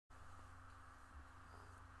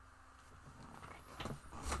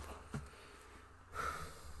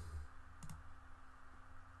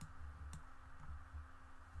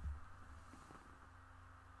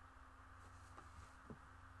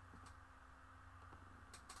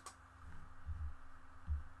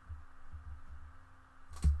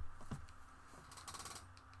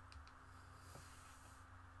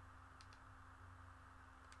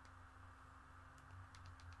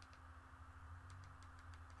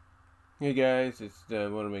Hey guys, I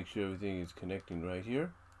want to make sure everything is connecting right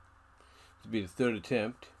here. This will be the third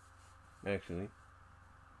attempt, actually.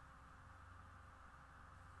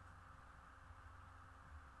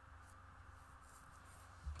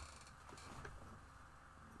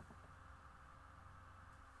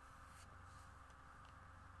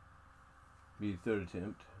 Be the third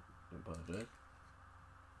attempt. I apologize.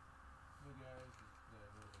 Hey guys, I want to make sure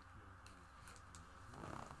everything is connecting right here.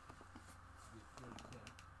 Be the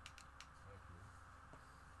third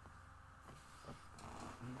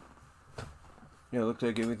attempt, actually. Yeah, it looks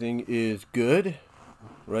like everything is good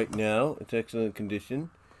right now. It's excellent condition.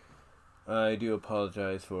 I do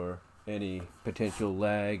apologize for any potential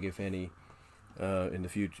lag, if any, in the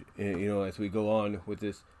future. As we go on with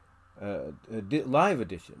this live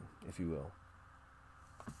edition, if you will.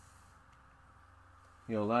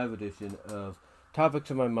 Live edition of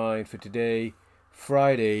Topics on My Mind for today,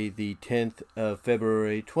 Friday, the 10th of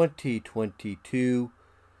February, 2022.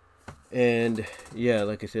 And yeah,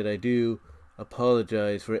 like I said, I do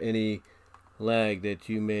apologize for any lag that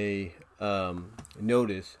you may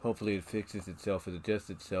notice. Hopefully it fixes itself, it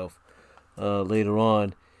adjusts itself later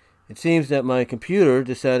on. It seems that my computer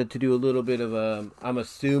decided to do a little bit of I'm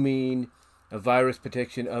assuming, a virus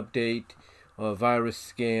protection update or a virus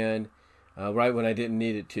scan right when I didn't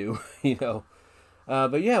need it to,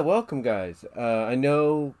 But yeah, welcome guys. I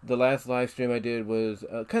know the last live stream I did was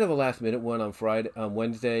kind of a last minute one on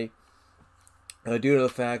Wednesday, due to the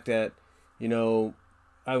fact that,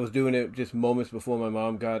 I was doing it just moments before my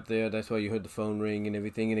mom got there. That's why you heard the phone ring and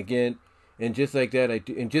everything. And again, and just like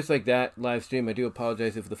that live stream, I do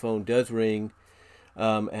apologize if the phone does ring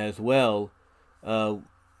as well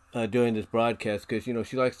during this broadcast, because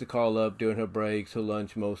she likes to call up during her breaks, her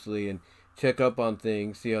lunch mostly, and check up on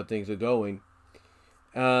things, see how things are going.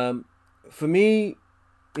 For me,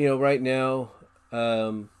 right now,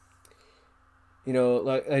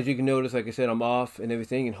 like as you can notice, like I said, I'm off and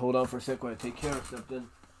everything. And hold on for a sec while I take care of something.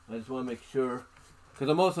 I just want to make sure, because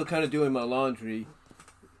I'm also kind of doing my laundry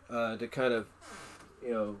to kind of,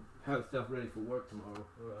 have stuff ready for work tomorrow.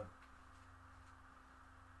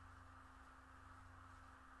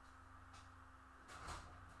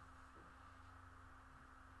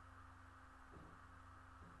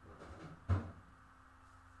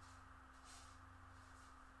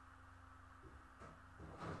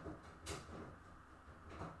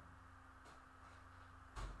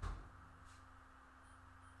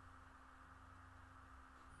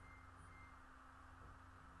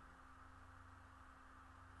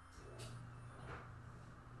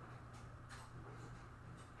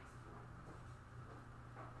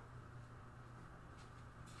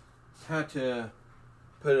 Had to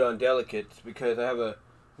put it on delicates because I have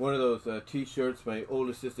one of those T-shirts my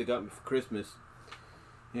older sister got me for Christmas.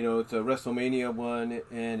 It's a WrestleMania one,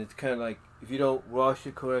 and it's kind of like, if you don't wash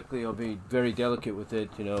it correctly, I'll be very delicate with it.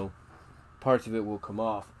 Parts of it will come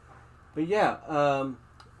off. But yeah,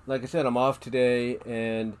 like I said, I'm off today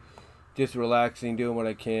and just relaxing, doing what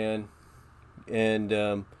I can,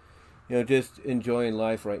 and just enjoying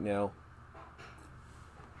life right now.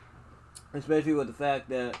 Especially with the fact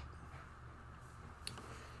that,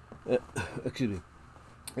 uh, excuse me,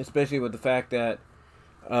 especially with the fact that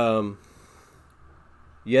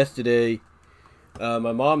yesterday,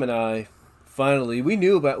 my mom and I finally, we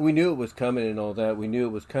knew it was coming and all that. We knew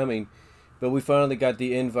it was coming, but we finally got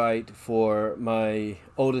the invite for my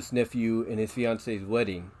oldest nephew and his fiance's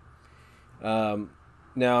wedding. Um,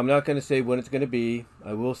 Now, I'm not going to say when it's going to be.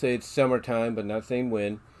 I will say it's summertime, but not saying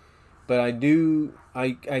when. But I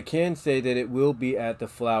can say that it will be at the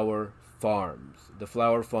Flower Farms. The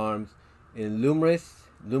Flower Farms in Lumis,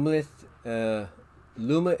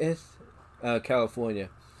 California.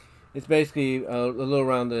 It's basically a little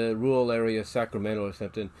around the rural area of Sacramento or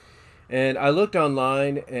something. And I looked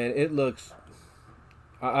online, and it looks.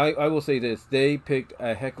 I will say this: they picked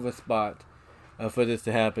a heck of a spot for this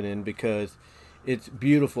to happen in, because it's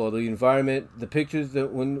beautiful. The environment, the pictures.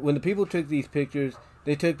 That when the people took these pictures,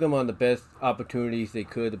 they took them on the best opportunities they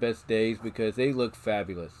could, the best days, because they look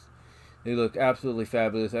fabulous. They look absolutely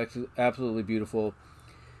fabulous, absolutely beautiful.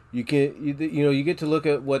 You get to look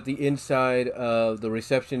at what the inside of the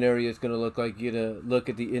reception area is going to look like. You get to look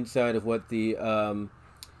at the inside of what the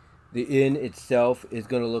inn itself is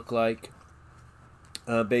going to look like,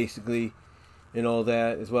 basically, and all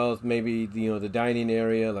that, as well as maybe the dining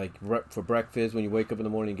area, like for breakfast. When you wake up in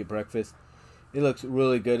the morning and get breakfast, it looks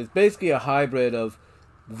really good. It's basically a hybrid of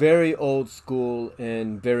very old school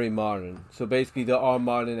and very modern. So basically, there are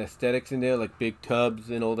modern aesthetics in there, like big tubs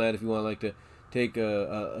and all that. If you want like to take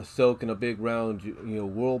a soak in a big round,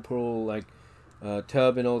 whirlpool like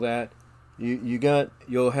tub and all that,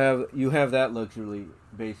 you have that luxury.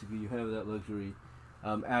 Basically, you have that luxury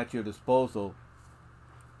at your disposal.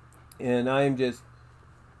 And I am just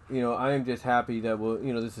happy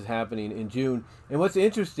that this is happening in June. And what's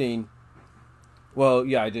interesting, well,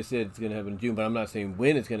 yeah, I just said it's going to happen in June, but I'm not saying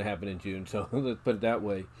when it's going to happen in June. So let's put it that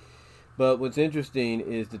way. But what's interesting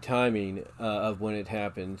is the timing of when it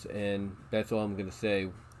happens, and that's all I'm going to say.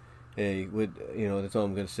 Hey, that's all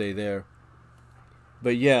I'm going to say there.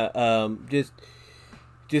 But yeah, just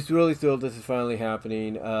really thrilled this is finally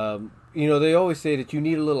happening. They always say that you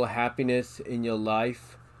need a little happiness in your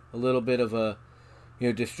life, a little bit of a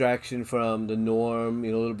distraction from the norm,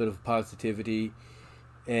 a little bit of positivity,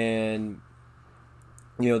 and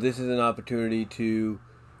this is an opportunity to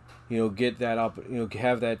get that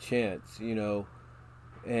have that chance,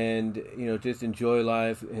 and just enjoy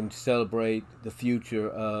life and celebrate the future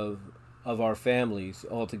of our families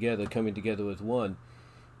all together, coming together as one.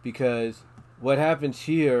 Because what happens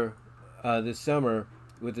here this summer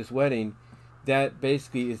with this wedding, that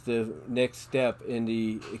basically is the next step in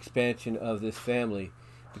the expansion of this family.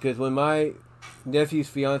 Because when my nephew's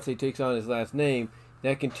fiance takes on his last name,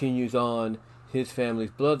 that continues on his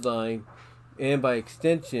family's bloodline, and by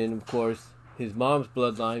extension, of course, his mom's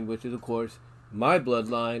bloodline, which is, of course, my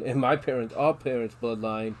bloodline and my parents, all parents'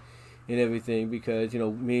 bloodline, and everything. Because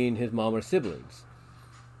me and his mom are siblings.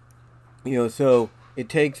 So it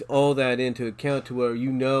takes all that into account to where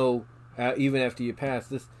even after you pass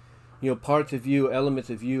this, parts of you, elements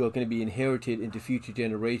of you are going to be inherited into future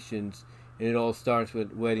generations, and it all starts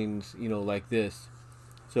with weddings, like this.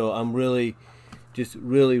 So I'm really, just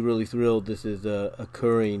really, really thrilled this is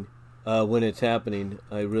occurring when it's happening.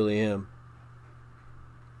 I really am.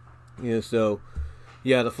 So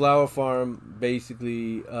yeah, the flower farm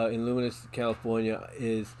basically in Luminous, California,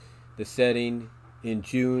 is the setting in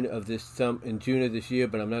June of this year.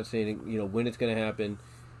 But I'm not saying when it's going to happen.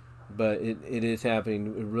 But it is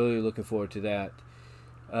happening. We're really looking forward to that.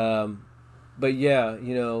 But yeah,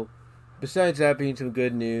 besides that being some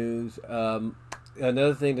good news,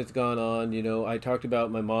 another thing that's gone on, I talked about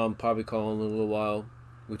my mom probably calling in a little while,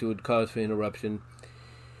 which would cause for interruption.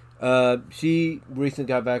 She recently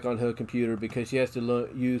got back on her computer because she has to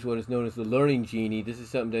use what is known as the Learning Genie. This is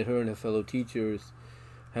something that her and her fellow teachers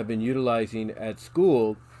have been utilizing at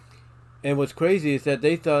school. And what's crazy is that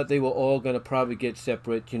they thought they were all going to probably get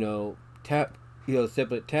separate,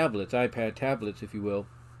 separate tablets, iPad tablets, if you will.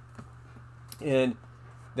 And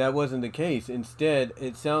that wasn't the case. Instead,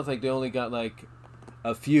 it sounds like they only got like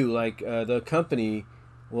a few, like the company.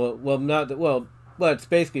 Well, it's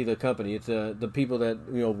basically the company. It's the people that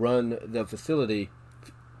run the facility.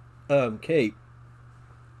 Cape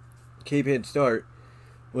Head Start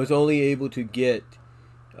was only able to get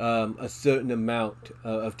a certain amount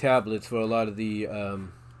of tablets for a lot of the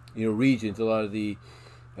regions, a lot of the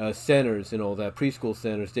centers and all that, preschool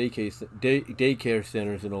centers, daycare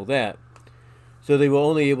centers and all that. So they were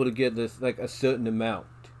only able to get this like a certain amount.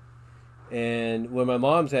 And where my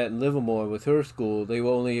mom's at in Livermore with her school, they were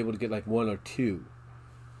only able to get like one or two.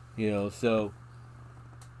 So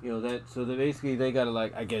so they got to,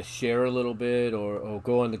 like, I guess, share a little bit or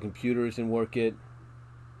go on the computers and work it.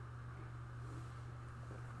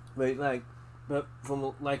 But from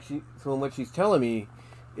what she's telling me,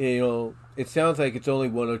 it sounds like it's only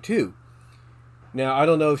one or two. Now, I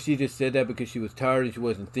don't know if she just said that because she was tired and she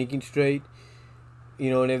wasn't thinking straight,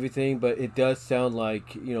 and everything. But it does sound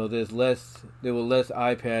like there were less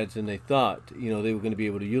iPads than they thought they were going to be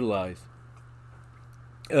able to utilize.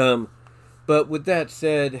 But with that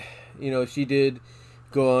said, she did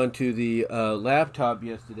go on to the laptop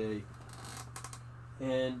yesterday,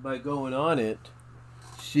 and by going on it,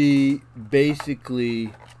 she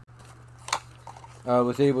basically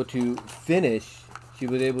was able to finish. She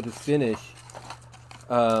was able to finish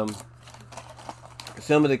some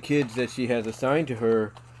of the kids that she has assigned to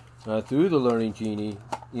her through the Learning Genie.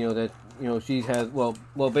 She has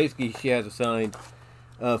basically she has assigned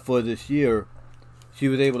for this year. She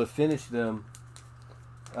was able to finish them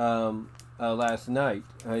last night.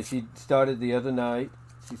 She started the other night.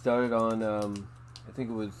 She started on I think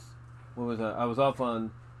it was, what was that? I was off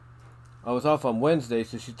on Wednesday,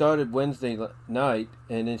 so she started Wednesday night,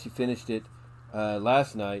 and then she finished it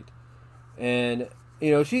last night. And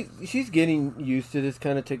she's getting used to this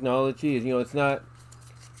kind of technology. It's not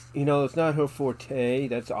her forte.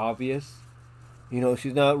 That's obvious.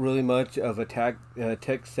 She's not really much of a tech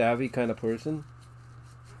savvy kind of person.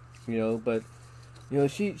 But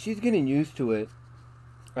she's getting used to it.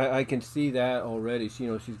 I can see that already.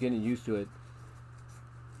 She's getting used to it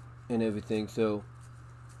and everything. So,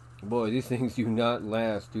 boy, these things do not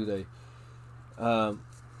last, do they?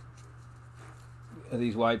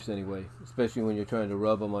 these wipes anyway, especially when you're trying to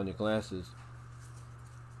rub them on your glasses.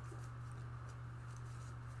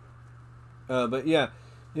 But yeah,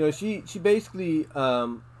 she basically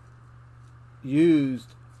used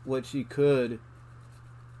what she could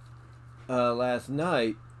last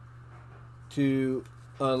night to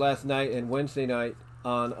last night and Wednesday night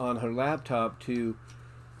on her laptop to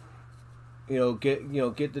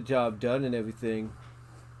get the job done and everything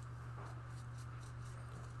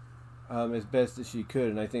as best as she could.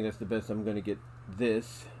 And I think that's the best I'm going to get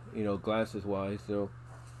this, glasses wise. So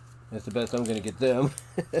that's the best I'm going to get them.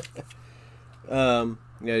 Yeah,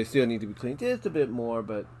 they still need to be cleaned just a bit more,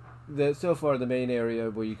 but so far the main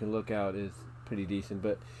area where you can look out is pretty decent.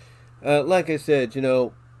 But like I said, she's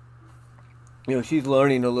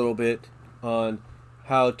learning a little bit on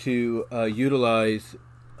how to utilize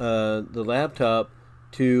the laptop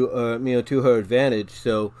to her advantage.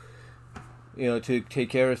 So to take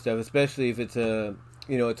care of stuff, especially if it's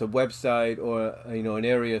it's a website or an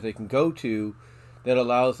area they can go to that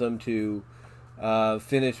allows them to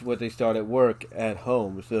finish what they start at work at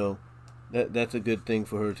home. So that's a good thing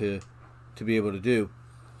for her to be able to do.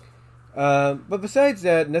 But besides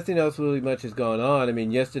that, nothing else really much has gone on. I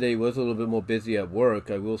mean, yesterday was a little bit more busy at work,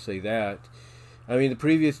 I will say that. I mean, the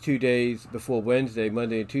previous 2 days before Wednesday,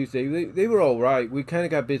 Monday and Tuesday, they were all right. We kind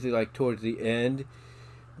of got busy like towards the end,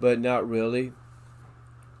 but not really.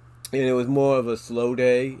 And it was more of a slow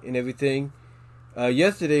day and everything.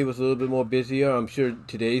 Yesterday was a little bit more busier. I'm sure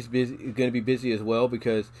today's going to be busy as well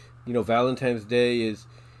because, Valentine's Day is,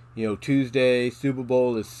 Tuesday, Super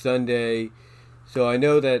Bowl is Sunday. So I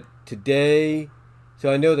know that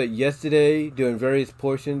yesterday during various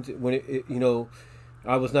portions, when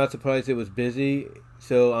I was not surprised it was busy.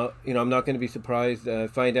 So, I'm not going to be surprised.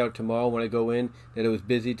 Find out tomorrow when I go in that it was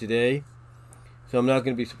busy today. So I'm not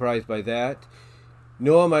going to be surprised by that.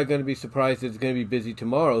 Nor am I going to be surprised that it's going to be busy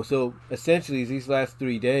tomorrow. So essentially these last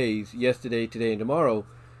 3 days, yesterday, today, and tomorrow,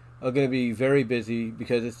 are going to be very busy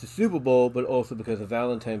because it's the Super Bowl, but also because of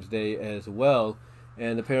Valentine's Day as well.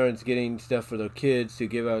 And the parents getting stuff for their kids to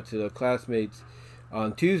give out to their classmates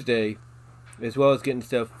on Tuesday, as well as getting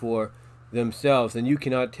stuff for themselves. And you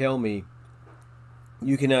cannot tell me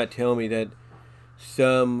that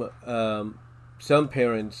some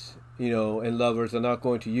parents, and lovers are not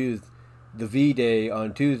going to use the V-Day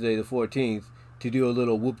on Tuesday the 14th to do a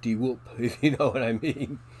little whoop-de-whoop, if you know what I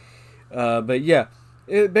mean. But yeah,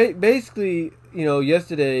 basically,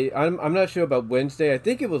 yesterday, I'm not sure about Wednesday. I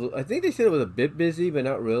think they said it was a bit busy, but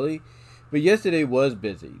not really. But yesterday was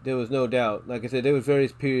busy. There was no doubt. Like I said, there was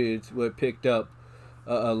various periods where it picked up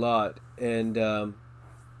a lot. And,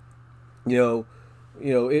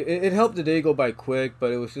 it helped the day go by quick,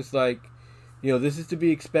 but it was just like, this is to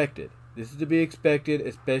be expected. This is to be expected,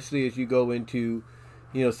 especially as you go into,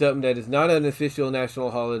 something that is not an official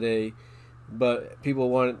national holiday, but people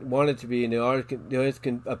want it to be, and there is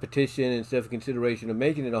a petition and stuff, consideration of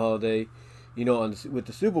making it a holiday, with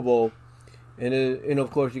the Super Bowl, and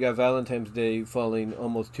of course you got Valentine's Day falling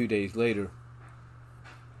almost 2 days later.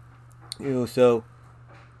 So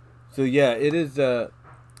yeah, it is.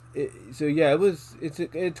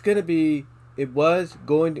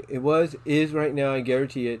 Is right now, I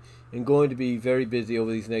guarantee it, and going to be very busy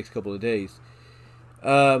over these next couple of days.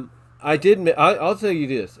 I'll tell you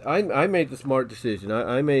this. I made the smart decision.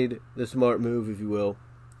 I made the smart move, if you will,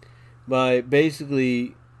 by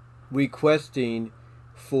basically requesting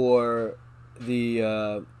for the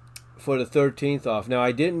 13th off. Now,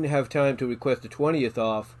 I didn't have time to request the 20th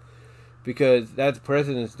off because that's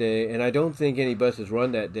President's Day, and I don't think any buses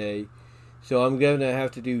run that day. So I'm going to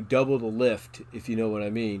have to do double the lift, if you know what I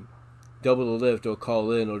mean. Double the lift or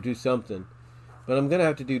call in or do something. But I'm going to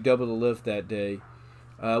have to do double the lift that day,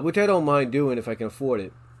 which I don't mind doing if I can afford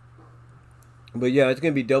it. But yeah, it's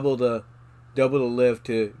going to be double the lift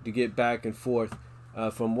to get back and forth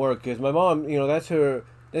from work. Because my mom, that's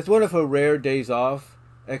one of her rare days off,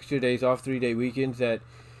 extra days off, 3-day weekends, that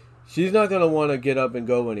she's not going to want to get up and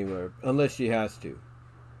go anywhere unless she has to.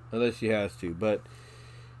 But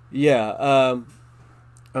yeah,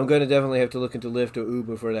 I'm going to definitely have to look into Lyft or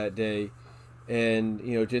Uber for that day and,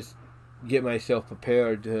 just get myself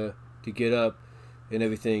prepared to get up and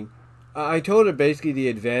everything. I told her basically the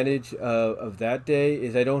advantage of that day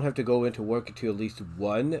is I don't have to go into work until at least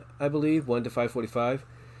 1, I believe, 1 to 5:45.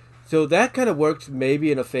 So that kind of works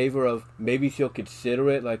maybe in a favor of maybe she'll consider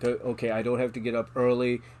it like, okay, I don't have to get up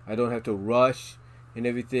early. I don't have to rush and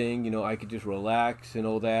everything. I could just relax and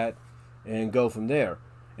all that and go from there.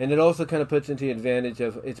 And it also kind of puts into the advantage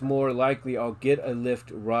of it's more likely I'll get a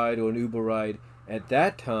Lyft ride or an Uber ride at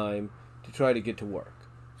that time to try to get to work.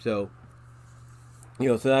 So,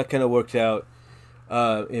 so that kind of works out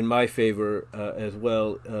in my favor as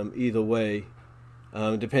well. Either way,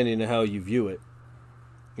 depending on how you view it.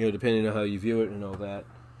 Depending on how you view it and all that.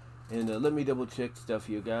 And let me double check stuff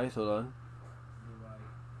here, guys. Hold on.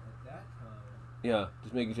 Yeah,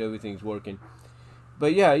 just making sure everything's working.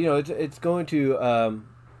 But yeah, it's going to.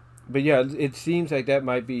 But yeah, it seems like that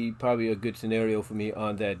might be probably a good scenario for me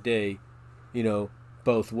on that day.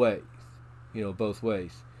 Both ways. Both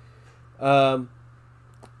ways. But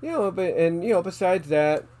besides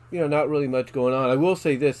that, not really much going on. I will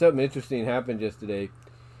say this: something interesting happened yesterday,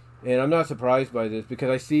 and I'm not surprised by this because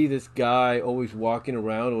I see this guy always walking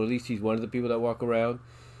around, or at least he's one of the people that walk around,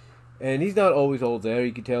 and he's not always all there.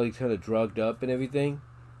 You can tell he's kind of drugged up and everything.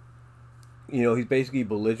 He's basically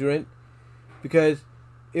belligerent because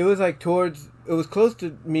it was like it was close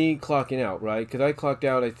to me clocking out, right? Because I clocked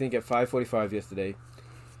out, I think, at 5:45 yesterday.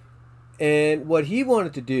 And what he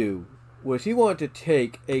wanted to do was he wanted to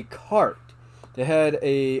take a cart that had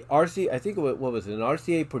a I think, what was it, an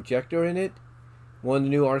RCA projector in it, one of the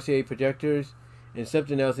new RCA projectors, and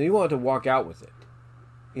something else, and he wanted to walk out with it.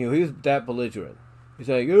 He was that belligerent. He's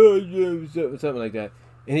like, oh, yeah, something like that.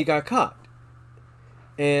 And he got caught.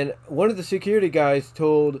 And one of the security guys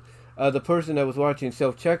told the person that was watching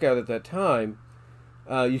self-checkout at that time,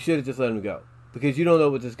 you should have just let him go. Because you don't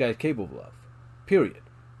know what this guy's capable of. Period.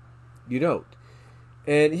 You don't.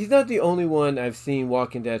 And he's not the only one I've seen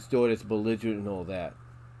walk in that store that's belligerent and all that.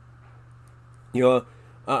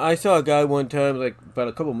 I saw a guy one time, like about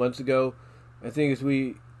a couple months ago, I think as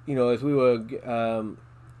we were,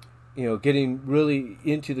 getting really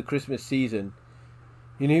into the Christmas season,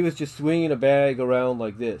 he was just swinging a bag around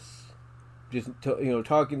like this. Just,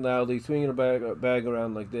 talking loudly, swinging a bag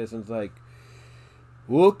around like this, and it's like,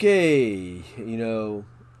 okay,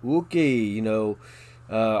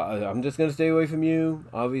 I'm just going to stay away from you.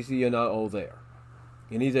 Obviously, you're not all there.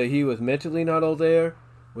 And either he was mentally not all there,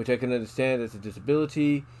 which I can understand as a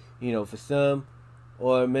disability, for some,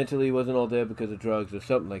 or mentally wasn't all there because of drugs or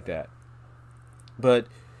something like that. But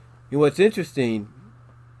what's interesting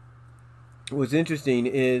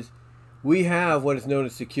is we have what is known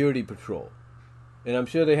as security patrol. And I'm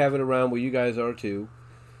sure they have it around where you guys are too.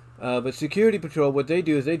 But security patrol, what they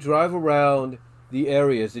do is they drive around the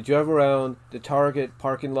areas. They drive around the Target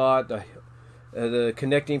parking lot, the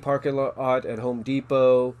connecting parking lot at Home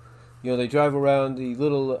Depot. They drive around the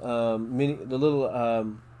little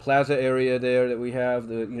plaza area there that we have.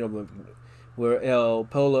 Where El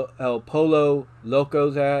Polo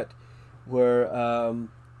Loco's at, where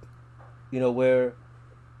where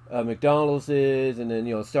McDonald's is, and then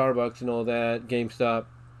Starbucks and all that, GameStop.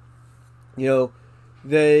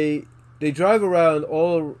 They drive around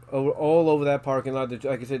all over that parking lot.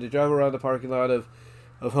 Like I said, they drive around the parking lot of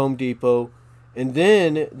Home Depot, and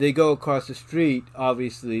then they go across the street,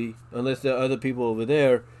 obviously, unless there are other people over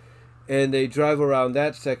there, and they drive around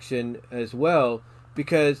that section as well,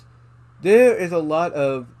 because there is a lot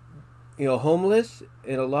of homeless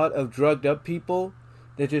and a lot of drugged up people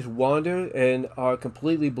that just wander and are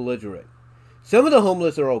completely belligerent. Some of the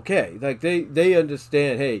homeless are okay. Like they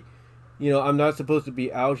understand, hey, I'm not supposed to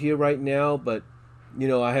be out here right now, but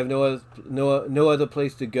I have no other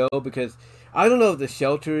place to go, because I don't know if the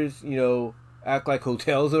shelters, act like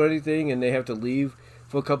hotels or anything and they have to leave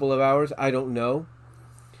for a couple of hours. I don't know.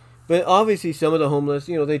 But obviously some of the homeless,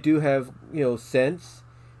 they do have, sense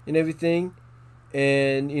and everything,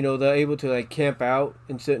 and they're able to like camp out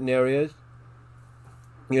in certain areas,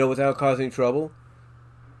 without causing trouble.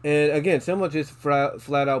 And again, some are just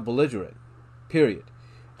flat out belligerent, period.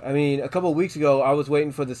 I mean, a couple of weeks ago I was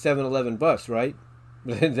waiting for the 7-Eleven bus, right?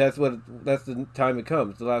 that's the time it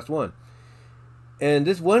comes, the last one. And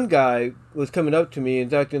this one guy was coming up to me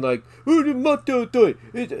and acting like, I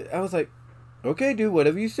was like, okay, dude,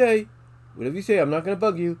 whatever you say, I'm not going to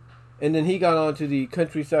bug you. And then he got onto the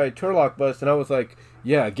Countryside Turlock bus, and I was like,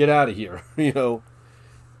 yeah, get out of here, because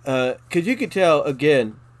you could tell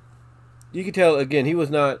again, he was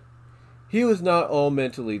not all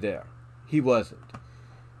mentally there. He wasn't.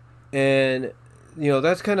 And,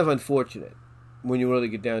 that's kind of unfortunate when you really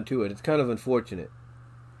get down to it. It's kind of unfortunate.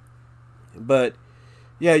 But,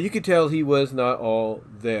 yeah, you could tell he was not all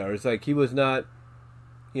there. It's like he was not,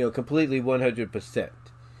 completely 100%.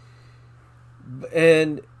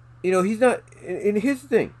 And, he's not, and here's the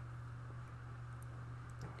thing.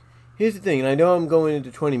 And I know I'm going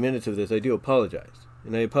into 20 minutes of this. I do apologize.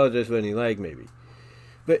 And I apologize for any lag, maybe.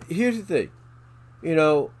 But here's the thing.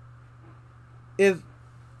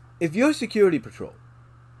 If you're security patrol,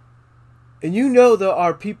 and there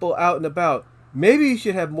are people out and about, maybe you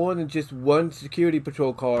should have more than just one security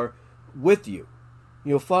patrol car with you.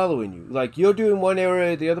 following you. Like you're doing one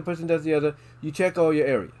area, the other person does the other. You check all your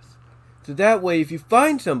areas. So that way, if you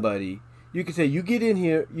find somebody, you can say, you get in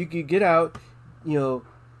here, you can get out,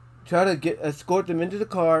 try to escort them into the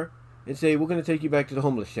car and say, we're going to take you back to the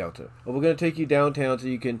homeless shelter. Or we're going to take you downtown so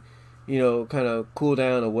you can, kind of cool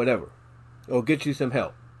down or whatever. Or get you some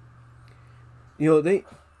help. They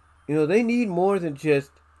need more than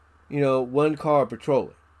just, one car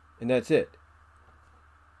patrolling. And that's it.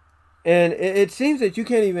 And it seems that you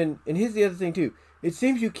can't even, and here's the other thing too, it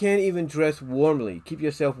seems you can't even dress warmly, keep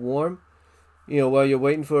yourself warm, while you're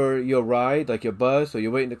waiting for your ride, like your bus, or you're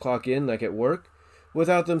waiting to clock in, like at work,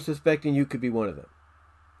 without them suspecting you could be one of them.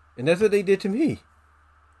 And that's what they did to me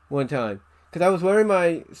one time. Because I was wearing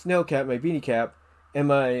my snow cap, my beanie cap, and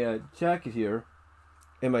my jacket here,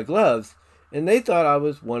 and my gloves, and they thought I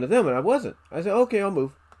was one of them, and I wasn't. I said, okay, I'll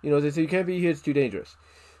move. They said, you can't be here, it's too dangerous.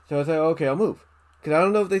 So I said, okay, I'll move. Because I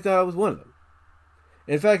don't know if they thought I was one of them.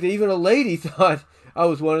 In fact, even a lady thought I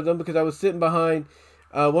was one of them because I was sitting behind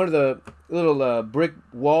one of the little brick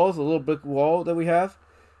walls, a little brick wall that we have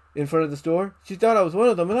in front of the store. She thought I was one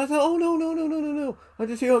of them. And I thought, oh, no. I'm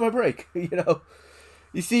just here on my break,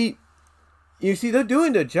 You see, they're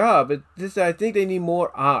doing their job. But I think they need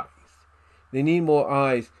more eyes. They need more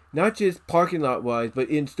eyes, not just parking lot wise, but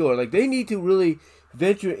in store. Like they need to really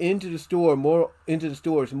venture into the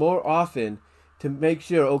stores more often to make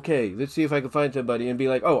sure, okay, let's see if I can find somebody and be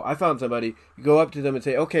like, oh, I found somebody. You go up to them and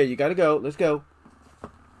say, okay, you got to go. Let's go.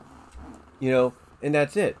 And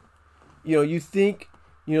that's it. You think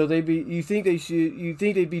they'd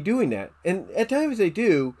be doing that. And at times they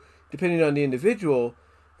do, depending on the individual.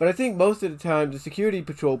 But I think most of the time the security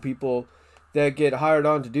patrol people that get hired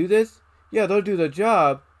on to do this, yeah, they'll do their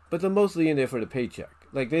job, but they're mostly in there for the paycheck.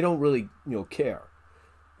 Like they don't really, care.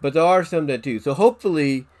 But there are some that do. So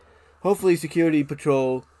hopefully security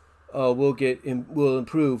patrol will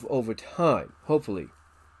improve over time. Hopefully.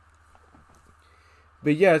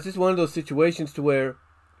 But yeah, it's just one of those situations to where,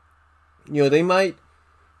 they might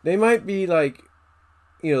be like,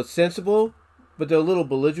 sensible, but they're a little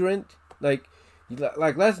belligerent. Like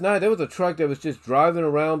last night, there was a truck that was just driving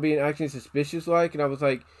around being acting suspicious like, and I was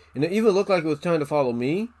like, and it even looked like it was trying to follow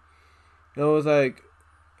me. And I was like,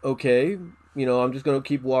 okay, I'm just going to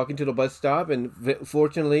keep walking to the bus stop. And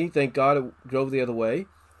fortunately, thank God it drove the other way.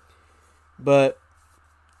 But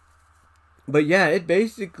yeah, it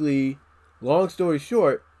basically, long story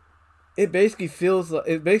short, it basically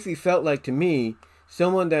felt like to me,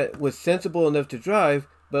 someone that was sensible enough to drive,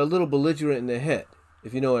 but a little belligerent in the head,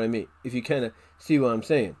 if you know what I mean. If you kind of see what I'm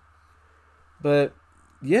saying. But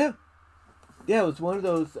yeah, it was one of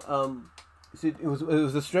those, it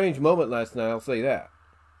was a strange moment last night, I'll say that.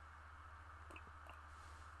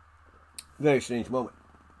 Very strange moment.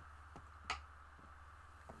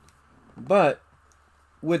 But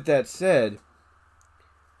with that said,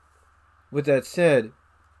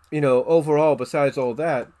 overall, besides all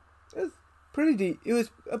that, it was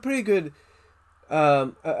a pretty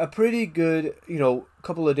good,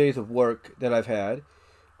 couple of days of work that I've had.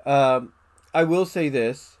 I will say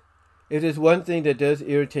this: if there's one thing that does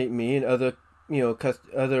irritate me and other,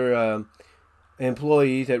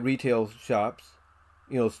 employees at retail shops,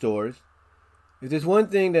 stores. If there's one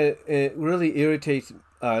thing that really irritates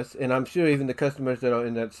us, and I'm sure even the customers that are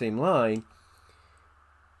in that same line,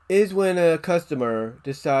 is when a customer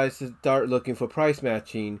decides to start looking for price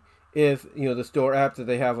matching if, the store app that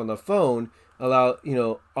they have on the phone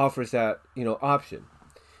offers that, option.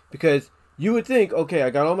 Because you would think, okay, I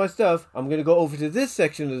got all my stuff, I'm going to go over to this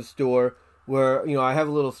section of the store where, I have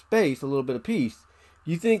a little space, a little bit of peace.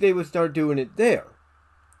 You think they would start doing it there,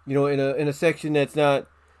 in a section that's not,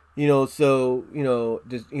 not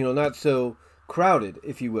so crowded,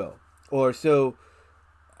 if you will, or so,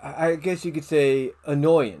 I guess you could say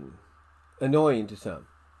annoying to some.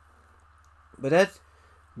 But that's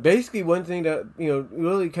basically one thing that,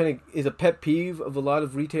 really kind of is a pet peeve of a lot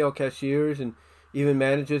of retail cashiers and even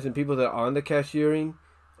managers and people that are on the cashiering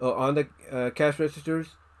or on the cash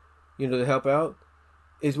registers, to help out,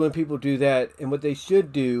 is when people do that. And what they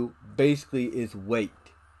should do basically is wait.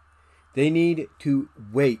 They need to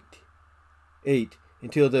wait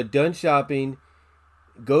until they're done shopping,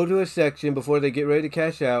 go to a section before they get ready to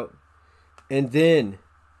cash out, and then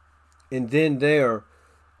there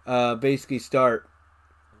basically start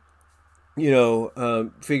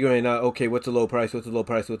figuring out, okay, what's the low price.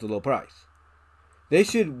 They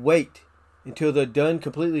should wait until they're done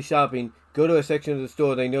completely shopping, go to a section of the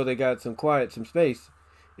store they know they got some space,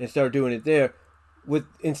 and start doing it there,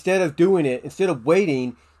 instead of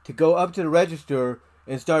waiting to go up to the register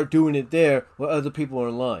and start doing it there while other people are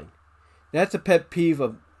in line. That's a pet peeve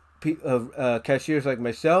of cashiers like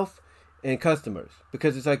myself and customers,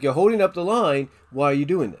 because it's like you're holding up the line. Why are you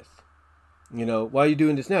doing this? Why are you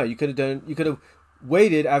doing this now? You could have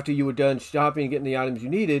waited after you were done shopping and getting the items you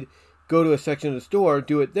needed, go to a section of the store,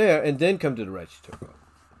 do it there, and then come to the register.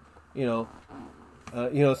 So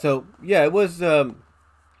yeah, it was.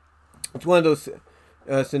 It's one of those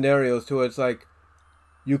scenarios to where it's like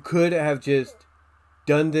you could have just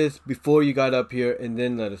done this before you got up here and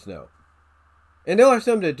then let us know. And there are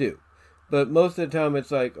some that do, but most of the time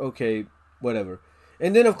it's like, okay, whatever.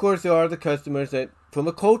 And then of course there are the customers that, from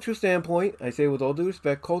a cultural standpoint, I say with all due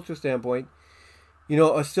respect, cultural standpoint,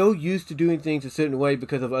 are so used to doing things a certain way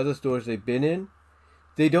because of other stores they've been in,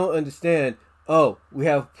 they don't understand, oh, we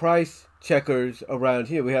have price checkers around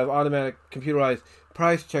here. We have automatic computerized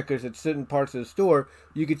price checkers at certain parts of the store.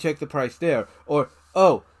 You can check the price there. Or,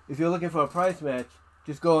 oh, if you're looking for a price match,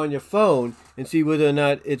 just go on your phone and see whether or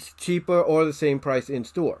not it's cheaper or the same price in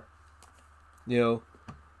store. And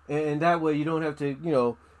that way you don't have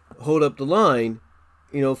to, hold up the line,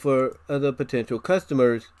 for other potential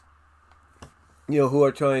customers, who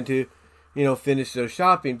are trying to, finish their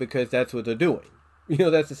shopping, because that's what they're doing.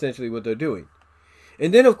 That's essentially what they're doing.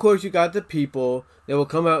 And then, of course, you got the people that will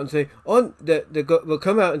come out and say, oh, will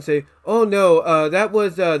come out and say, oh no, that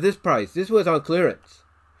was this price. This was on clearance.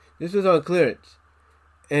 This was on clearance.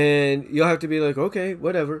 And you'll have to be like, okay,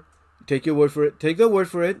 whatever. Take your word for it. Take their word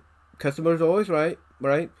for it. Customer's always right?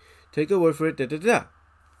 Take their word for it. There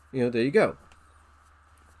you go.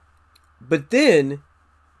 But then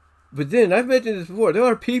I've mentioned this before. There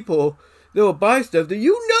are people that will buy stuff that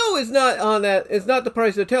is not on that. It's not the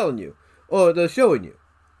price they're telling you or they're showing you.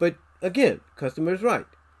 But again, customer is right,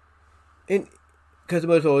 and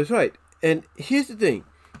customer is always right. And here's the thing.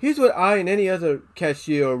 Here's what I and any other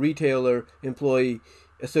cashier or retailer, employee,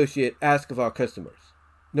 associate ask of our customers,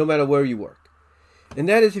 no matter where you work. And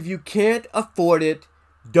that is, if you can't afford it,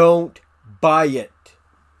 don't buy it.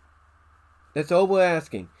 That's all we're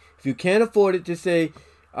asking. If you can't afford it, just say,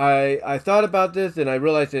 I thought about this and I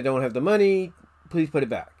realized I don't have the money. Please put it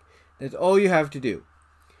back. That's all you have to do.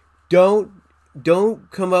 Don't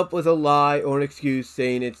come up with a lie or an excuse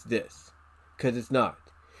saying it's this, because it's not.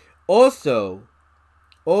 Also,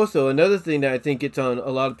 another thing that I think gets on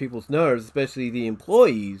a lot of people's nerves, especially the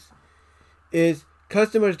employees, is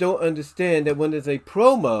customers don't understand that when there's a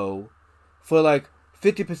promo for like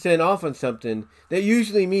 50% off on something, that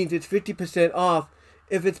usually means it's 50% off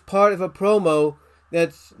if it's part of a promo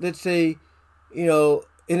that's, let's say, in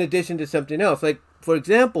addition to something else. Like, for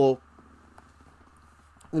example,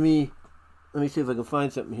 let me see if I can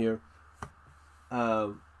find something here.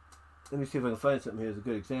 Let me see if I can find something here as a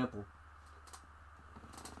good example.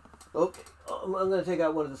 Okay, I'm going to take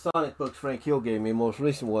out one of the Sonic books Frank Hill gave me, the most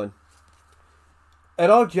recent one. At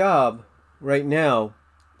our job right now,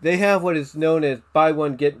 they have what is known as buy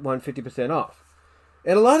one, get one 50% off.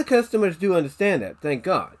 And a lot of customers do understand that, thank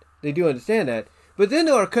God. They do understand that. But then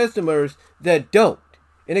there are customers that don't.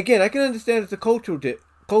 And again, I can understand it's a cultural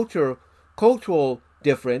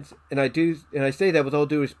difference, and I say that with all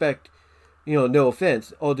due respect, no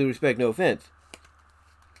offense, all due respect, no offense.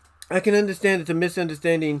 I can understand it's a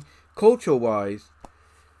misunderstanding cultural-wise,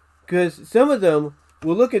 because some of them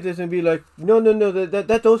will look at this and be like, no,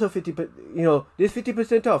 that's also 50%, there's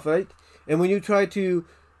 50% off, right? And when you try to,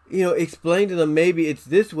 explain to them maybe it's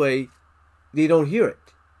this way, they don't hear it.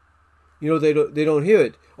 They don't hear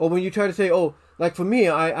it. Or when you try to say, oh, like for me,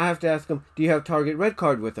 I have to ask them, do you have Target Red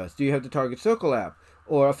Card with us? Do you have the Target Circle app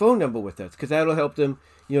or a phone number with us? Because that'll help them,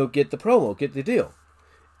 get the promo, get the deal.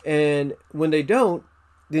 And when they don't,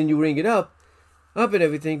 then you ring it up and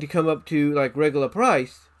everything to come up to like regular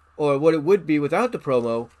price or what it would be without the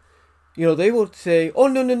promo. They will say, oh,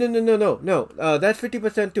 no, that's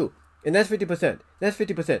 50% too. And that's 50%. That's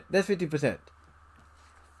 50%. That's 50%.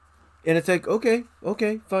 And it's like, okay,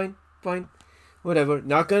 fine. Whatever.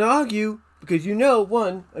 Not going to argue, because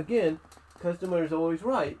one, again, customer is always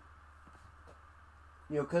right.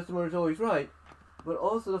 Customer is always right. But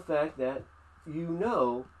also the fact that,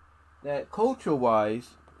 that culture-wise,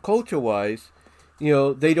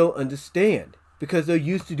 they don't understand. Because they're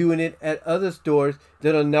used to doing it at other stores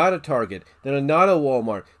that are not a Target, that are not a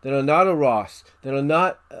Walmart, that are not a Ross, that are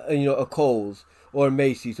not, a Kohl's or a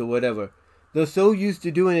Macy's or whatever. They're so used to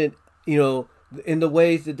doing it, in the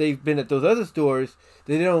ways that they've been at those other stores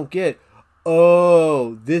that they don't get,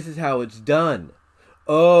 oh, this is how it's done.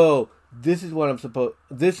 Oh, this is why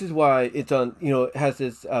it's on, it has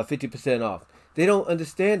this 50% off. They don't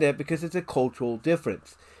understand that because it's a cultural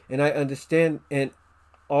difference. And I understand, and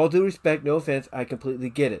all due respect, no offense, I completely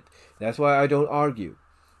get it. That's why I don't argue.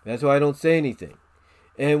 That's why I don't say anything.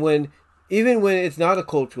 And when, even when it's not a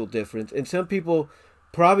cultural difference, and some people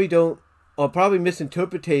probably don't, are probably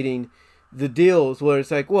misinterpreting the deals where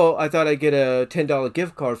it's like, well, I thought I'd get a $10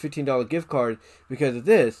 gift card, $15 gift card because of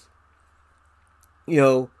this.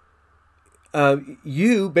 You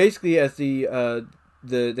basically, as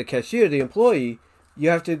the cashier, the employee, you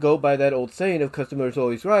have to go by that old saying of customer is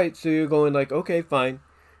always right. So you're going like, okay, fine,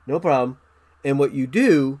 no problem. And what you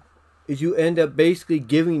do is you end up basically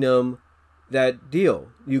giving them that deal.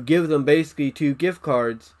 You give them basically 2 gift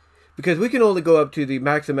cards because we can only go up to the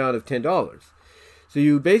max amount of $10. So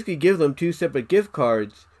you basically give them 2 separate gift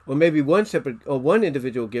cards, or maybe one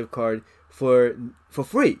individual gift card for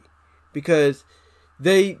free, because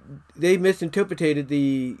they misinterpreted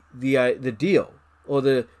the deal, or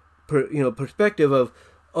the perspective of,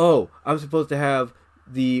 oh, I'm supposed to have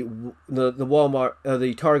the Walmart,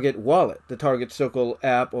 the Target wallet, the Target Circle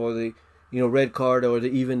app, or the Red Card, or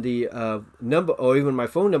even the number, or even my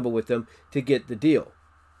phone number with them to get the deal.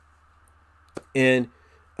 And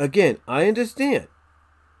again, I understand.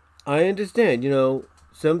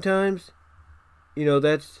 Sometimes,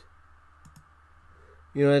 that's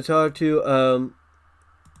hard to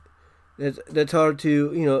that's hard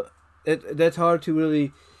to that's hard to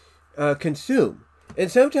really consume.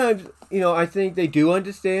 And sometimes, I think they do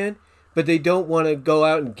understand, but they don't want to go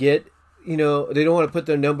out and get, they don't want to put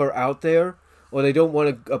their number out there, or they don't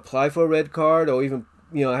want to apply for a red card, or even,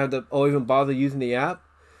 or even bother using the app.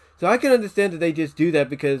 So I can understand that they just do that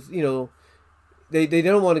because, they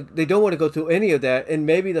don't want to go through any of that, and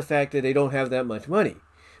maybe the fact that they don't have that much money.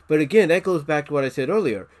 But again, that goes back to what I said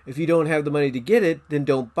earlier. If you don't have the money to get it, then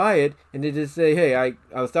don't buy it, and then just say, hey, I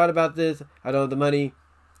thought about this, I don't have the money,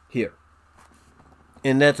 here.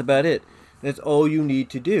 And that's about it. That's all you need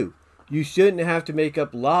to do. You shouldn't have to make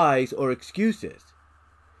up lies or excuses.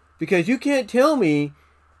 Because you can't tell me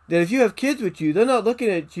that if you have kids with you, they're not looking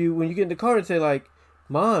at you when you get in the car and say like,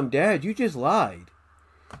 Mom, Dad, you just lied.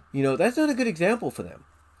 That's not a good example for them.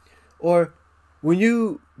 Or when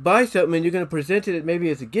you buy something and you're going to present it maybe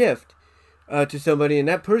as a gift to somebody, and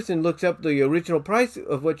that person looks up the original price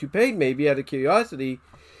of what you paid maybe out of curiosity,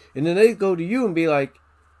 and then they go to you and be like,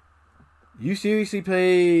 you seriously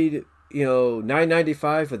paid,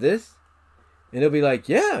 $9.95 for this? And they'll be like,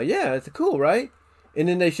 yeah, it's cool, right? And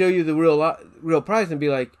then they show you the real price and be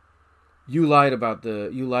like, you lied about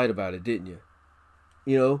it, didn't you?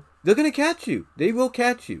 They're going to catch you. They will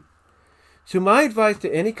catch you. So my advice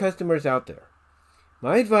to any customers out there,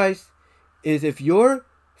 is if your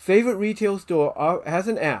favorite retail store has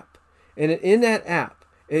an app, and in that app,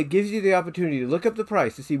 it gives you the opportunity to look up the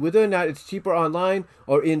price to see whether or not it's cheaper online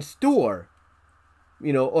or in store,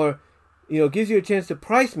 gives you a chance to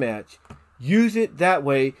price match, use it that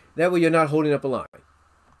way. That way you're not holding up a line.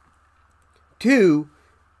 Two,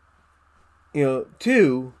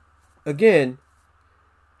 again,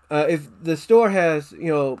 if the store has,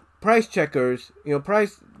 price checkers,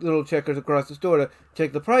 price little checkers across the store to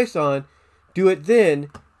check the price on, do it then,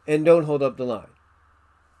 and don't hold up the line.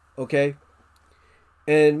 Okay?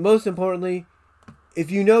 And most importantly, if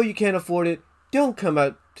you know you can't afford it, don't come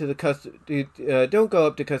out to the don't go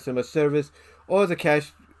up to customer service or the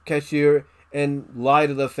cashier and lie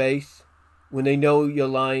to their face when they know you're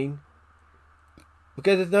lying.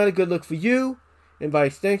 Because it's not a good look for you, and by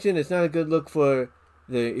extension, it's not a good look for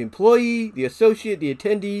the employee, the associate, the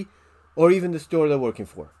attendee, or even the store they're working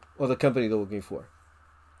for, or the company they're working for.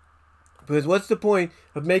 Because what's the point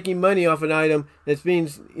of making money off an item that's being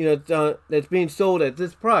sold at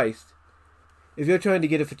this price if you're trying to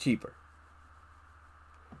get it for cheaper?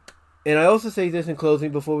 And I also say this in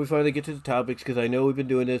closing before we finally get to the topics, because I know we've been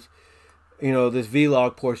doing this, this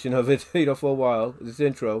vlog portion of it, for a while, this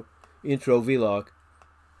intro vlog.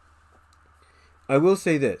 I will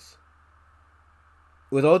say this.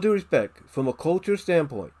 With all due respect, from a culture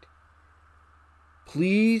standpoint,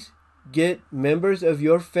 please get members of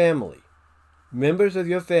your family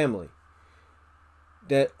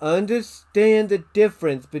that understand the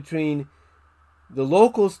difference between the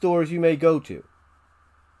local stores you may go to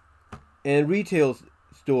and retail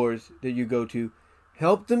stores that you go to.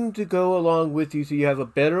 Help them to go along with you so you have a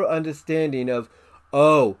better understanding of,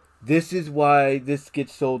 oh, this is why this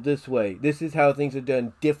gets sold this way. This is how things are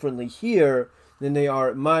done differently here than they are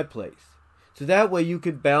at my place. So that way you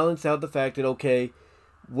could balance out the fact that, okay,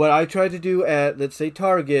 what I tried to do at, let's say,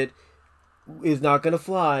 Target is not going to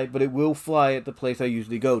fly, but it will fly at the place I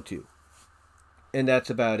usually go to. And that's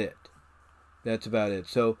about it.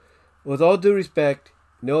 So, with all due respect,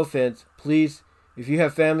 no offense, please, if you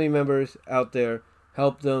have family members out there,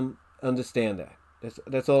 help them understand that.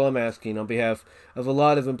 That's all I'm asking on behalf of a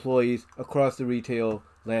lot of employees across the retail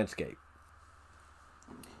landscape.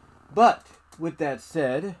 But with that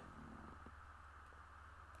said,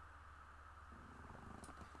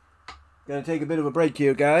 gonna take a bit of a break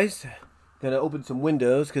here, guys. Gonna open some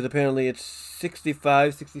windows because apparently it's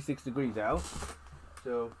 65, 66 degrees out.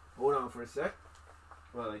 So hold on for a sec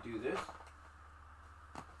while I do this.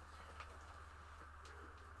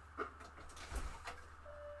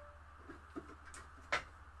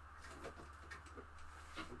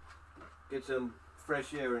 Get some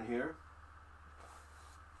fresh air in here.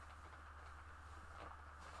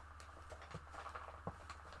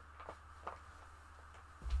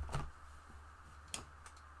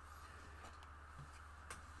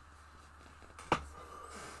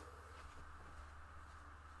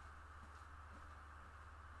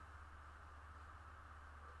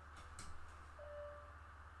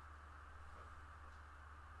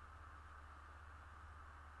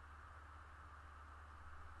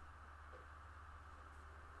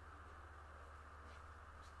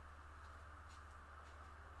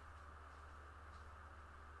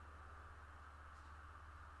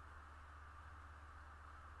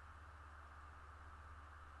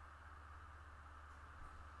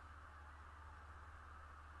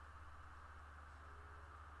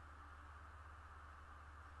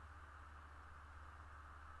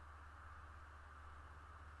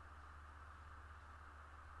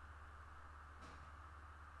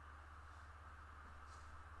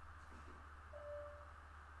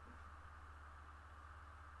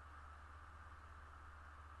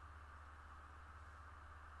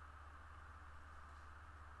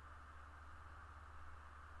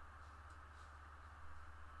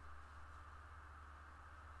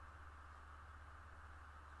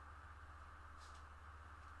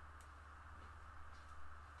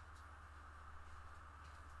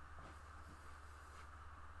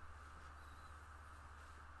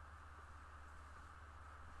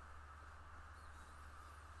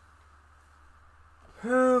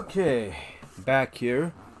 Okay, back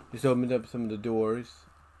here. Just opened up some of the doors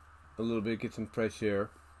a little bit, get some fresh air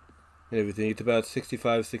and everything. It's about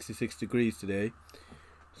 65, 66 degrees today.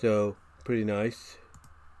 So, pretty nice.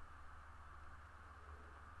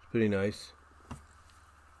 Pretty nice.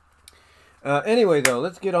 Anyway, though,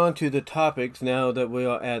 let's get on to the topics now that we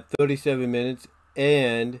are at 37 minutes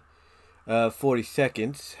and 40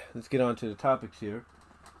 seconds. Let's get on to the topics here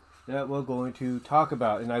that we're going to talk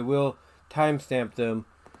about. And I will timestamp them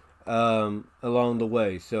along the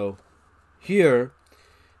way. So here,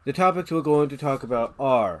 the topics we're going to talk about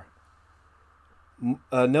are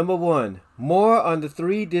number 1, more on the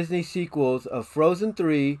 3 Disney sequels of Frozen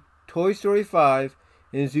 3, Toy Story 5,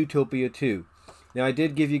 and Zootopia 2. Now I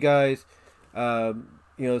did give you guys some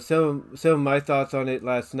of my thoughts on it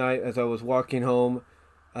last night as I was walking home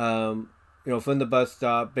from the bus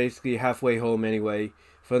stop, basically halfway home anyway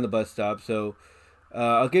from the bus stop. So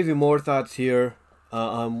I'll give you more thoughts here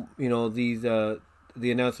on these the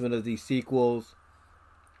announcement of these sequels,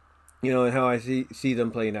 and how I see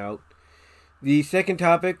them playing out. The second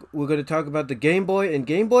topic, we're going to talk about the Game Boy and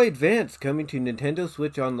Game Boy Advance coming to Nintendo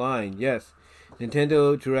Switch Online. Yes,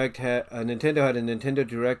 Nintendo had a Nintendo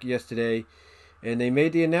Direct yesterday, and they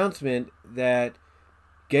made the announcement that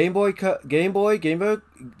Game Boy Color games,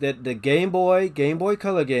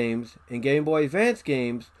 and Game Boy Advance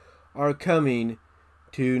games are coming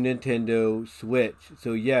to Nintendo Switch.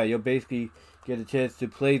 So yeah, you'll basically get a chance to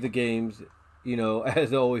play the games,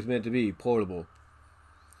 as always meant to be, portable.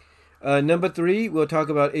 Number 3, we'll talk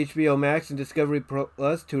about HBO Max and Discovery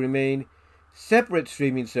Plus to remain separate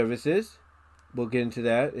streaming services. We'll get into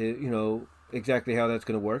that, exactly how that's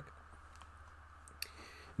going to work.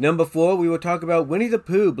 Number 4, we will talk about Winnie the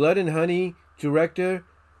Pooh, Blood and Honey director,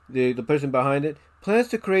 the person behind it, plans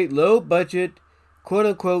to create low-budget,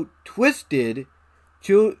 quote-unquote, twisted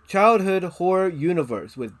childhood horror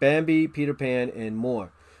universe with Bambi, Peter Pan, and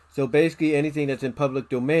more. So basically anything that's in public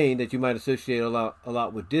domain that you might associate a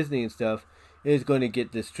lot with Disney and stuff is going to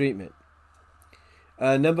get this treatment.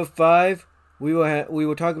 Number 5, we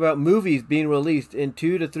will talk about movies being released in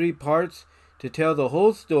 2 to 3 parts to tell the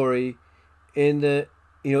whole story in the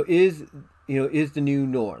is the new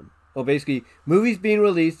norm. Well, basically movies being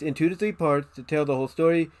released in 2 to 3 parts to tell the whole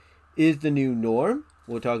story is the new norm.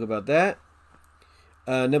 We'll talk about that.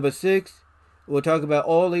 Number 6, we'll talk about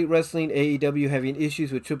All Elite Wrestling AEW having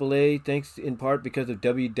issues with AAA, thanks in part because of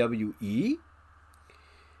WWE.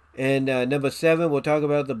 And number 7, we'll talk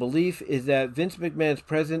about the belief is that Vince McMahon's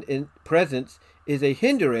presence is a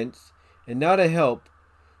hindrance and not a help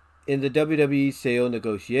in the WWE sale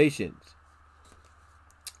negotiations.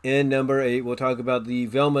 And number 8, we'll talk about the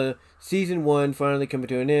Velma Season 1 finally coming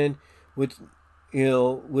to an end. Basically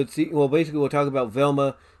we'll talk about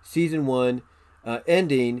Velma Season 1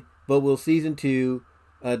 ending but will season 2,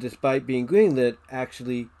 despite being greenlit,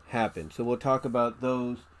 actually happen? So we'll talk about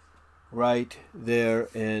those right there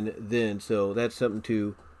and then. So that's something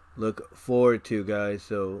to look forward to, guys.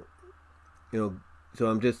 So, so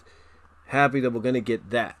I'm just happy that we're going to get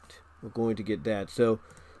that. We're going to get that. So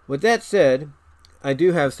with that said, I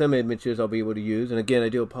do have some images I'll be able to use. And again, I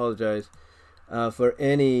do apologize for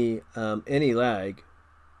any lag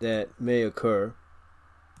that may occur.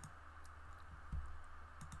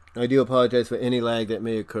 I do apologize for any lag that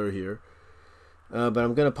may occur here. But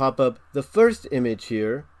I'm going to pop up the first image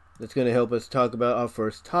here. That's going to help us talk about our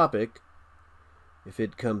first topic. If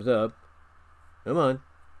it comes up. Come on.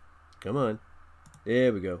 Come on.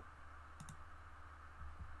 There we go.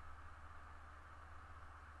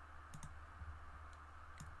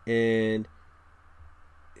 And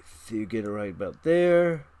see you get it right about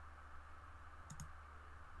there.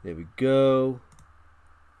 There we go.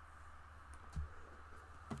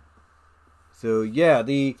 So yeah,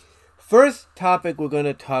 the first topic we're going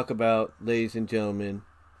to talk about, ladies and gentlemen,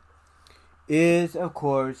 is of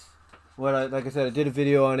course like I said, I did a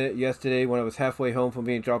video on it yesterday when I was halfway home from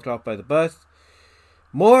being dropped off by the bus.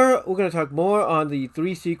 We're going to talk more on the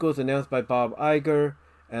 3 sequels announced by Bob Iger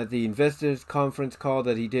at the investors conference call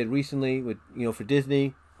that he did recently with for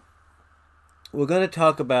Disney. We're going to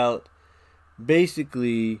talk about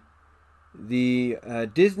basically the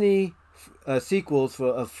Disney sequels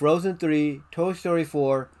of Frozen 3, Toy Story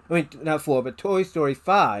 4, I mean not 4, but Toy Story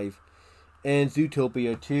 5 and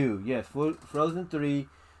Zootopia 2. Yes, Frozen 3,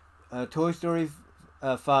 Toy Story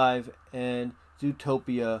 5 and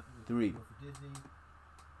Zootopia 3. Disney.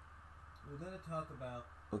 We're going to talk about...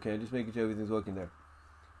 Okay, just making sure everything's working there.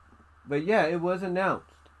 But yeah, it was announced.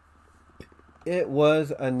 It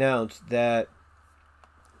was announced that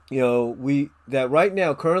that right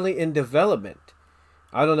now, currently in development.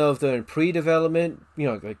 I don't know if they're in pre-development,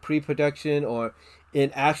 like pre-production, or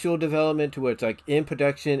in actual development to where it's like in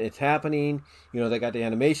production, it's happening. They got the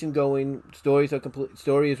animation going, stories are complete,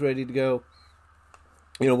 story is ready to go.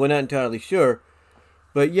 We're not entirely sure,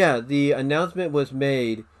 but yeah, the announcement was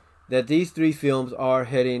made that these 3 films are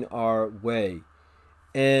heading our way,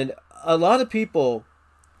 and a lot of people,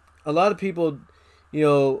 of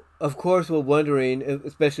course, were wondering,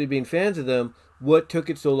 especially being fans of them, what took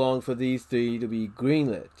it so long for these 3 to be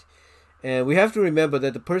greenlit. And we have to remember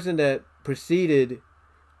that the person that preceded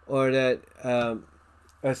or that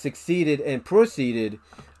succeeded and proceeded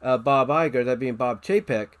Bob Iger, that being Bob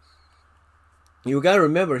Chapek, you got to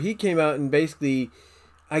remember he came out and basically,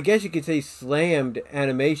 I guess you could say, slammed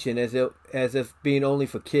animation as if being only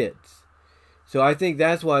for kids. So I think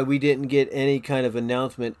that's why we didn't get any kind of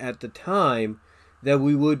announcement at the time that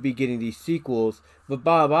we would be getting these sequels. But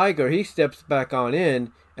Bob Iger, he steps back on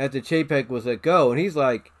in after Chapek was let go, and he's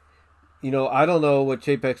like, I don't know what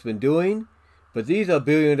Chapek's been doing, but these are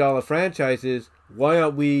billion-dollar franchises. Why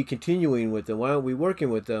aren't we continuing with them? Why aren't we working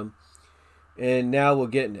with them? And now we're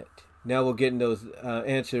getting it. Now we're getting those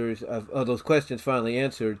answers of those questions finally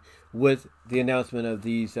answered with the announcement of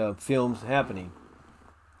these films happening.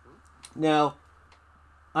 Now,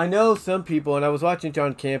 I know some people, and I was watching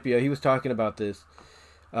John Campea, he was talking about this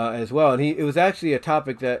as well, and it was actually a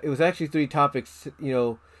topic it was actually 3 topics,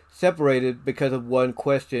 separated because of one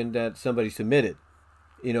question that somebody submitted,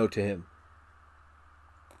 to him.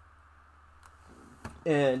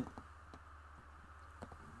 And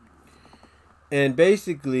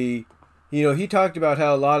basically, he talked about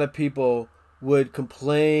how a lot of people would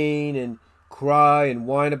complain and cry and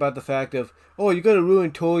whine about the fact of, oh, you're going to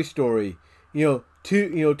ruin Toy Story.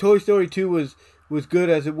 Toy Story 2 was good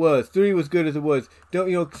as it was. 3 was good as it was.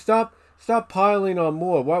 Don't stop piling on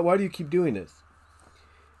more. Why do you keep doing this?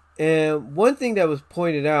 And one thing that was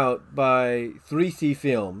pointed out by 3C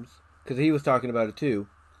Films, because he was talking about it too,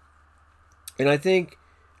 and I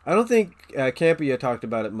don't think Campea talked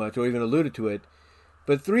about it much or even alluded to it,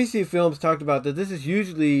 but 3C Films talked about that this is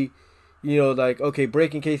usually,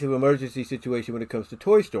 break in case of emergency situation when it comes to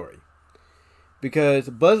Toy Story. Because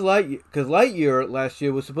Lightyear last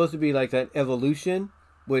year was supposed to be like that evolution,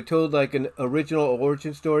 where it told like an original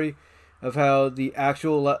origin story of how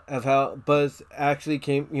Buzz actually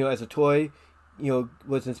came, as a toy, came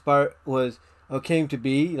to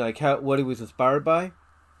be, like what he was inspired by.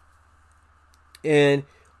 And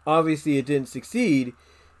obviously it didn't succeed.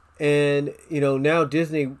 And, now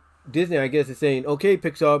Disney, I guess, is saying, okay,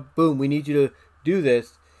 Pixar, boom, we need you to do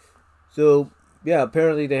this. So, yeah,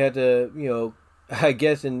 apparently they had to, I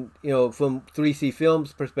guess, from 3C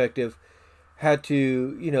Films' perspective, had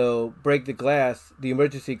to, break the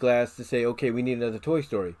emergency glass to say, okay, we need another Toy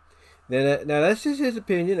Story. Now that's just his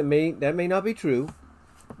opinion. That may not be true.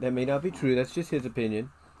 That's just his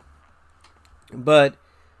opinion. But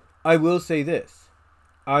I will say this.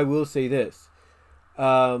 I will say this.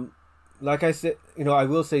 Like I said, I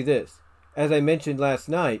will say this. As I mentioned last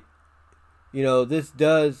night, this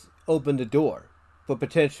does open the door for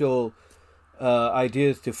potential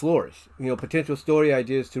ideas to flourish. Potential story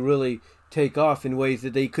ideas to really take off in ways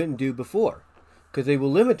that they couldn't do before, because they were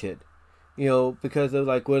limited. Because of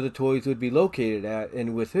like where the toys would be located at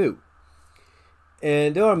and with who.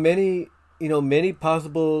 And there are many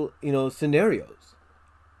possible scenarios.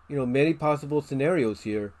 Many possible scenarios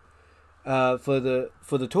here for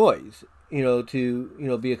the toys.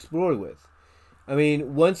 To be explored with. I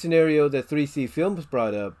mean, one scenario that 3C Films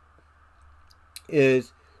brought up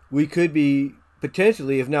is we could be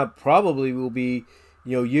potentially, if not probably, will be,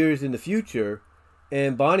 years in the future,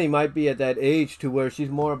 and Bonnie might be at that age to where she's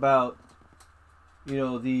more about,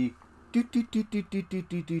 the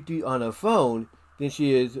do on her phone than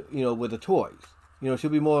she is, with the toys. She'll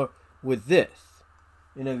be more with this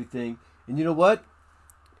and everything. And you know what?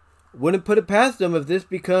 Wouldn't put it past them if this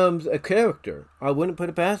becomes a character. I wouldn't put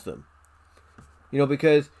it past them.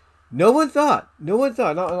 Because no one thought, and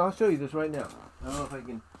I'll show you this right now. I don't know if I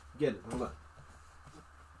can get it. Hold on.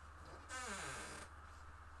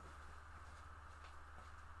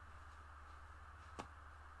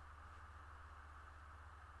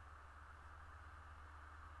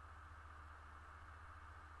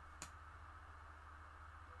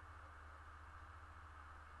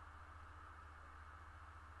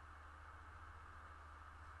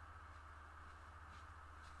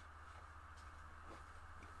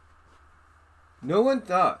 No one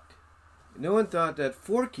thought that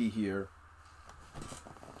Forky here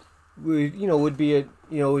would be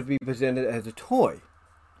presented as a toy.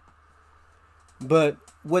 But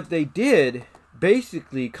what they did,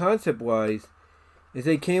 basically concept-wise, is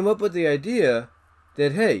they came up with the idea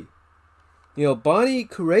that, hey, Bonnie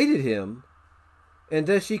created him, and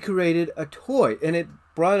that she created a toy, and it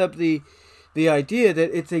brought up the idea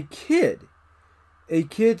that it's a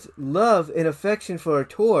kid's love and affection for a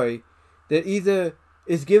toy that either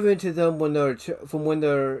is given to them when they're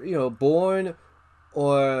born,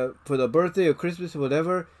 or for their birthday or Christmas or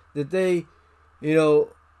whatever, that they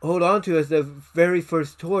hold on to as the very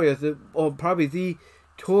first toy, or probably the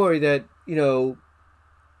toy that they'll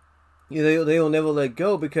never let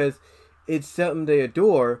go, because it's something they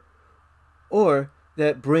adore, or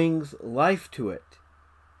that brings life to it,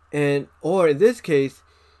 or in this case,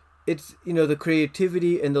 it's the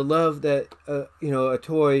creativity and the love that a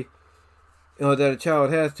toy that a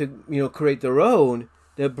child has to create their own,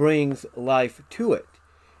 that brings life to it.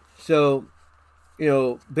 So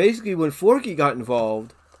basically when Forky got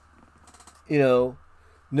involved,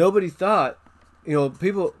 nobody thought,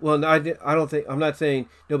 people, well, I'm not saying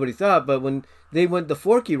nobody thought, but when they went the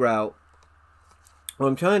Forky route, what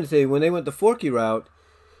I'm trying to say, when they went the Forky route,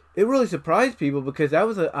 it really surprised people, because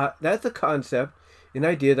that's a concept, an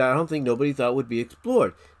idea that I don't think nobody thought would be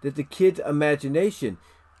explored. That the kid's imagination,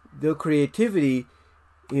 their creativity,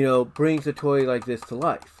 brings a toy like this to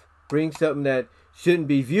life. Brings something that shouldn't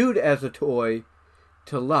be viewed as a toy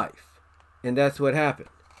to life. And that's what happened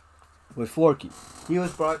with Forky. He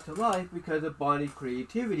was brought to life because of Bonnie's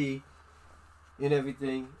creativity and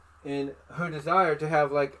everything, and her desire to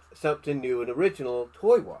have like something new and original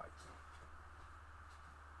toy-wise.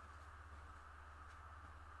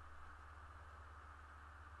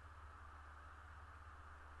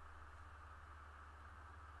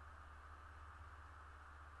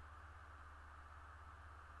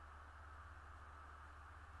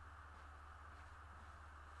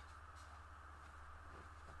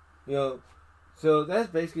 So that's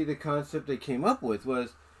basically the concept they came up with,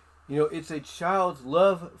 was, it's a child's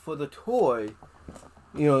love for the toy,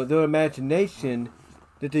 their imagination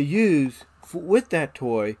that they use with that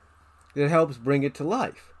toy that helps bring it to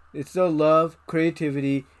life. It's their love,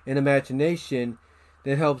 creativity, and imagination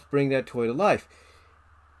that helps bring that toy to life.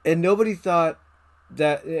 And nobody thought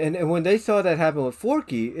that, and when they saw that happen with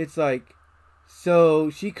Forky, it's like, so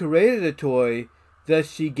she created a toy, thus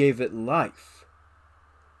she gave it life.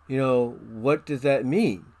 What does that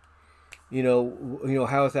mean?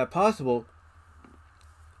 How is that possible?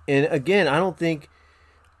 And again, I don't think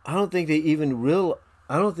they even realized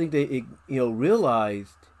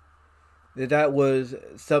that was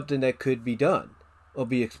something that could be done or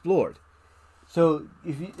be explored. So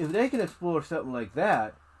if they can explore something like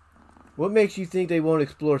that, what makes you think they won't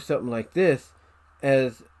explore something like this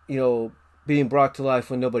as, being brought to life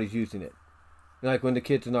when nobody's using it? Like when the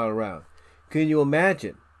kids are not around. Can you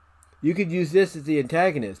imagine? You could use this as the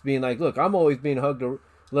antagonist, being like, look, I'm always being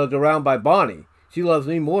lugged around by Bonnie. She loves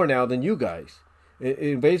me more now than you guys.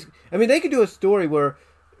 Basically, I mean, they could do a story where,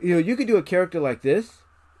 you could do a character like this,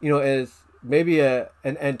 as maybe an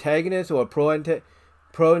antagonist or a pro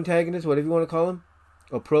antagonist, whatever you want to call him,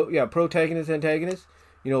 or protagonist antagonist.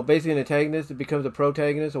 Basically an antagonist that becomes a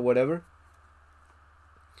protagonist or whatever.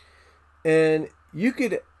 And you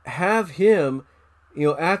could have him,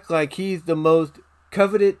 act like he's the most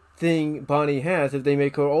coveted thing Bonnie has if they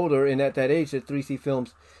make her older and at that age that 3C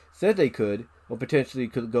Films said they could or potentially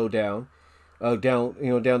could go down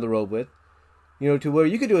the road with. To where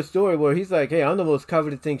you could do a story where he's like, hey, I'm the most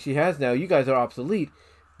coveted thing she has now. You guys are obsolete.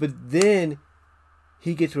 But then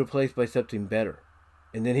he gets replaced by something better.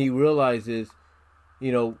 And then he realizes,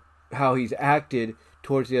 how he's acted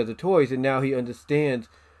towards the other toys. And now he understands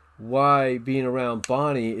why being around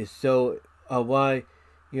Bonnie is so,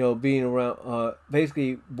 being around,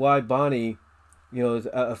 basically why Bonnie,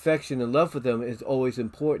 affection and love for them is always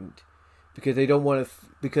important. Because they don't want to,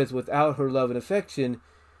 because without her love and affection,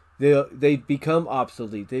 they become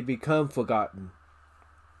obsolete. They become forgotten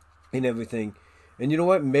and everything. And you know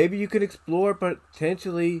what? Maybe you could explore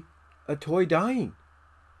potentially a toy dying.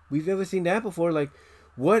 We've never seen that before. Like,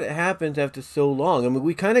 what happens after so long? I mean,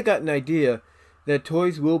 we kind of got an idea that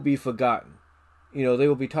toys will be forgotten. They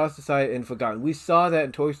will be tossed aside and forgotten. We saw that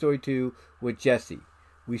in Toy Story 2 with Jessie.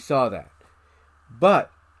 We saw that.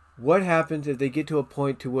 But what happens if they get to a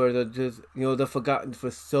point to where they're just, they're forgotten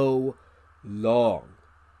for so long?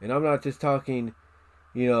 And I'm not just talking,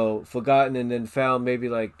 forgotten and then found maybe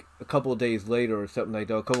like a couple of days later or something like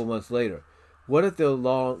that, a couple of months later. What if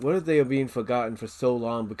they are being forgotten for so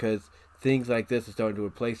long because things like this are starting to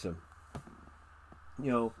replace them?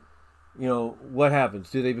 What happens?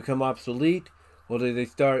 Do they become obsolete, or do they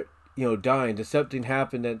start, dying? Does something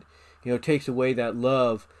happen that, takes away that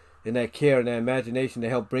love and that care and that imagination to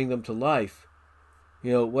help bring them to life?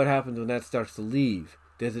 What happens when that starts to leave?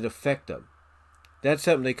 Does it affect them? That's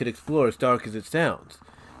something they could explore, as dark as it sounds.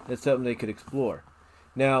 That's something they could explore.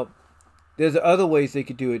 Now, there's other ways they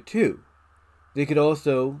could do it too. They could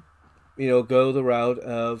also, go the route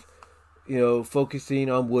of,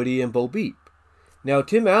 focusing on Woody and Bo Peep. Now,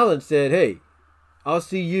 Tim Allen said, hey, I'll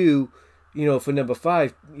see you, for number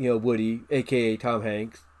 5, Woody, a.k.a. Tom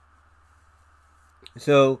Hanks.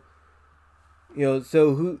 So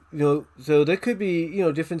so there could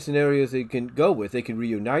be, different scenarios they can go with. They can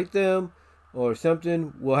reunite them or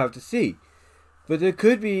something. We'll have to see. But there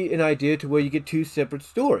could be an idea to where you get 2 separate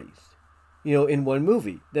stories, in one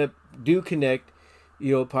movie that do connect,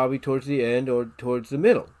 probably towards the end or towards the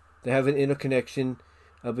middle. They have an interconnection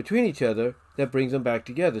between each other that brings them back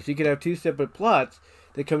together. So you could have 2 separate plots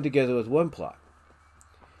that come together as one plot.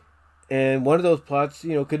 And one of those plots,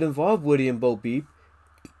 could involve Woody and Bo Peep,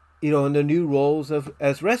 in the new roles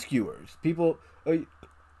as rescuers.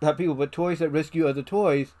 Not people, but toys that rescue other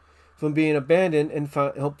toys from being abandoned and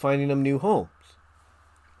help finding them new homes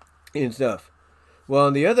and stuff. Well,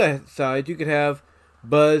 on the other side, you could have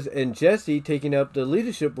Buzz and Jessie taking up the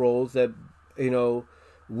leadership roles that,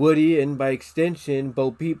 Woody and by extension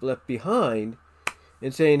Bo Peep left behind,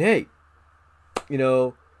 and saying, hey,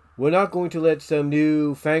 we're not going to let some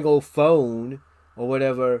new fangled phone or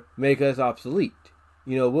whatever make us obsolete.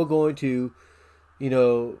 We're going to,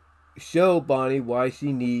 show Bonnie why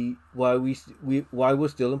we're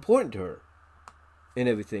still important to her and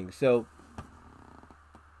everything. So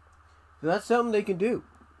that's something they can do.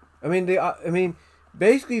 I mean,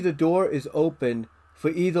 basically the door is open for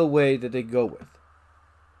either way that they go with.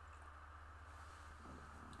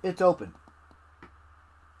 It's open.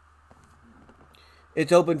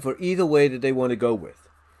 It's open for either way that they want to go with.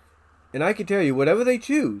 And I can tell you, whatever they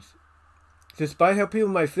choose, despite how people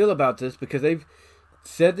might feel about this, because they've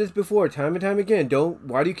said this before time and time again,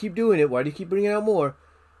 why do you keep doing it? Why do you keep bringing out more?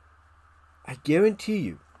 I guarantee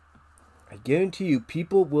you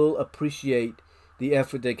people will appreciate the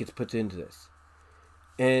effort that gets put into this.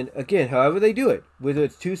 And again, however they do it, whether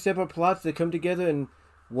it's 2 separate plots that come together in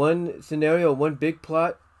one scenario, one big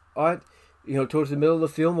plot, towards the middle of the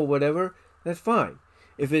film or whatever, that's fine.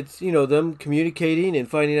 If it's, them communicating and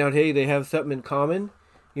finding out, hey, they have something in common,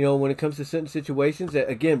 when it comes to certain situations that,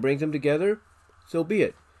 again, brings them together, so be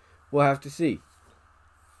it. We'll have to see.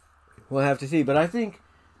 But I think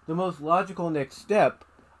the most logical next step,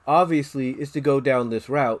 obviously, is to go down this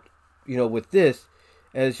route, with this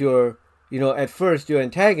as your, at first your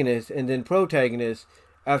antagonist and then protagonist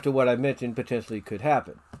after what I mentioned potentially could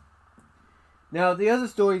happen. Now, the other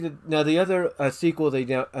sequel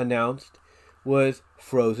they announced was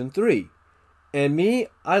Frozen 3. And me,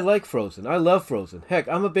 I like Frozen. I love Frozen. Heck,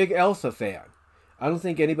 I'm a big Elsa fan. I don't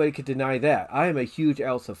think anybody could deny that. I am a huge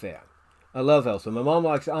Elsa fan. I love Elsa. My mom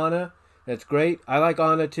likes Anna. That's great. I like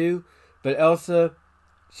Anna too. But Elsa,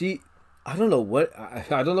 I don't know what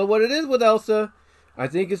I don't know what it is with Elsa. I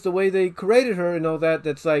think it's the way they created her and all that.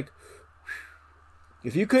 That's like,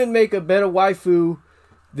 if you couldn't make a better waifu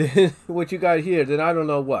than what you got here, then I don't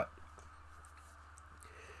know what.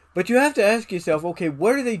 But you have to ask yourself, okay,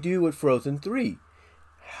 what do they do with Frozen 3?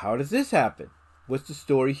 How does this happen? What's the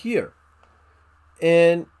story here?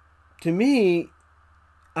 And to me,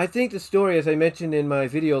 I think the story, as I mentioned in my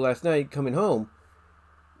video last night coming home,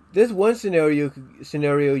 there's one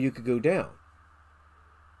scenario you could go down.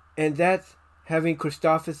 And that's having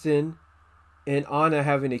Christopherson and Anna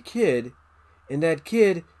having a kid, and that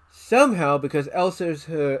kid somehow, because Elsa's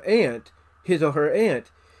her aunt, his or her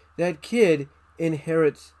aunt, that kid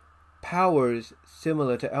inherits powers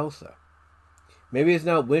similar to Elsa. Maybe it's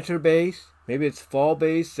not winter based, maybe it's fall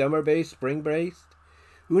based, summer based, spring based.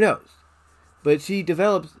 Who knows? But she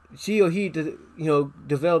or he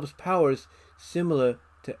develops powers similar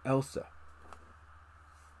to Elsa.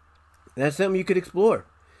 And that's something you could explore.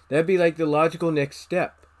 That'd be like the logical next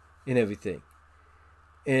step in everything.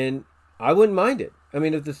 And I wouldn't mind it. I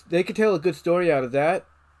mean, if they could tell a good story out of that,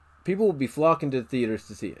 people would be flocking to the theaters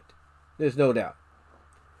to see it. There's no doubt.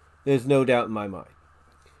 There's no doubt in my mind.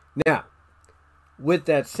 Now, with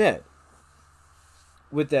that said,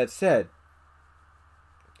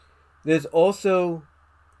 there's also,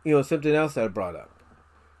 something else that I brought up.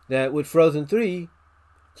 That with Frozen 3,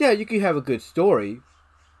 yeah, you could have a good story,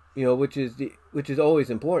 which is always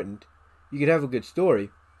important. You could have a good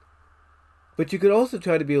story. But you could also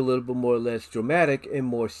try to be a little bit more or less dramatic and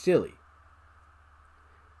more silly.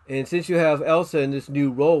 And since you have Elsa in this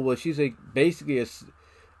new role, well, she's basically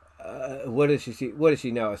what is she? What is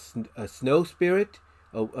she now? A snow spirit,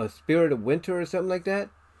 a spirit of winter, or something like that.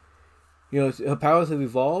 Her powers have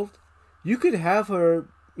evolved. You could have her,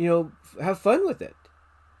 have fun with it.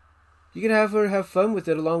 You could have her have fun with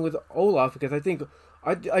it along with Olaf, because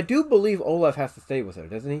I do believe Olaf has to stay with her,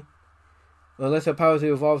 doesn't he? Unless her powers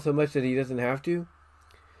have evolved so much that he doesn't have to.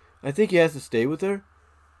 I think he has to stay with her.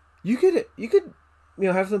 You could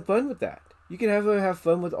have some fun with that. You could have her have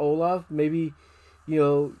fun with Olaf. Maybe,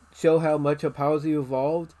 show how much her powers have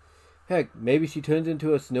evolved. Heck, maybe she turns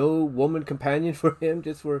into a snow woman companion for him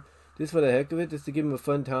just for the heck of it, just to give him a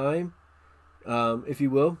fun time. If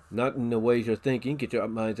you will, not in the ways you're thinking. Get your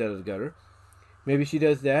minds out of the gutter. Maybe she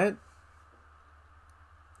does that.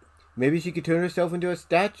 Maybe she could turn herself into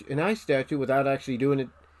an ice statue without actually doing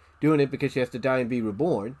it because she has to die and be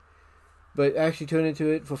reborn. But actually turn into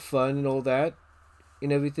it for fun and all that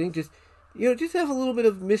and everything. Just have a little bit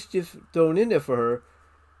of mischief thrown in there for her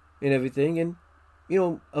and everything. And,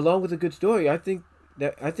 along with a good story, I think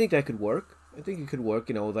that could work. I think it could work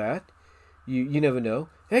and all that. You never know.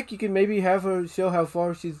 Heck, you can maybe have her show how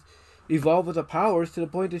far she's evolved with her powers to the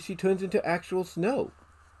point that she turns into actual snow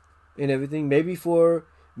and everything. Maybe for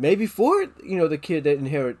the kid that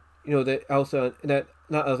inherit, that Elsa, that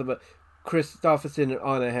not Elsa, but Christopherson and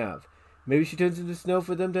Anna have. Maybe she turns into snow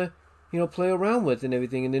for them to, play around with and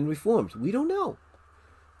everything, and then reforms. We don't know.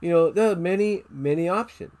 There are many, many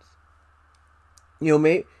options.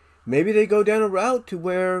 Maybe they go down a route to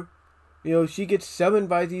where, she gets summoned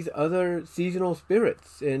by these other seasonal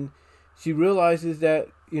spirits, and she realizes that,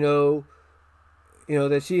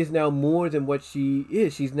 that she is now more than what she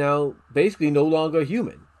is. She's now basically no longer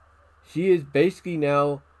human. She is basically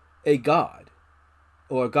now a god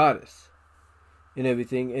or a goddess and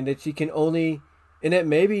everything, and that she can only, and that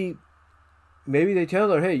maybe they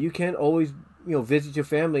tell her, hey, you can't always, visit your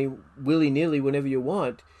family willy-nilly whenever you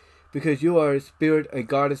want, because you are a spirit, a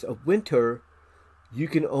goddess of winter. You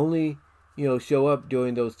can only, show up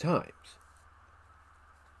during those times.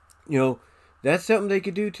 That's something they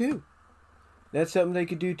could do too.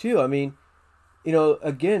 I mean,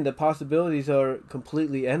 again, the possibilities are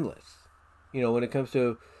completely endless, when it comes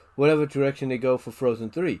to whatever direction they go for Frozen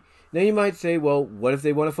 3. Now you might say, well, what if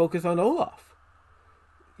they want to focus on Olaf?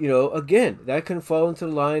 Again, that can fall into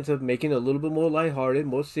the lines of making it a little bit more lighthearted,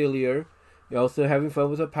 more sillier. You're also having fun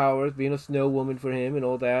with her powers, being a snow woman for him and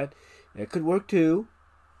all that. That could work too.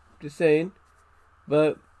 Just saying.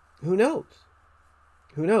 But who knows?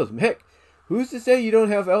 Heck, who's to say you don't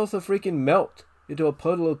have Elsa freaking melt into a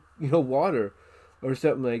puddle of, water or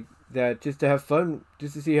something like that, just to have fun,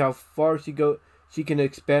 just to see how far she can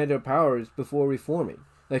expand her powers before reforming.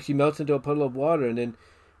 Like she melts into a puddle of water and then,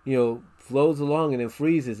 flows along and then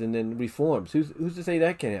freezes and then reforms. Who's to say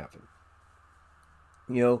that can't happen?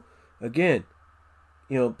 Again,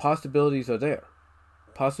 possibilities are there.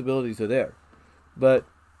 But,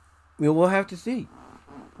 we'll have to see.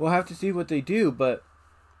 We'll have to see what they do. But,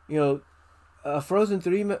 a Frozen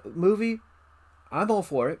 3 movie, I'm all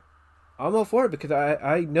for it. Because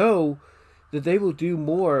I know that they will do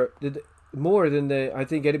more. more than I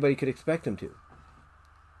think anybody could expect them to.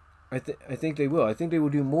 I think they will. I think they will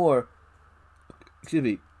do more, excuse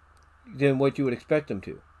me, than what you would expect them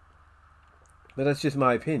to. But that's just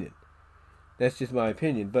my opinion. That's just my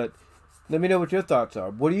opinion. But let me know what your thoughts are.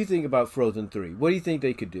 What do you think about Frozen 3? What do you think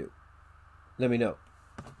they could do? Let me know.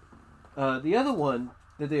 The other one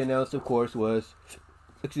that they announced, of course, was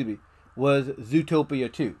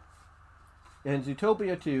Zootopia 2. And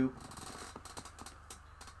Zootopia 2,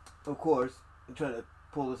 of course, I'm trying to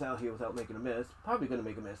pull this out here without making a mess. Probably going to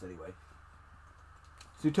make a mess anyway.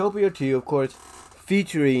 Zootopia 2, of course,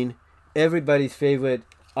 featuring everybody's favorite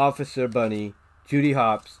Officer Bunny, Judy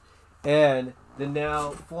Hopps, and the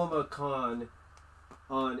now former con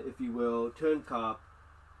on, if you will, turn cop,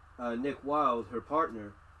 Nick Wilde, her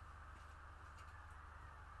partner.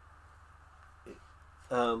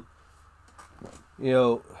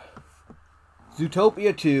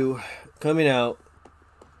 Zootopia 2 coming out.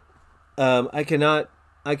 I cannot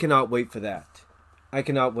wait for that. I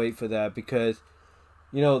cannot wait for that because,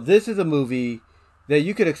 this is a movie that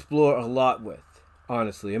you could explore a lot with,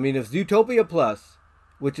 honestly. I mean, if Zootopia Plus,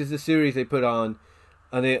 which is the series they put on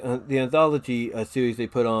the anthology series they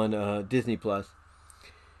put on Disney Plus,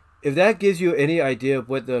 if that gives you any idea of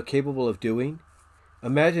what they're capable of doing,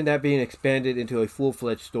 imagine that being expanded into a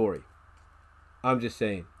full-fledged story. I'm just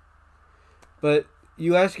saying. But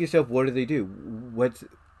you ask yourself, what do they do? Where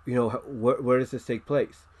does this take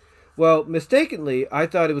place? Well, mistakenly, I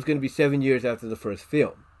thought it was going to be 7 years after the first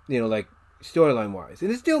film, like storyline-wise.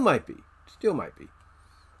 And it still might be.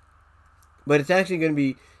 But it's actually going to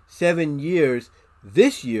be 7 years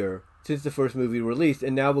this year since the first movie released,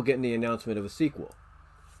 and now we're getting the announcement of a sequel.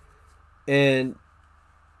 And,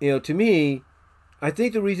 to me, I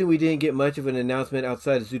think the reason we didn't get much of an announcement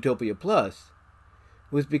outside of Zootopia Plus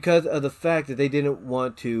was because of the fact that they didn't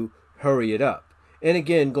want to hurry it up. And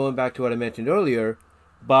again, going back to what I mentioned earlier,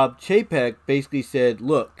 Bob Chapek basically said,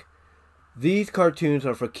 look, these cartoons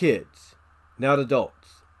are for kids, not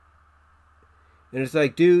adults. And it's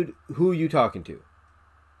like, dude, who are you talking to?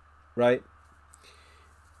 Right?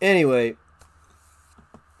 Anyway,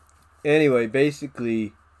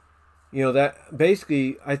 basically,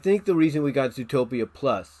 I think the reason we got Zootopia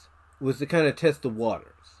Plus was to kind of test the waters.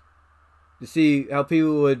 To see how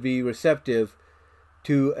people would be receptive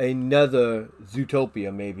to another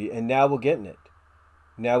Zootopia, maybe. And now we're getting it.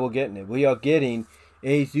 We are getting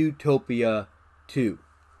a Zootopia 2.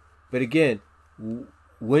 But again,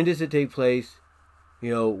 when does it take place?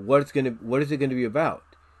 What is it going to be about?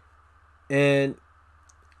 And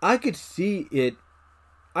I could see it.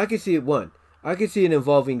 I could see it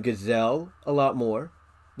involving Gazelle a lot more,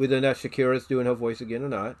 whether or not Shakira's doing her voice again or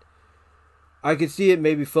not. I could see it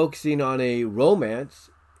maybe focusing on a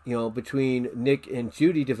romance, between Nick and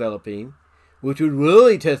Judy developing, which would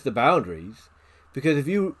really test the boundaries. Because if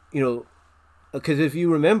you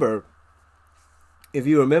remember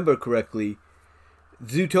correctly,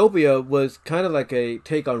 Zootopia was kind of like a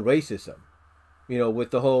take on racism,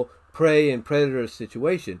 with the whole prey and predator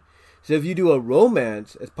situation. So if you do a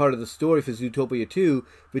romance as part of the story for Zootopia 2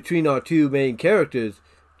 between our two main characters,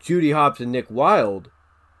 Judy Hopps and Nick Wilde,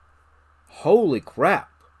 holy crap.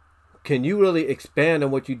 Can you really expand on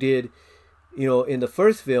what you did, in the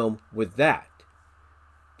first film with that?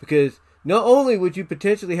 Because not only would you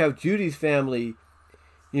potentially have Judy's family,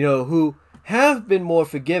 who have been more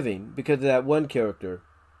forgiving because of that one character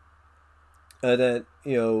that,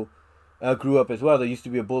 grew up as well. There used to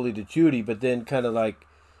be a bully to Judy, but then kind of like,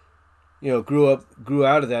 grew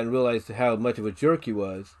out of that and realized how much of a jerk he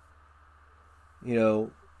was.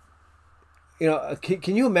 Can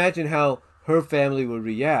you imagine how her family would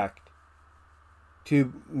react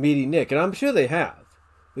to meeting Nick? And I'm sure they have.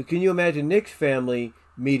 But can you imagine Nick's family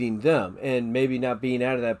meeting them and maybe not being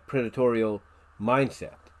out of that predatorial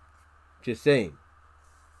mindset? Just saying.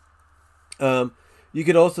 You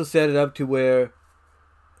could also set it up to where,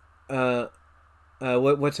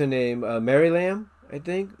 what's her name? Mary Lamb, I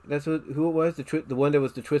think that's who it was. The one that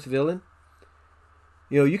was the twist villain.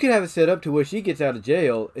 You could have it set up to where she gets out of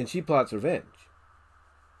jail and she plots revenge.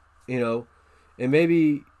 And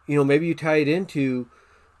maybe you tie it into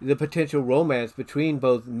the potential romance between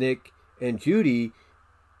both Nick and Judy,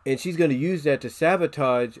 and she's going to use that to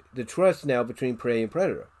sabotage the trust now between prey and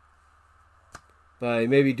predator. By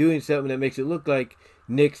maybe doing something that makes it look like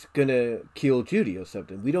Nick's going to kill Judy or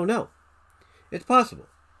something. We don't know. It's possible.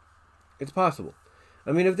 I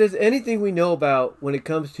mean, if there's anything we know about when it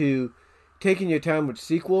comes to taking your time with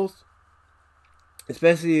sequels,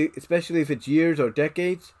 especially if it's years or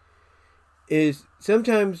decades, is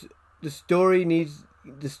sometimes the story needs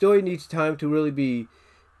time to really be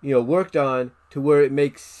worked on to where it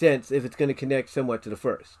makes sense if it's going to connect somewhat to the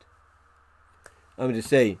first. I'm just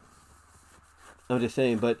saying.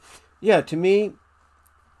 But yeah, to me,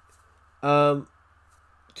 with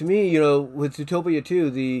Zootopia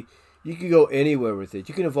 2, you can go anywhere with it.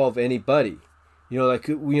 You can involve anybody.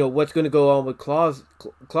 What's going to go on with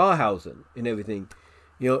Clawhausen and everything.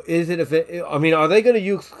 Are they going to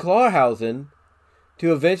use Clawhausen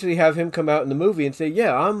to eventually have him come out in the movie and say,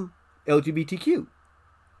 yeah, I'm LGBTQ?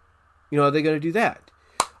 Are they going to do that?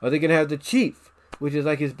 Are they going to have the chief, which is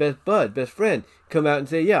like his best friend, come out and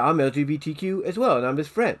say, yeah, I'm LGBTQ as well, and I'm his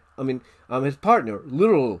friend. I'm his partner,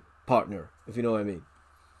 literal partner, if you know what I mean.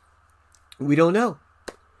 We don't know.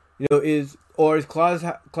 Is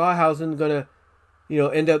Clawhausen going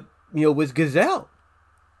to, end up, with Gazelle?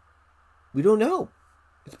 We don't know.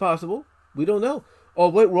 It's possible. We don't know.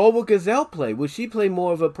 Or what role will Gazelle play? Will she play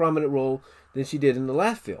more of a prominent role than she did in the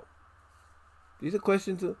last film? These are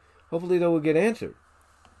questions that hopefully they will get answered.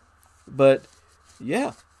 But,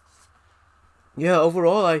 yeah. Yeah,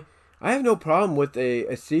 overall, I have no problem with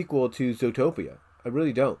a sequel to Zootopia. I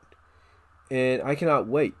really don't. And I cannot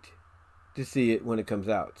wait to see it when it comes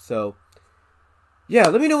out. So, yeah,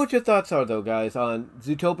 let me know what your thoughts are, though, guys, on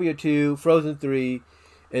Zootopia 2, Frozen 3,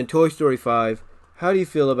 and Toy Story 5. How do you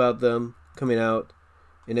feel about them coming out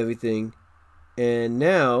and everything? And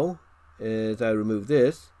now, as I remove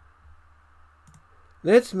this,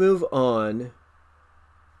 let's move on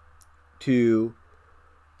to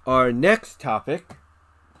our next topic.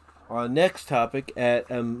 Our next topic at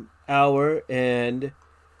an hour and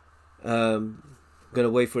I'm going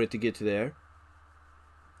to wait for it to get to there.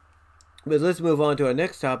 But let's move on to our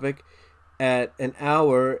next topic at an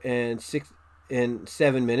hour and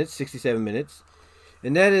 67 minutes.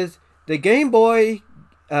 And that is the Game Boy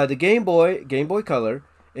Color,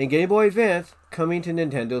 and Game Boy Advance coming to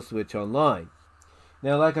Nintendo Switch Online.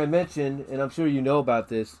 Now, like I mentioned, and I'm sure you know about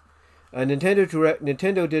this,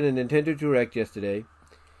 Nintendo did a Nintendo Direct yesterday,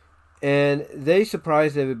 and they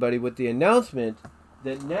surprised everybody with the announcement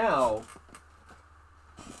that now,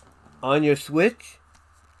 on your Switch,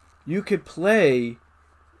 you could play,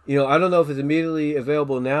 I don't know if it's immediately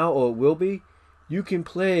available now or it will be, you can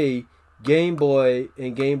play Game Boy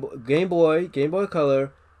and Game Boy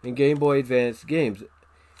Color, and Game Boy Advance games,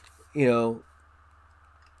 whenever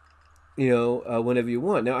you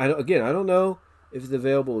want. Now, I don't know if it's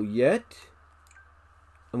available yet.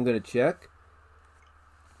 I'm gonna check,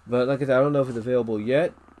 but like I said, I don't know if it's available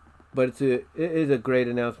yet. But it is a great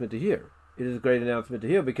announcement to hear. It is a great announcement to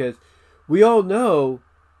hear because we all know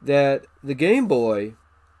that the Game Boy,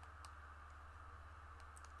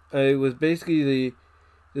 it was basically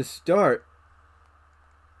the start.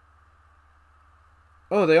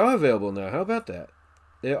 Oh, they are available now. How about that?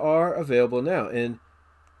 They are available now. And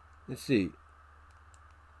let's see.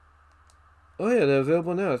 Oh, yeah, they're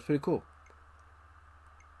available now. That's pretty cool.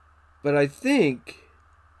 But I think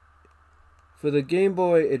for the Game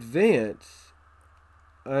Boy Advance,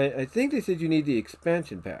 I think they said you need the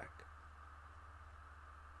expansion pack.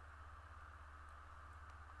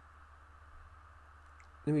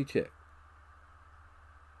 Let me check.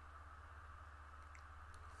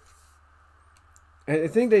 I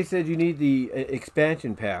think they said you need the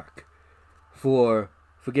expansion pack for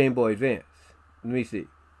Game Boy Advance. Let me see.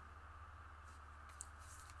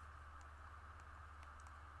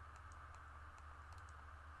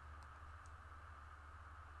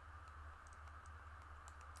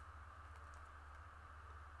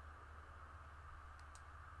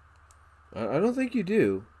 I don't think you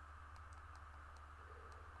do.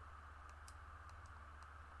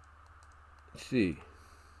 Let's see.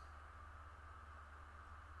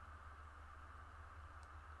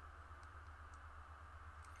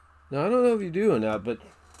 Now, I don't know if you do or not, but,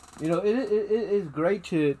 it is great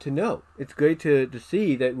to know. It's great to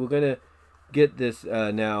see that we're going to get this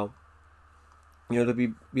now,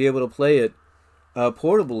 to be able to play it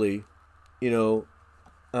portably, at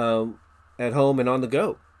home and on the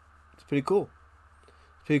go. It's pretty cool.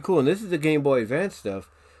 It's pretty cool. And this is the Game Boy Advance stuff.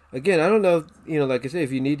 Again, I don't know if, like I said,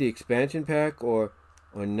 if you need the expansion pack or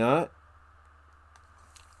not.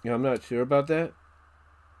 I'm not sure about that.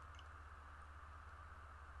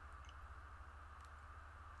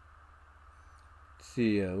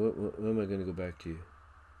 See, what am I going to go back to?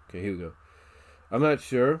 Okay, here we go. I'm not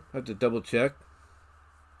sure. I have to double check.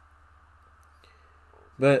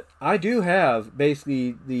 But I do have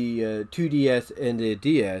basically the 2DS and the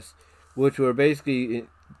DS, which were basically,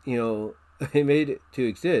 they made it to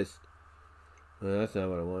exist. Well, that's not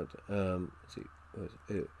what I want. Let's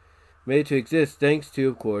see. Made it to exist thanks to,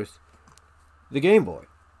 of course, the Game Boy.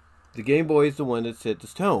 The Game Boy is the one that set the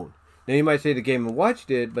tone. Now you might say the Game & Watch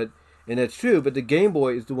did, and that's true, but the Game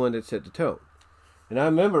Boy is the one that set the tone. And I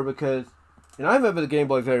remember the Game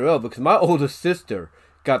Boy very well because my oldest sister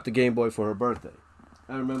got the Game Boy for her birthday.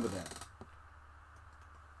 I remember that.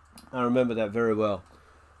 I remember that very well.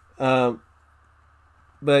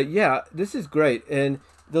 But yeah, this is great. And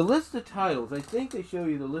the list of titles, I think they show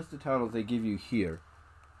you the list of titles they give you here.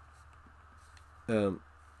 I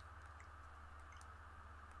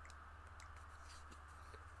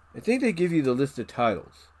think they give you the list of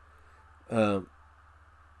titles.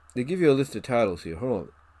 They give you a list of titles here. Hold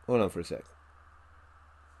on for a sec.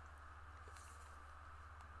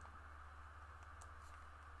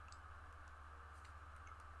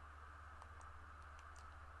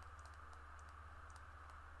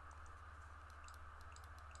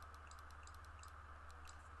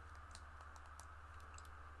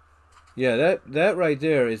 Yeah, that right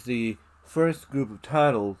there is the first group of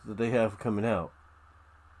titles that they have coming out.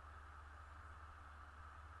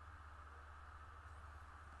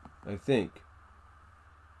 I think.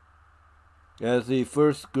 That's the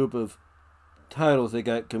first group of titles they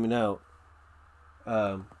got coming out. I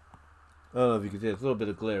don't know if you can see, it's a little bit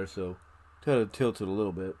of glare, so try to tilt it a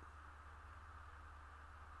little bit.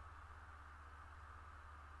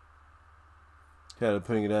 Kind of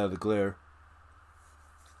putting it out of the glare.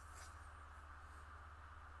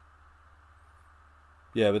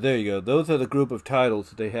 Yeah, but there you go. Those are the group of titles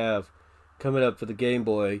that they have coming up for the Game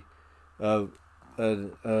Boy version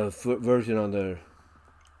on the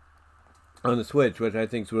Switch, which I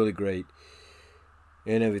think is really great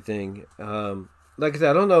and everything. Like I said,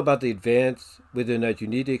 I don't know about the Advance, whether or not you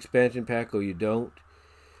need the expansion pack or you don't.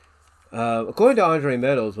 According to Andre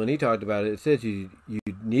Meadows, when he talked about it, it says you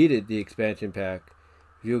needed the expansion pack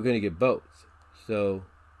if you were going to get both. So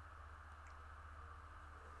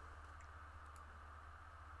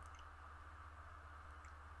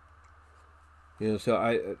so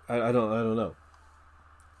I don't know.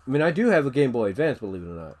 I mean, I do have a Game Boy Advance, believe it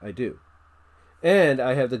or not. I do. And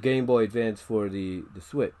I have the Game Boy Advance for the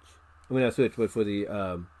Switch. I mean, not Switch, but for the,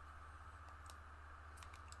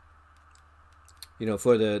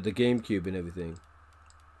 for the GameCube and everything.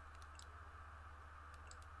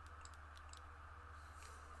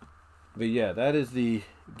 But yeah, that is the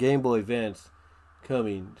Game Boy Advance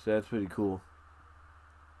coming, so that's pretty cool.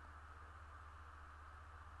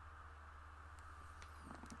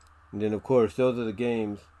 And then, of course, those are the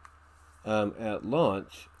games at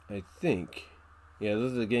launch, I think. Yeah,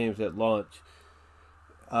 those are the games at launch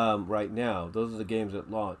right now. Those are the games at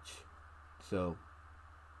launch. So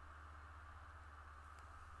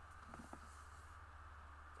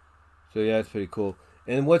yeah, it's pretty cool.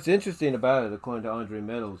 And what's interesting about it, according to Andre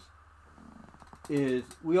Meadows, is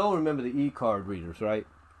we all remember the e-card readers, right?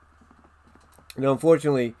 Now,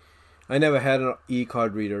 unfortunately, I never had an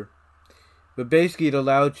e-card reader. But basically, it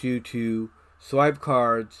allowed you to swipe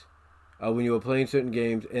cards when you were playing certain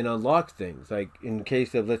games and unlock things. Like in the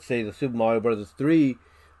case of, let's say, the Super Mario Bros. 3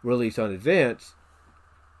 release on Advance,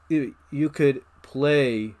 you could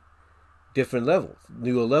play different levels,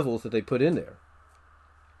 newer levels that they put in there,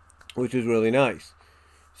 which is really nice.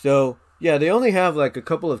 So, yeah, they only have like a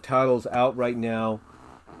couple of titles out right now,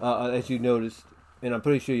 as you noticed, and I'm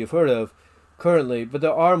pretty sure you've heard of currently, but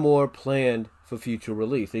there are more planned for future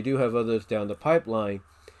release. They do have others down the pipeline.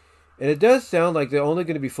 And it does sound like they're only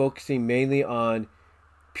going to be focusing mainly on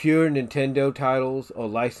pure Nintendo titles or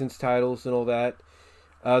licensed titles and all that.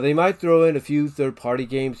 They might throw in a few third-party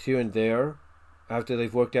games here and there after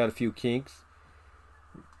they've worked out a few kinks.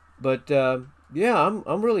 But yeah,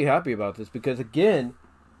 I'm really happy about this because again,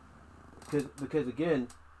 we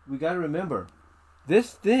got to remember,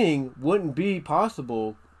 this thing wouldn't be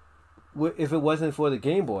possible if it wasn't for the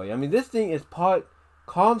Game Boy. I mean, this thing is part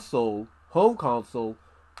console, home console,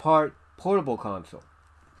 part portable console.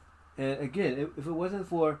 And again, if it wasn't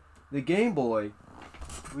for the Game Boy,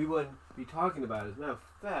 we wouldn't be talking about it. As a matter of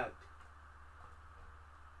fact,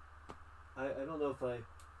 I don't know if I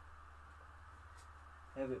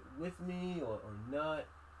have it with me or not.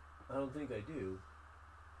 I don't think I do.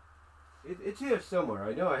 It's here somewhere.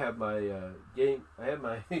 I know I have my game. I have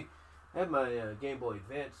my Game Boy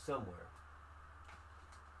Advance somewhere.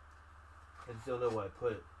 I just don't know where I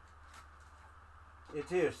put it. It's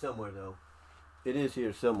here somewhere, though. It is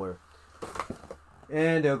here somewhere.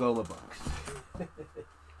 And there go my box.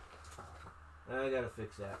 I gotta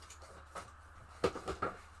fix that.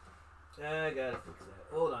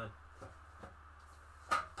 Hold on.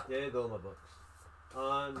 There go my books.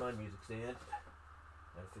 On my music stand.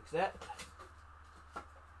 Gotta fix that.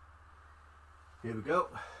 Here we go.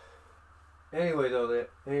 Anyway though,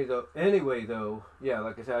 yeah,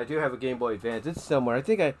 like I said, I do have a Game Boy Advance. It's somewhere. I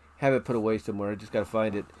think I have it put away somewhere. I just gotta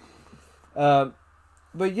find it. Um,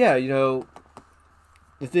 but yeah,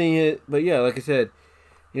 the thing is, but yeah, like I said,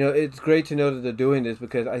 it's great to know that they're doing this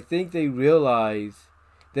because I think they realize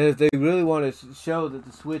that if they really want to show that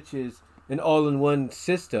the Switch is an all-in-one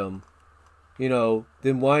system,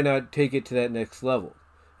 then why not take it to that next level?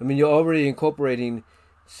 I mean, you're already incorporating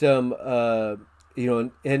some,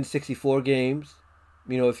 N64 games,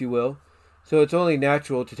 if you will. So it's only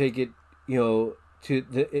natural to take it,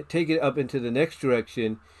 take it up into the next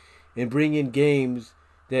direction and bring in games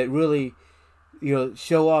that really,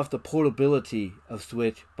 show off the portability of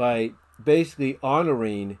Switch by basically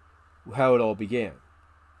honoring how it all began.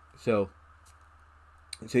 So,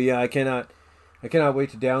 yeah, I cannot wait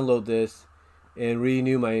to download this and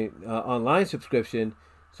renew my online subscription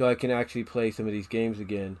so I can actually play some of these games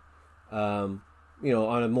again. On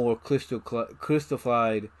a more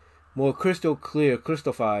crystallified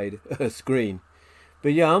screen.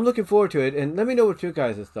 But yeah, I'm looking forward to it, and let me know what your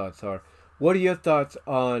guys' thoughts are. What are your thoughts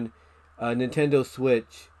on Nintendo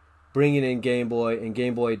Switch bringing in Game Boy and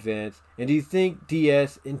Game Boy Advance? And do you think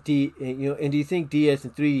DS and do you think DS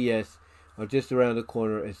and 3DS are just around the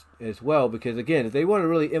corner as well? Because again, if they want to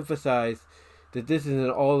really emphasize that this is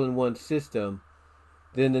an all-in-one system,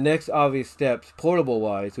 then the next obvious steps,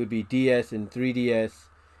 portable-wise, would be DS and 3DS,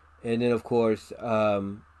 and then of course, I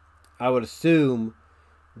would assume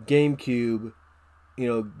GameCube,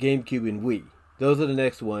 GameCube and Wii. Those are the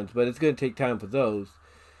next ones, but it's going to take time for those.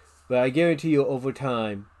 But I guarantee you, over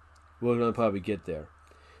time, we're going to probably get there.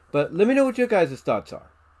 But let me know what your guys' thoughts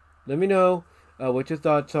are. Let me know what your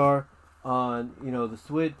thoughts are on, the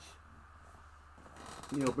Switch.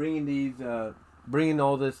 Bringing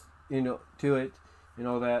all this, to it and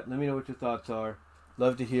all that. Let me know what your thoughts are.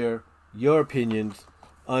 Love to hear your opinions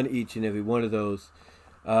on each and every one of those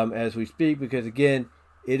as we speak, because again,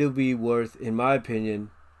 it'll be worth, in my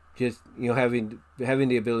opinion, just having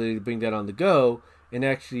the ability to bring that on the go and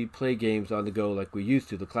actually play games on the go like we used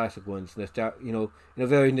to, the classic ones, in a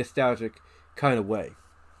very nostalgic kind of way.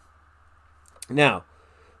 Now,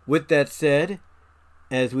 with that said,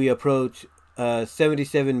 as we approach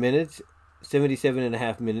 77 and a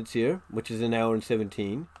half minutes here, which is an hour and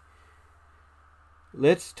 17,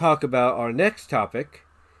 let's talk about our next topic,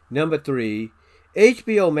 number 3,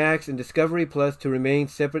 HBO Max and Discovery Plus to remain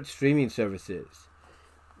separate streaming services.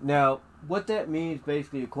 Now, what that means,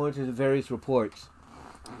 basically, according to the various reports,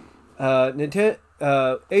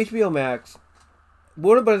 HBO Max,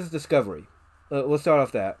 Warner Brothers Discovery, we'll start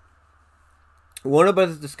off that. Warner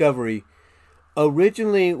Brothers Discovery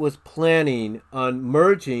originally was planning on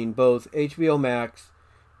merging both HBO Max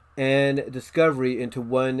and Discovery into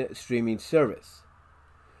one streaming service.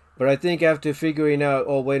 But I think after figuring out,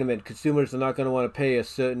 oh, wait a minute, consumers are not going to want to pay a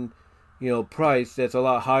certain, price that's a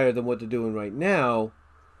lot higher than what they're doing right now,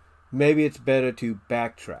 maybe it's better to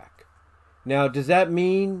backtrack. Now, does that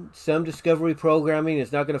mean some Discovery programming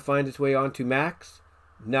is not going to find its way onto Max?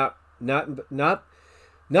 Not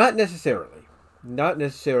necessarily. Not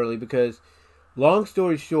necessarily, because long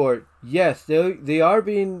story short, yes, they are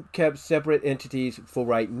being kept separate entities for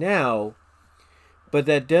right now, but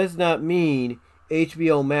that does not mean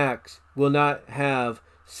HBO Max will not have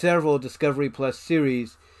several Discovery Plus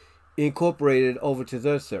series incorporated over to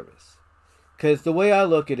their service. Because the way I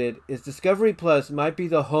look at it is Discovery Plus might be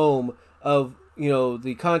the home of,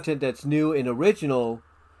 the content that's new and original,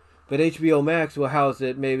 but HBO Max will house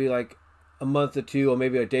it maybe like a month or two, or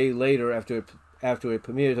maybe a day later after it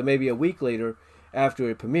premieres, or maybe a week later after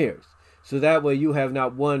it premieres. So that way you have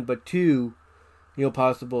not one but two,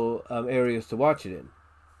 possible areas to watch it in.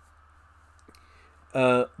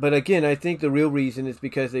 But again, I think the real reason is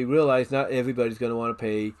because they realize not everybody's going to want to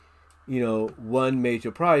pay, one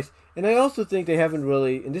major price. And I also think they haven't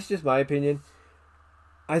really, and this is just my opinion,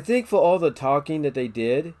 I think for all the talking that they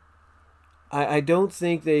did, I don't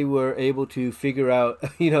think they were able to figure out,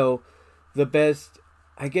 the best,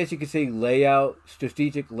 I guess you could say,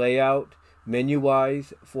 strategic layout,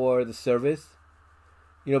 menu-wise for the service.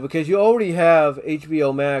 Because you already have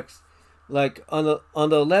HBO Max, like on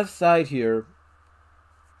the left side here,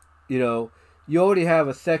 you already have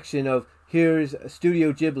a section of, here's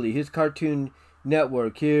Studio Ghibli, here's Cartoon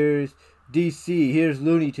Network, here's DC, here's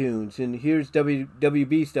Looney Tunes, and here's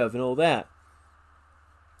WB stuff and all that.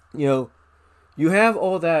 You have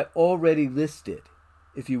all that already listed,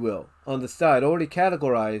 if you will, on the side, already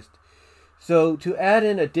categorized. So to add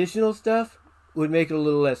in additional stuff would make it a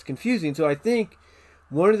little less confusing. So I think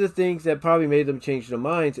one of the things that probably made them change their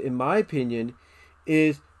minds, in my opinion,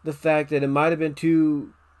 is the fact that it might have been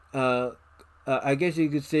too I guess you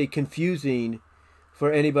could say, confusing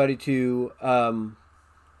for anybody to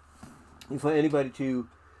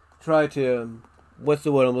try to, what's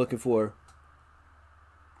the word I'm looking for?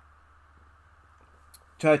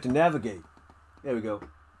 Try to navigate. There we go.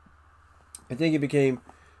 I think it became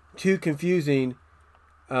too confusing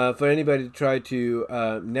for anybody to try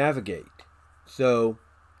to navigate. So,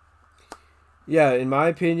 yeah, in my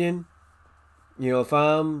opinion, if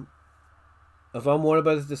I'm Warner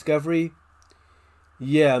Brothers Discovery,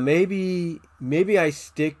 yeah, maybe I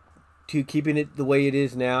stick to keeping it the way it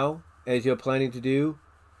is now, as you're planning to do.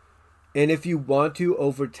 And if you want to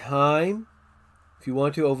over time,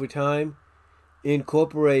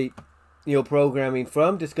 incorporate, programming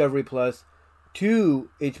from Discovery Plus to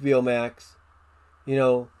HBO Max,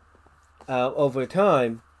 over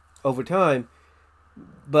time.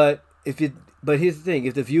 But here's the thing: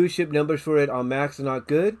 if the viewership numbers for it on Max are not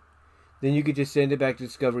good, then you could just send it back to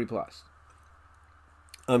Discovery Plus.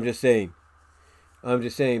 I'm just saying.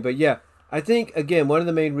 But yeah, I think again one of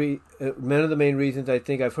the main reasons I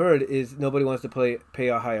think I've heard is nobody wants to pay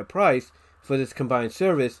a higher price for this combined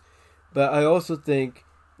service. But I also think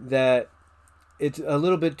that it's a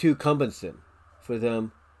little bit too cumbersome for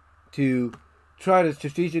them to try to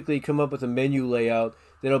strategically come up with a menu layout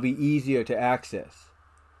that'll be easier to access.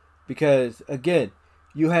 Because again,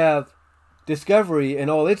 you have Discovery and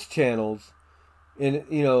all its channels,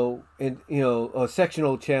 or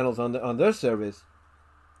sectional channels on their service,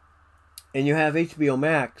 and you have HBO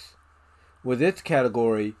Max with its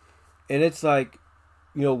category, and it's like,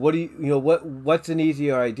 what's an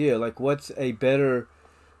easier idea? Like, what's a better,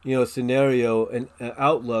 scenario and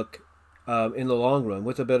outlook in the long run?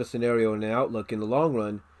 What's a better scenario and outlook in the long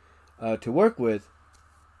run to work with?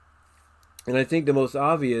 And I think the most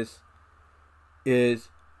obvious is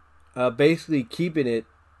basically keeping it,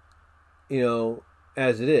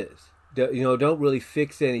 as it is. Don't really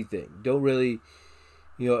fix anything. Don't really,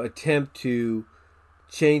 attempt to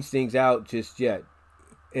change things out just yet.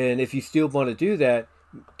 And if you still want to do that,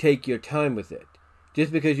 take your time with it.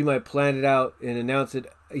 Just because you might plan it out and announce it,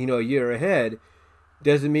 a year ahead,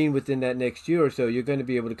 doesn't mean within that next year or so you're going to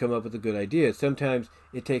be able to come up with a good idea. Sometimes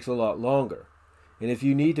it takes a lot longer. And if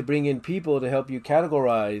you need to bring in people to help you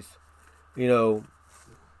categorize, how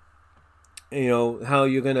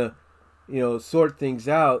you're going to, sort things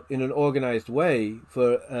out in an organized way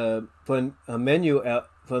for a menu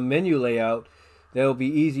layout that will be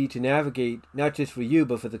easy to navigate, not just for you,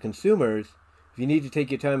 but for the consumers. If you need to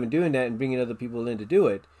take your time in doing that and bringing other people in to do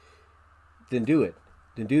it, then do it.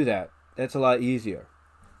 Then do that. That's a lot easier.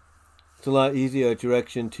 It's a lot easier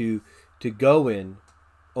direction to go in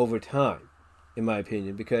over time, in my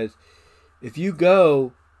opinion. Because if you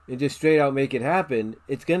go and just straight out make it happen,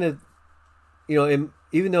 it's going to,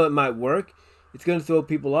 even though it might work, it's going to throw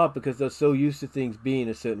people off because they're so used to things being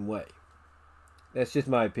a certain way. That's just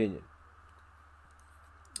my opinion.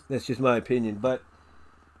 But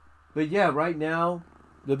yeah, right now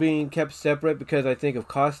they're being kept separate because I think of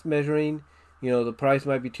cost measuring. The price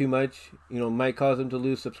might be too much. Might cause them to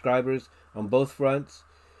lose subscribers on both fronts.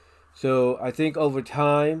 So I think over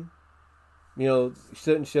time,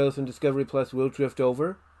 certain shows from Discovery Plus will drift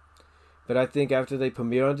over. But I think after they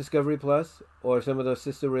premiere on Discovery Plus or some of those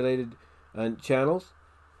sister-related channels,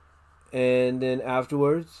 and then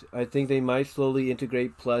afterwards, I think they might slowly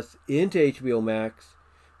integrate Plus into HBO Max,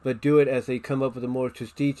 but do it as they come up with a more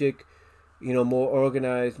strategic, more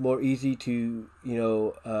organized, more easy to,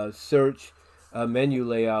 search menu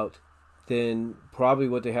layout than probably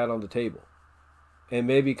what they had on the table. And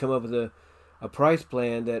maybe come up with a price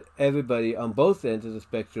plan that everybody on both ends of the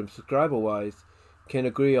spectrum, subscriber-wise, can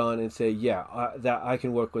agree on and say, yeah, that I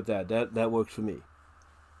can work with that. That works for me.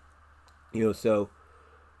 So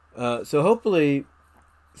hopefully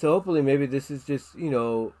maybe this is just,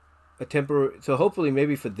 a temporary. So hopefully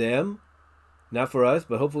maybe for them, not for us,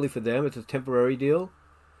 but hopefully for them it's a temporary deal,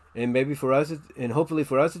 and maybe for us, hopefully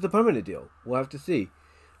for us it's a permanent deal. We'll have to see.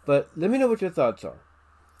 But let me know what your thoughts are.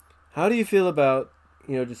 How do you feel about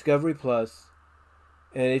Discovery Plus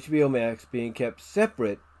and HBO Max being kept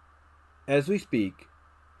separate as we speak,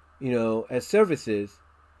 as services?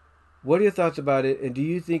 What are your thoughts about it? And do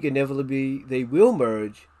you think inevitably they will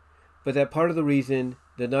merge, but that part of the reason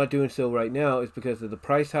they're not doing so right now is because of the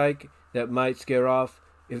price hike that might scare off,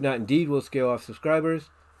 if not indeed will scare off subscribers?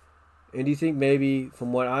 And do you think maybe,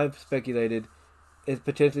 from what I've speculated, it's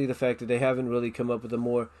potentially the fact that they haven't really come up with a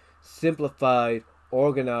more simplified,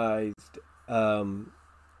 organized,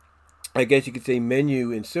 I guess you could say,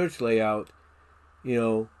 menu and search layout,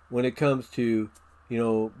 when it comes to,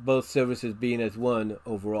 both services being as one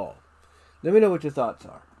overall? Let me know what your thoughts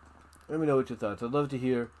are. I'd love to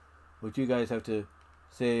hear what you guys have to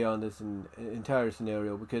say on this entire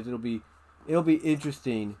scenario, because it'll be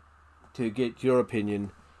interesting to get your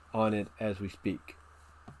opinion on it as we speak.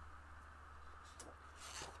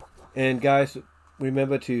 And guys,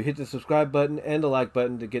 remember to hit the subscribe button and the like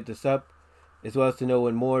button to get this up, as well as to know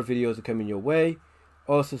when more videos are coming your way.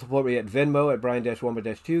 Also support me at Venmo at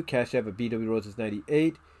Brian-Warmer-2, Cash App at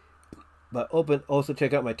BWRoses98. But also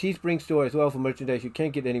check out my Teespring store as well for merchandise you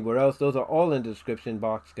can't get anywhere else. Those are all in the description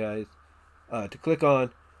box, guys, to click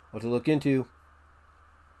on or to look into.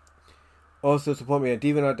 Also support me at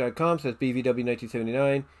DeviantArt.com, so that's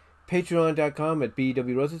BVW1979. Patreon.com at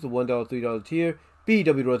BWRoses, the $1, $3 tier.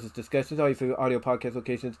 BW Roses Discussions, all your favorite audio podcast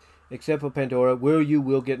locations, except for Pandora, where you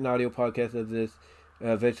will get an audio podcast of this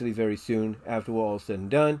eventually very soon after we're all said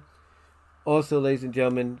and done. Also, ladies and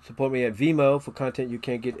gentlemen, support me at Vimeo for content you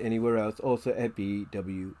can't get anywhere else, also at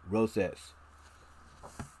BW Roses.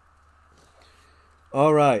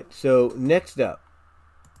 Alright, so next up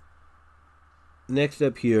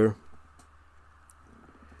here,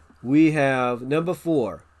 we have number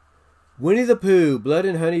 4. Winnie the Pooh, Blood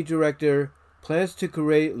and Honey director, plans to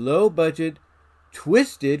create low-budget,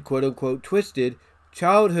 twisted, quote-unquote, twisted,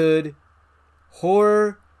 childhood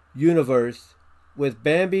horror universe with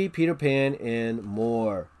Bambi, Peter Pan, and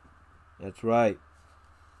more. That's right.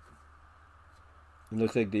 It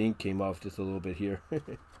looks like the ink came off just a little bit here.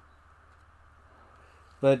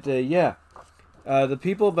 But, yeah. The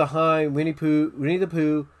people behind Winnie the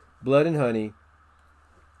Pooh, Blood and Honey,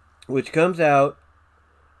 which comes out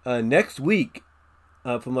next week,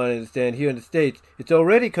 from what I understand, here in the States. It's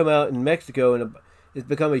already come out in Mexico, and it's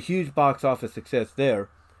become a huge box office success there.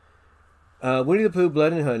 Winnie the Pooh,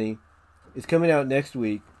 Blood and Honey is coming out next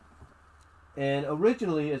week. And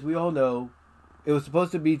originally, as we all know, it was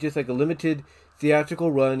supposed to be just like a limited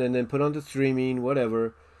theatrical run and then put onto streaming,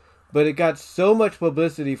 whatever. But it got so much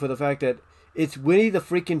publicity for the fact that it's Winnie the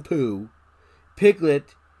freaking Pooh,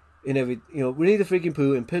 Piglet, and Winnie the freaking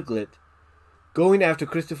Pooh and Piglet going after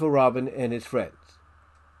Christopher Robin and his friends.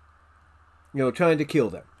 Trying to kill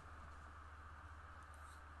them.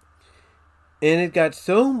 And it got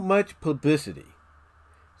so much publicity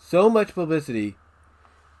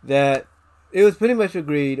that it was pretty much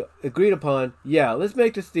agreed upon, yeah, let's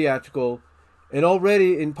make this theatrical. And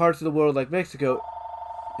already in parts of the world like Mexico,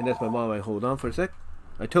 and that's my mom, hold on for a sec.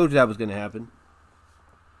 I told you that was going to happen.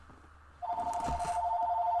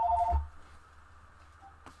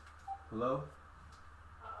 Hello?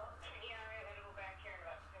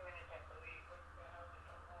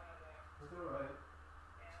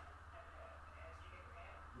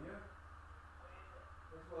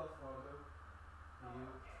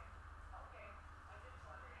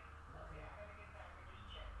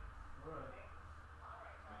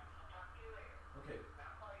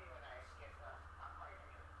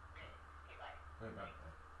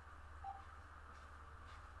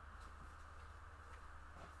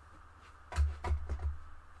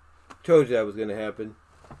 Told you that was going to happen.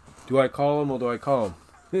 Do I call him or do I call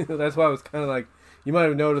him? That's why I was kind of like, you might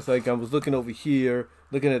have noticed, like I was looking over here,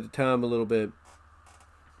 looking at the time a little bit.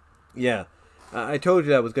 Yeah, I told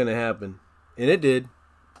you that was going to happen. And it did.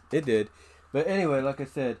 It did. But anyway, like I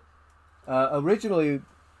said, originally,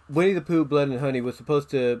 Winnie the Pooh, Blood and Honey was supposed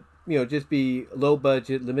to, just be low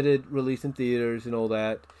budget, limited release in theaters and all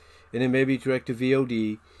that. And then maybe direct to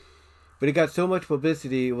VOD. But it got so much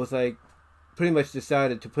publicity, it was like, pretty much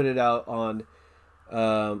decided to put it out on,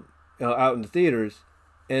 out in the theaters.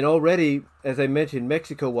 And already, as I mentioned, in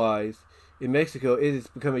Mexico, it has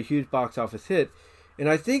become a huge box office hit. And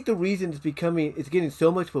I think the reason it's getting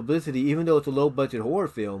so much publicity, even though it's a low-budget horror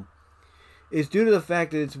film, is due to the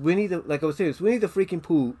fact that it's Winnie the freaking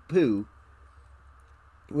Pooh,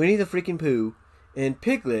 Winnie the freaking Pooh, and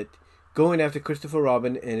Piglet going after Christopher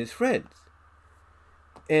Robin and his friends.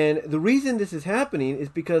 And the reason this is happening is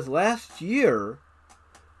because last year,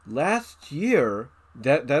 that's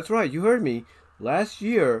right, you heard me, last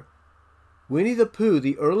year, Winnie the Pooh,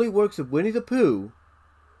 the early works of Winnie the Pooh,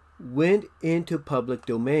 went into public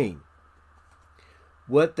domain.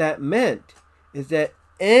 What that meant is that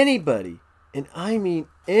anybody, and I mean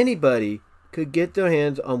anybody, could get their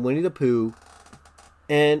hands on Winnie the Pooh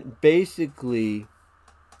and basically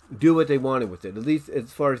do what they wanted with it, at least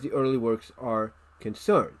as far as the early works are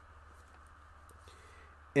concerned.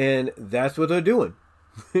 And that's what they're doing.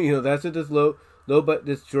 That's what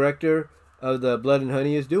this director of the Blood and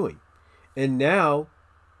Honey is doing. And now,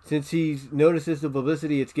 since he notices the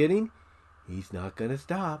publicity it's getting, he's not going to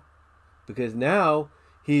stop. Because now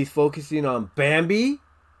he's focusing on Bambi.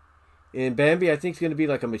 And Bambi, I think, is going to be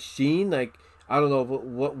like a machine. Like, I don't know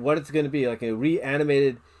what it's going to be. Like a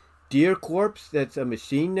reanimated deer corpse that's a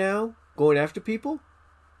machine now going after people.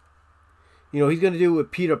 He's going to do it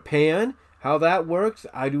with Peter Pan. How that works,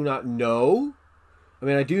 I do not know. I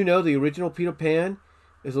mean, I do know the original Peter Pan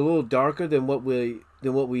is a little darker than what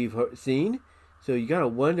we've seen. So you gotta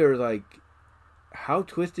wonder, like, how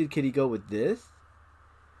twisted can he go with this?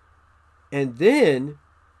 And then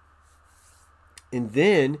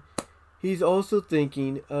he's also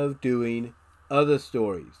thinking of doing other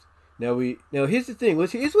stories. Now here's the thing.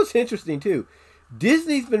 Here's what's interesting too.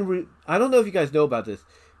 Disney's been I don't know if you guys know about this.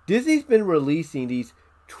 Disney's been releasing these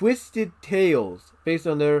twisted tales based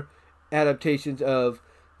on their adaptations of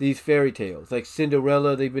these fairy tales. Like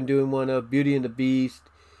Cinderella, they've been doing one of Beauty and the Beast.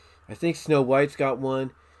 I think Snow White's got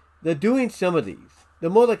one. They're doing some of these. They're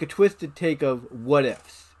more like a twisted take of what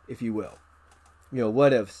ifs, if you will.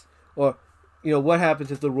 What ifs. Or, what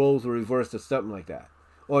happens if the roles were reversed or something like that.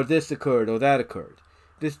 Or this occurred or that occurred.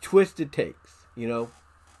 This twisted takes,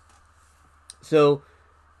 So,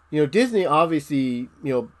 Disney obviously,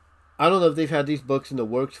 I don't know if they've had these books in the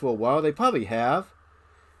works for a while. They probably have.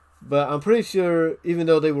 But I'm pretty sure, even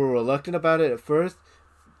though they were reluctant about it at first,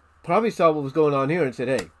 probably saw what was going on here and said,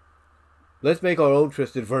 hey, let's make our own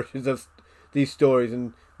twisted versions of these stories,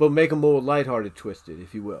 but make them more lighthearted twisted,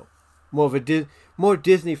 if you will. More of a more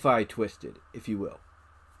Disney-fied twisted, if you will.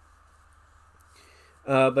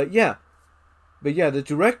 But yeah, the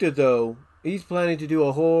director, though, he's planning to do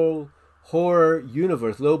a whole horror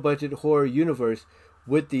universe, low-budget horror universe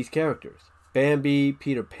with these characters. Bambi,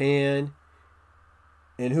 Peter Pan,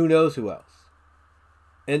 and who knows who else.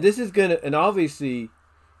 And obviously,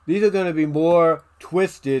 these are going to be more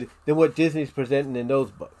twisted than what Disney's presenting in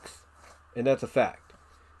those books. And that's a fact.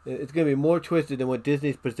 It's going to be more twisted than what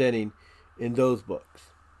Disney's presenting in those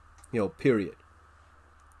books. Period.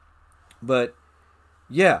 But,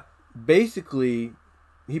 yeah, basically,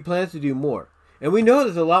 he plans to do more. And we know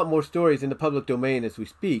there's a lot more stories in the public domain as we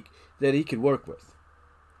speak that he could work with.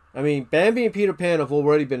 I mean, Bambi and Peter Pan have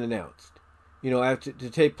already been announced. To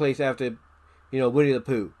take place after, Winnie the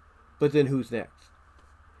Pooh. But then who's next?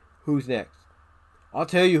 Who's next? I'll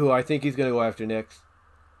tell you who I think he's going to go after next.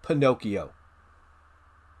 Pinocchio.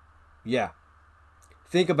 Yeah.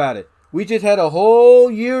 Think about it. We just had a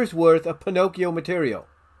whole year's worth of Pinocchio material.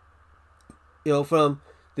 From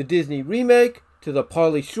the Disney remake to the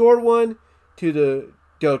Pauly Shore one to the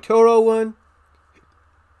Del Toro one.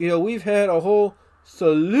 We've had a whole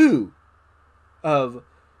slew of,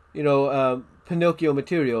 Pinocchio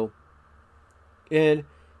material. And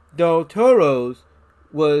Del Toro's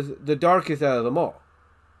was the darkest out of them all.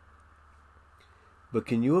 But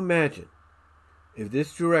can you imagine if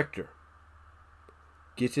this director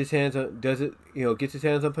gets his hands on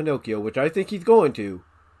Pinocchio, which I think he's going to,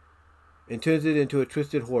 and turns it into a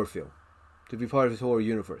twisted horror film to be part of his horror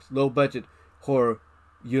universe, low budget horror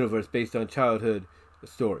universe based on childhood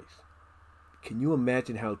stories. Can you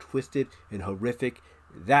imagine how twisted and horrific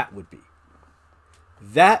that would be?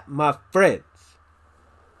 That, my friends,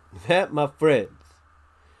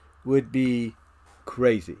 would be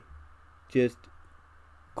crazy. Just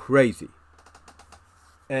crazy.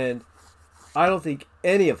 And I don't think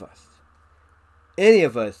any of us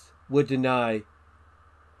would deny,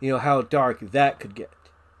 how dark that could get.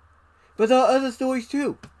 But there are other stories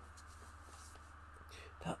too.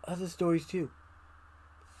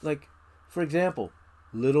 Like, for example,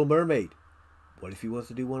 Little Mermaid. What if he wants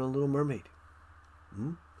to do one on Little Mermaid?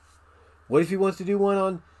 What if he wants to do one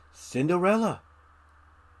on Cinderella?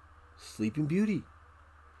 Sleeping Beauty.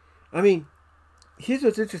 I mean, here's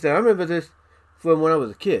what's interesting. I remember this from when I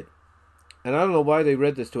was a kid. And I don't know why they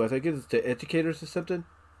read this to us. I guess it's to educators or something.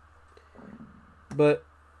 But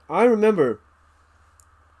I remember,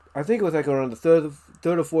 I think it was like around the third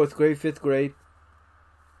or fourth grade, fifth grade.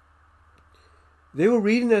 They were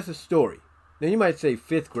reading us a story. Now you might say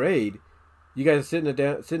fifth grade. You guys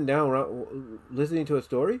are sitting down around, listening to a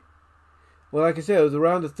story? Well, like I said, it was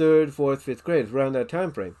around the third, fourth, fifth grade. It was around that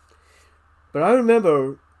time frame. But I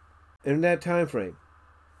remember in that time frame,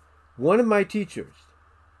 one of my teachers,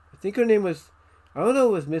 I think her name was, I don't know,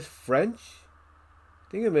 it was Miss French.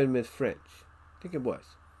 I think it was Miss French. I think it was.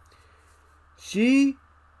 She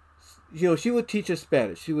would teach us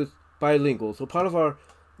Spanish. She was bilingual. So part of our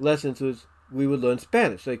lessons was we would learn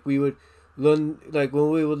Spanish. Like we would learn, like when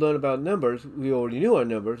we would learn about numbers, we already knew our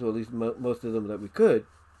numbers, or at least most of them that we could.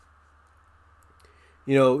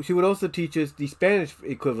 She would also teach us the Spanish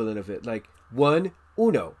equivalent of it, like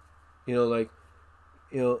uno.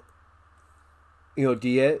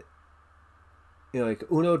 Diez. Like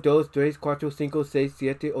uno, dos, tres, cuatro, cinco, seis,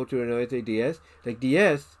 siete, ocho, nueve, diez. Like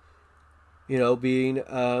diez, being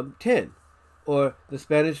 10. Or the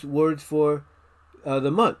Spanish words for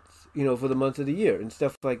the months, for the months of the year and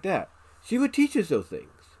stuff like that. She would teach us those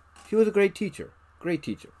things. She was a great teacher. Great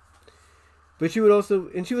teacher. But she was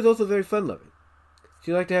also very fun loving.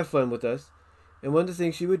 She liked to have fun with us. And one of the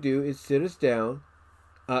things she would do is sit us down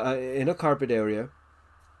in a carpet area,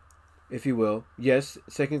 if you will. Yes,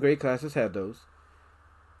 second grade classes had those.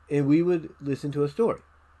 And we would listen to a story.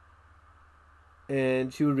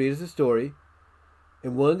 And she would read us a story.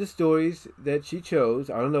 And one of the stories that she chose,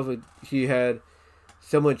 I don't know if she had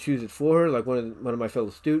someone choose it for her, like one of my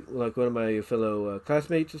fellow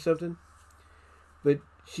classmates or something. But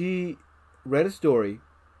she read a story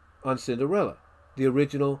on Cinderella, the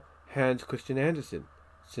original Hans Christian Andersen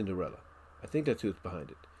Cinderella. I think that's who's behind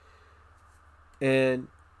it. And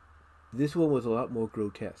this one was a lot more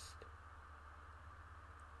grotesque,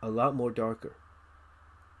 a lot more darker,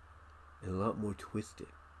 and a lot more twisted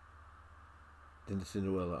than the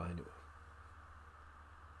Cinderella I knew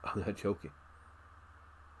of. I'm not joking.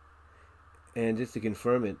 And just to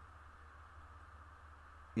confirm it,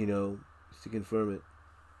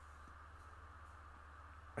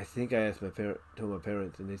 I think I asked told my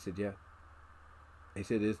parents, and they said, yeah. They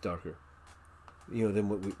said it is darker,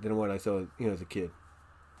 than what I saw, as a kid.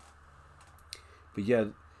 But yeah,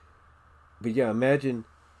 imagine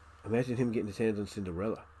him getting his hands on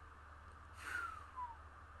Cinderella.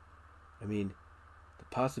 I mean, the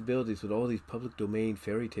possibilities with all these public domain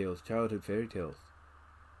fairy tales, childhood fairy tales,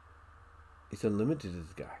 it's unlimited to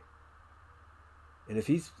this guy. And if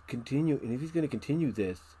he's going to continue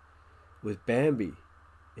this with Bambi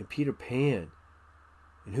and Peter Pan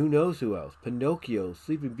and who knows who else, Pinocchio,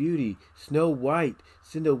 Sleeping Beauty, Snow White,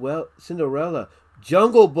 Cinderella,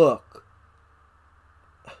 Jungle Book.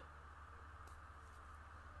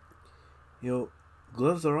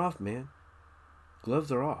 Gloves are off, man.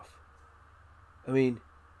 Gloves are off. I mean,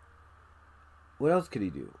 what else could he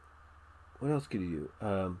do?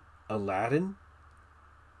 Aladdin?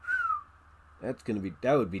 That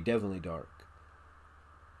would be definitely dark.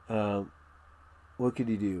 What could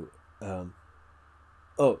he do?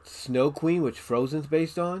 Snow Queen, which Frozen's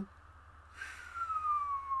based on?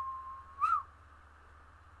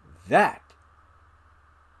 That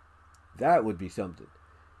would be something.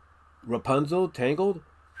 Rapunzel, Tangled?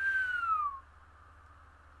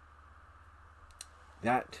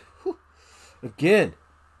 Again,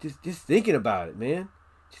 just thinking about it, man.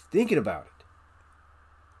 Just thinking about it.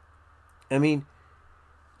 I mean,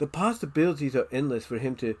 the possibilities are endless for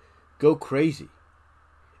him to go crazy.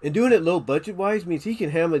 And doing it low budget wise means he can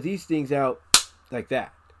hammer these things out like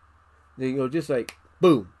that. Just like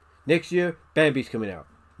boom. Next year, Bambi's coming out.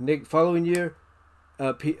 Following year,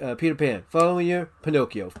 Peter Pan. Following year,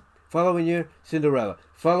 Pinocchio. Following year, Cinderella.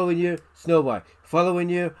 Following year, Snow White. Following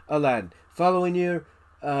year, Aladdin. Following year,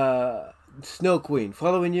 Snow Queen.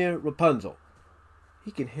 Following year, Rapunzel.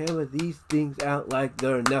 He can hammer these things out like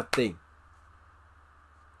they're nothing.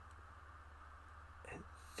 And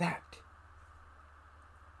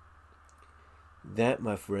that,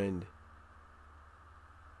 my friend,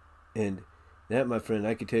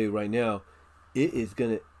 I can tell you right now, it is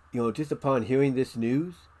going to, just upon hearing this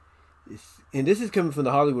news, and this is coming from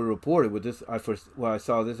the Hollywood Reporter. With this, I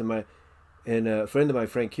saw this, and a friend of mine,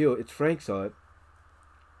 Frank Hill, Frank saw it,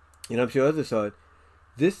 and I'm sure others saw it.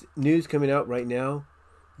 This news coming out right now,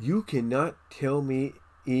 you cannot tell me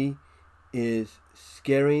he is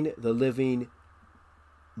scaring the living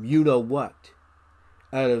you-know-what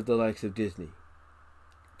out of the likes of Disney.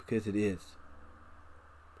 Because it is.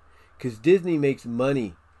 Because Disney makes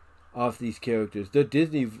money off these characters. They're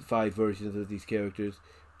Disney-fied versions of these characters,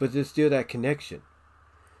 but there's still that connection.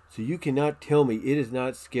 So you cannot tell me it is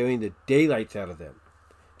not scaring the daylights out of them.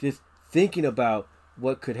 Just thinking about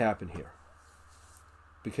what could happen here.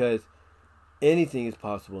 Because anything is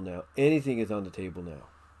possible now. Anything is on the table now.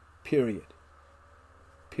 Period.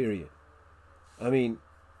 I mean,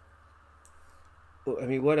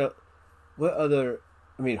 what other...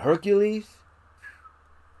 Hercules?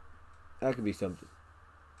 That could be something.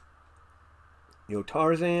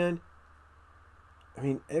 Tarzan?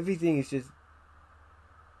 Everything's just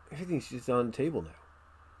on the table now.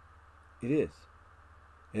 It is.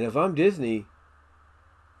 And if I'm Disney,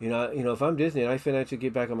 if I'm Disney and I financially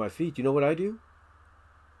get back on my feet, you know what I do?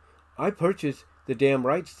 I purchase the damn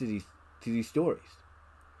rights to these stories.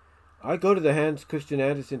 I go to the Hans Christian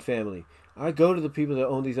Andersen family. I go to the people that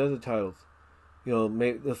own these other titles,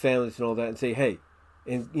 the families and all that, and say, hey,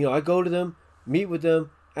 and I go to them, meet with them,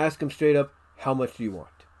 ask them straight up, how much do you want?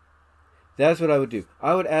 That's what I would do.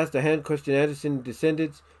 I would ask the Hans Christian Andersen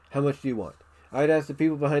descendants, how much do you want? I'd ask the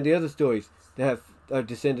people behind the other stories that are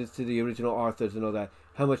descendants to the original authors and all that,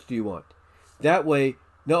 how much do you want? That way,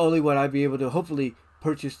 not only would I be able to hopefully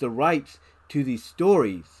purchase the rights to these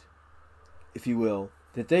stories, if you will,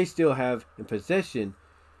 that they still have in possession,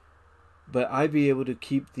 but I'd be able to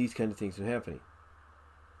keep these kind of things from happening.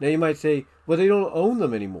 Now you might say, well, they don't own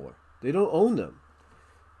them anymore. They don't own them.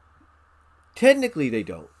 Technically they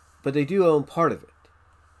don't, but they do own part of it.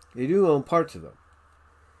 They do own parts of them.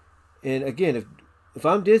 And again, if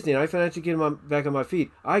I'm Disney and I financially get them back on my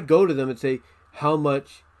feet, I go to them and say, how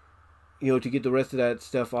much, to get the rest of that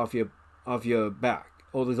stuff off your back.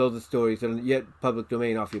 All those other stories that are yet public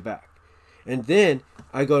domain off your back. And then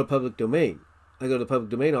I go to public domain. I go to public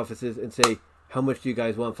domain offices and say, how much do you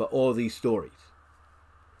guys want for all these stories?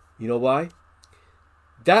 You know why?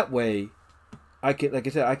 That way, I could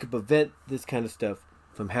prevent this kind of stuff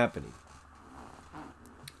from happening.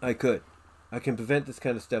 I can prevent this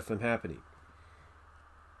kind of stuff from happening.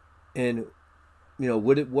 And,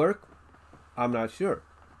 would it work? I'm not sure.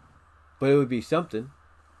 But it would be something.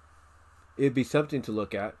 It'd be something to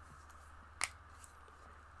look at.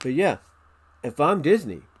 But yeah, if I'm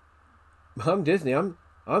Disney,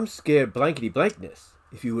 I'm scared blankety blankness,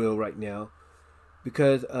 if you will, right now,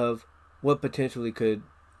 because of what potentially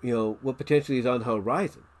is on the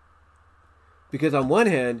horizon. Because on one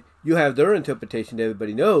hand, you have their interpretation that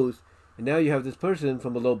everybody knows, and now you have this person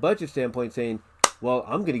from a low budget standpoint saying, well,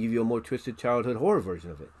 I'm going to give you a more twisted childhood horror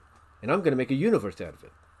version of it, and I'm going to make a universe out of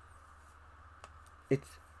it.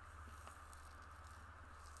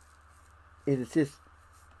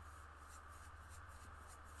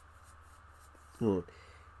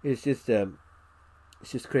 It's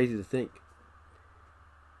just crazy to think.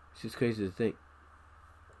 It's just crazy to think.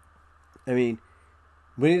 I mean,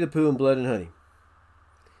 Winnie the Pooh and Blood and Honey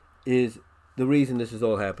is the reason this is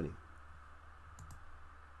all happening.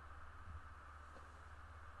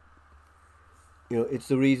 It's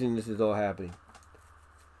the reason this is all happening.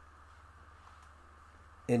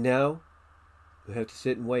 And now, we have to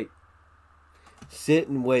sit and wait. Sit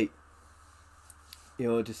and wait.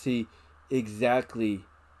 To see exactly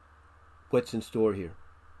what's in store here.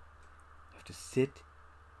 I have to sit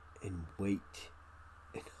and wait.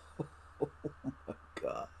 Oh my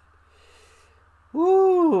God.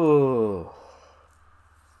 Woo.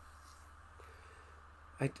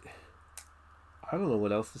 I don't know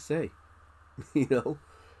what else to say. I don't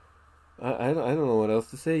know what else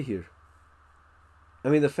to say here. I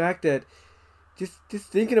mean, the fact that just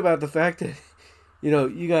thinking about the fact that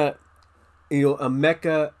you got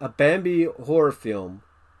a Bambi horror film,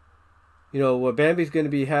 where Bambi's going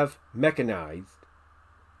to be half mechanized,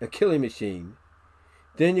 a killing machine.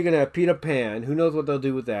 Then you're going to have Peter Pan. Who knows what they'll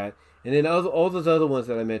do with that? And then all those other ones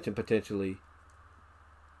that I mentioned potentially.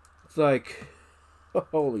 It's like,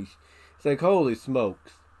 holy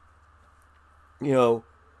smokes.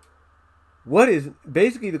 What is,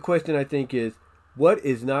 basically the question I think is, what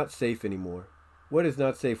is not safe anymore? What is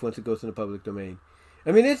not safe once it goes in the public domain?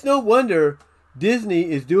 I mean, it's no wonder Disney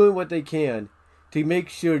is doing what they can to make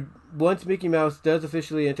sure once Mickey Mouse does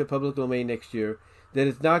officially enter public domain next year, that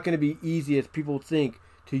it's not going to be easy as people think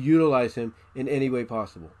to utilize him in any way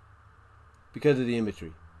possible because of the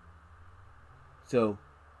imagery. So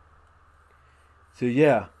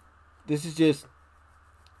yeah, this is just,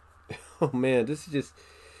 oh man, this is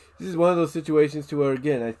one of those situations to where,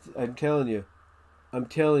 again, I'm telling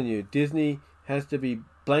you, Disney has to be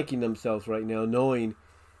blanking themselves right now, knowing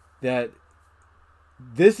that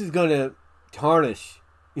this is going to tarnish,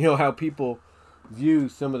 how people view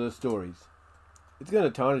some of the stories. It's going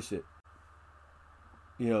to tarnish it,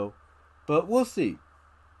 but we'll see.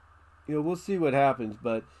 We'll see what happens,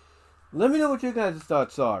 but let me know what your guys'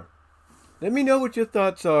 thoughts are. Let me know what your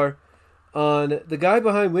thoughts are on the guy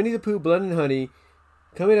behind Winnie the Pooh, Blood and Honey,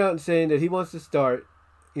 coming out and saying that he wants to start,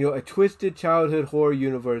 a twisted childhood horror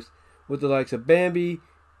universe with the likes of Bambi,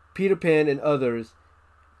 Peter Pan, and others,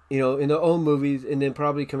 in their own movies, and then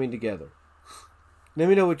probably coming together. Let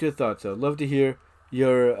me know what your thoughts are. Love to hear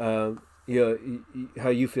your how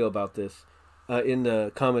you feel about this in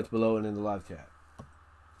the comments below and in the live chat.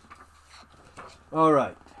 All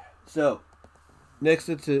right, so next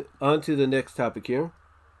on to the next topic here.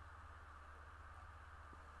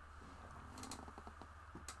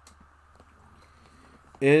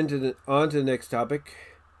 And on to the next topic,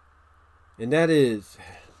 and that is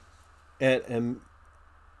at an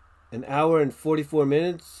hour and 44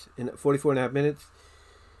 minutes, and 44 and a half minutes,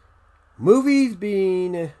 movies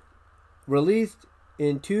being released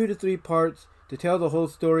in 2 to 3 parts to tell the whole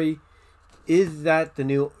story. Is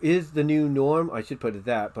the new norm? I should put it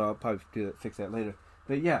that, but I'll probably fix that later.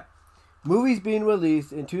 But yeah, movies being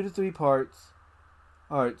released in 2 to 3 parts.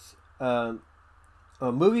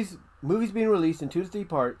 Movies being released in 2 to 3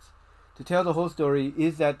 parts to tell the whole story,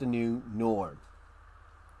 is that the new norm?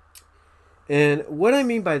 And what I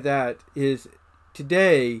mean by that is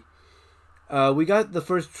today we got the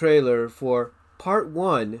first trailer for part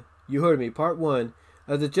 1, you heard me, part 1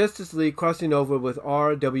 of the Justice League crossing over with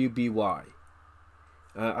RWBY.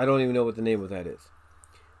 I don't even know what the name of that is.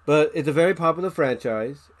 But it's a very popular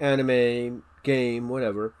franchise, anime, game,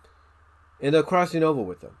 whatever. And they're crossing over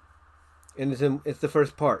with them. And it's the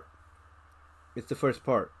first part. It's the first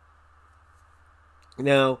part.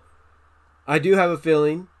 Now, I do have a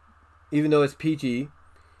feeling, even though it's PG,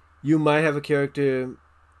 you might have a character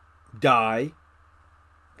die,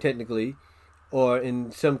 technically, or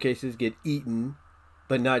in some cases get eaten,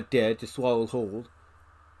 but not dead, just swallowed whole,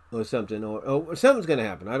 or something, or something's going to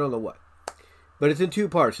happen. I don't know what. But it's in 2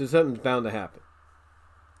 parts, so something's bound to happen.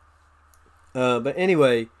 But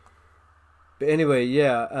anyway,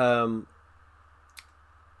 yeah.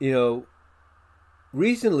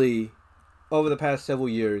 Recently, over the past several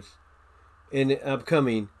years, and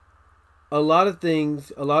upcoming, a lot of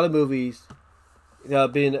things, a lot of movies that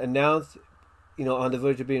have been announced, on the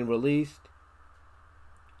verge of being released,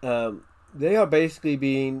 they are basically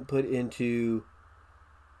being put into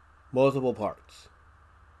multiple parts.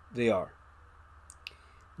 They are.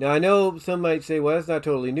 Now, I know some might say, well, that's not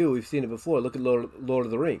totally new. We've seen it before. Look at Lord of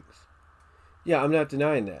the Rings. Yeah, I'm not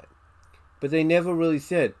denying that. But they never really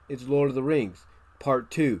said it's Lord of the Rings, Part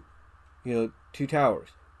 2, Two Towers.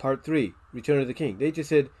 Part 3, Return of the King. They just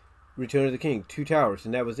said Return of the King, Two Towers,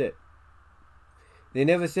 and that was it. They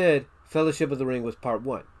never said Fellowship of the Ring was Part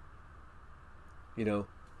 1. They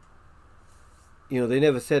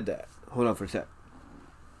never said that. Hold on for a sec.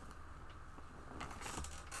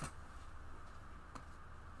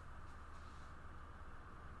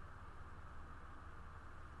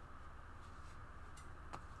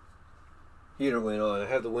 Heater went on. I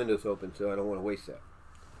have the windows open, so I don't want to waste that.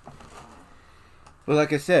 But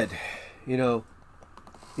like I said, they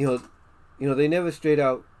never straight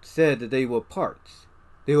out said that they were parts.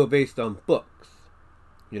 They were based on books.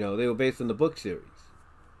 They were based on the book series.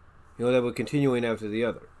 That were continuing after the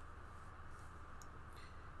other.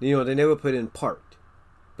 They never put in part.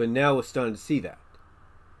 But now we're starting to see that.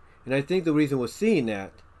 And I think the reason we're seeing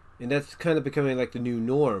that, and that's kind of becoming like the new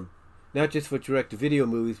norm, not just for direct-to-video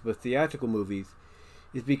movies, but theatrical movies,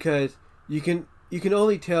 is because you can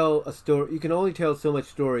only tell a story. You can only tell so much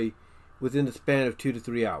story within the span of 2 to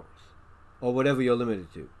 3 hours, or whatever you're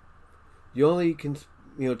limited to. You only can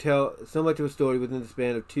tell so much of a story within the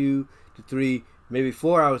span of 2 to 3, maybe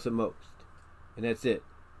 4 hours at most, and that's it.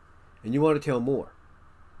 And you want to tell more.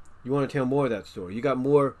 You want to tell more of that story. You got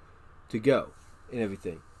more to go and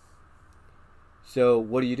everything. So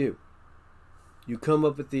what do? You come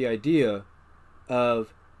up with the idea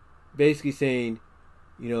of basically saying,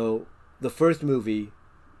 the first movie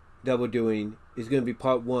that we're doing is going to be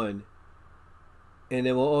part 1, and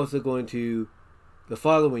then we're also going to, the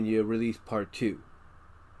following year, release part 2.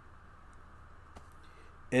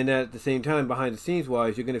 And at the same time, behind the scenes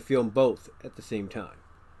wise, you're going to film both at the same time.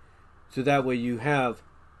 So that way you have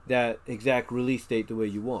that exact release date the way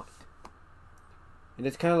you want. And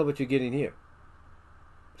that's kind of what you're getting here.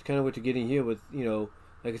 It's kind of what you're getting here with,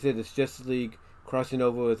 like I said, this Justice League crossing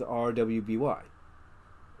over with RWBY.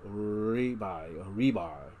 Rebuy,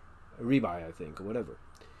 I think, or whatever.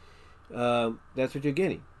 That's what you're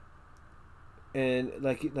getting. And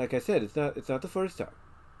like I said, it's not the first time.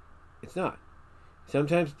 It's not.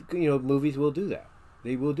 Sometimes, movies will do that.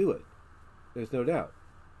 They will do it. There's no doubt.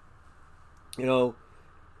 Speaking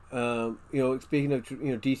of,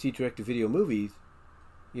 DC direct-to-video movies,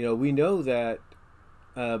 we know that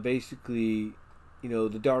basically,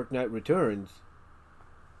 The Dark Knight Returns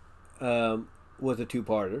was a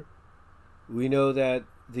 2-parter. We know that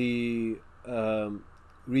the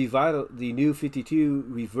new 52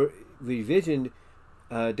 revision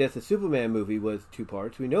Death of Superman movie was 2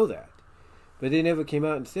 parts. We know that. But they never came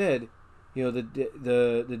out and said,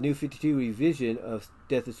 the new 52 revision of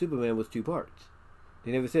Death of Superman was 2 parts.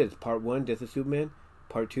 They never said it's part 1, Death of Superman,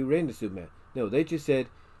 part 2, Reign of Superman. No, they just said,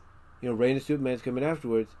 Reign of Superman's coming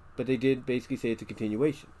afterwards, but they did basically say it's a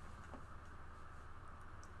continuation.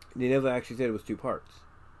 They never actually said it was 2 parts.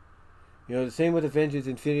 The same with Avengers,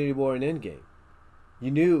 Infinity War, and Endgame.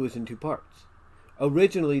 You knew it was in 2 parts.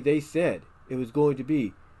 Originally, they said it was going to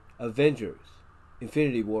be Avengers,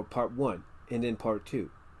 Infinity War, part 1, and then part 2,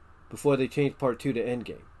 before they changed part 2 to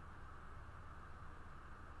Endgame.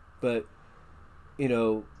 But,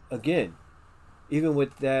 again, even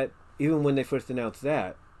with that, even when they first announced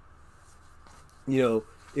that, it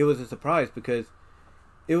was a surprise because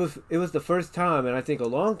it was the first time, and I think a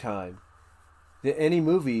long time, that any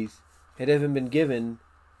movies had ever been given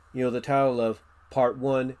the title of Part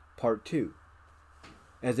 1, Part 2,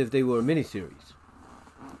 as if they were a miniseries.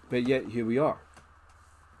 But yet, here we are.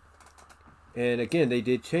 And again, they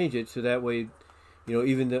did change it so that way,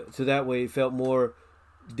 so that way it felt more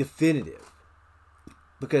definitive.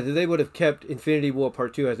 Because if they would have kept Infinity War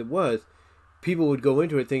Part 2 as it was, people would go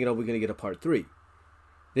into it thinking, oh, we're going to get a Part 3.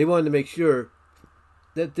 They wanted to make sure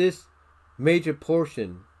that this major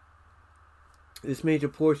portion of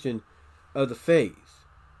the phase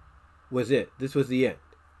was it. This was the end.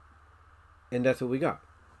 And that's what we got.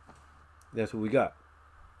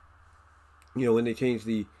 When they changed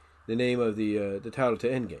the name of the title to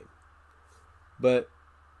Endgame. But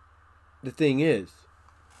the thing is,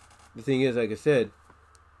 like I said,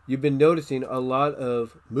 you've been noticing a lot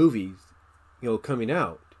of movies, coming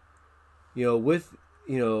out, with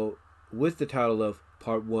the title of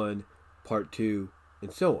Part 1, Part 2,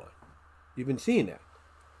 and so on. You've been seeing that.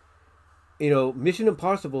 Mission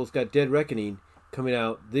Impossible's got Dead Reckoning coming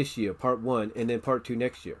out this year, Part 1, and then Part 2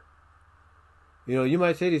 next year. You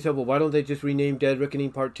might say to yourself, well, why don't they just rename Dead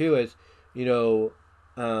Reckoning Part 2 as,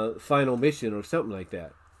 Final Mission or something like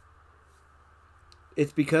that?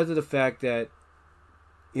 It's because of the fact that,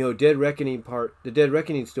 the Dead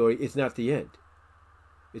Reckoning story is not the end.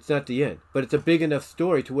 It's not the end. But it's a big enough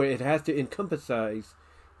story to where it has to encompass,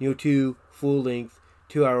 2 full-length,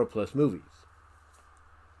 2-hour-plus movies.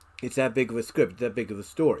 It's that big of a script, that big of a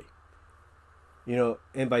story.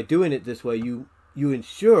 And by doing it this way, you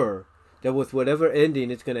ensure that with whatever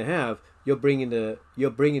ending it's going to have, you're bringing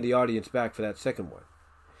the audience back for that second one.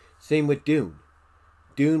 Same with Dune.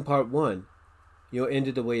 Dune Part 1,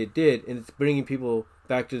 ended the way it did, and it's bringing people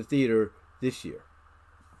back to the theater this year.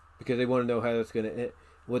 Because they want to know how that's going to end,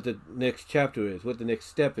 what the next chapter is, what the next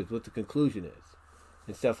step is, what the conclusion is,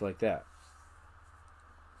 and stuff like that.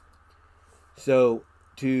 So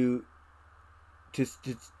to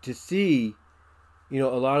see, a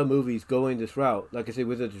lot of movies going this route, like I said,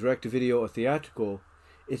 with a direct-to-video or theatrical,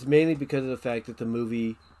 it's mainly because of the fact that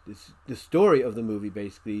the story of the movie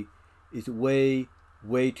basically is way,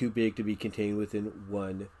 way too big to be contained within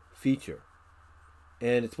one feature.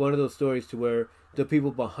 And it's one of those stories to where the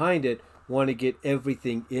people behind it want to get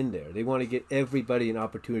everything in there. They want to get everybody an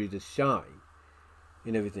opportunity to shine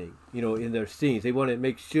and everything, in their scenes. They want to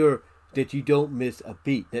make sure that you don't miss a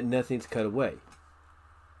beat, that nothing's cut away.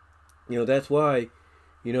 That's why,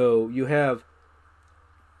 you have,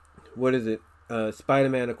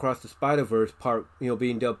 Spider-Man Across the Spider-Verse part,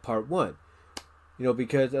 being dubbed Part 1.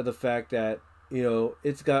 Because of the fact that,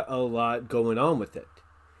 it's got a lot going on with it.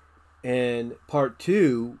 And Part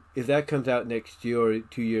 2, if that comes out next year or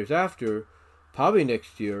 2 years after, probably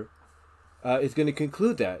next year, is going to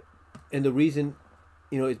conclude that. And the reason,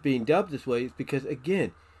 it's being dubbed this way is because,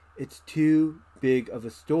 again, it's too big of a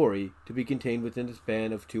story to be contained within the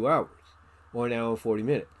span of 2 hours or an hour and 40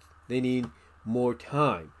 minutes. They need more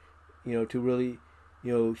time, to really,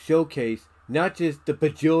 showcase not just the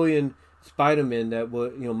bajillion Spider-Men that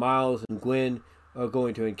Miles and Gwen are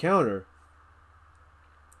going to encounter,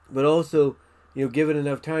 but also, give it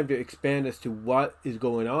enough time to expand as to what is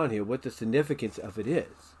going on here, what the significance of it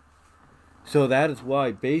is. So that is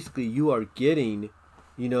why basically you are getting,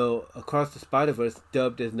 Across the Spider-Verse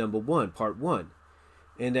dubbed as number 1, Part 1.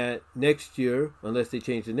 And that next year, unless they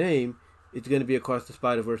change the name, it's going to be Across the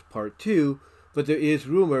Spider-Verse Part 2. But there is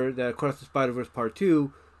rumor that Across the Spider-Verse Part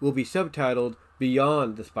 2 will be subtitled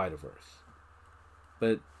Beyond the Spider-Verse.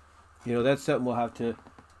 But, that's something we'll have to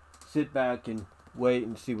sit back and wait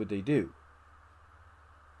and see what they do.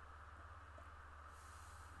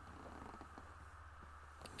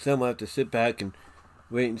 Some will have to sit back and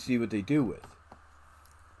wait and see what they do with.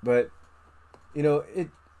 But,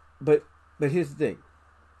 but here's the thing.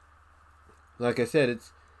 Like I said,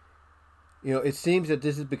 it's, it seems that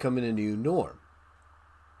this is becoming a new norm.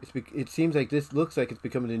 It seems like this looks like it's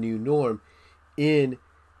becoming a new norm in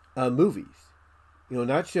movies.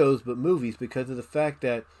 Not shows, but movies, because of the fact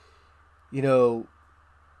that,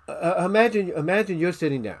 imagine you're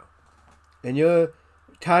sitting down and you're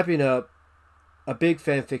typing up a big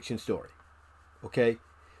fan fiction story. Okay?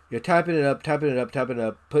 You're typing it up,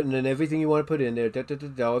 putting in everything you want to put in there,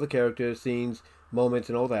 all the characters, scenes, moments,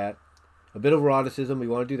 and all that. A bit of eroticism, we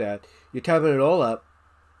want to do that. You're typing it all up.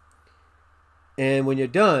 And when you're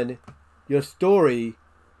done, your story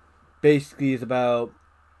basically is about,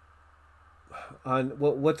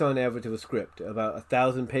 what's on average of a script? About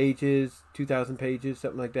 1,000 pages, 2,000 pages,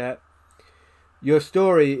 something like that. Your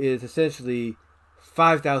story is essentially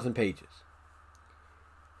 5,000 pages.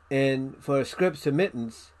 And for a script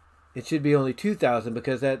submittance, it should be only 2,000,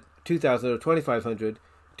 because that 2,000 or 2,500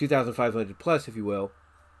 plus, if you will,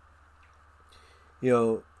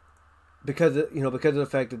 because of the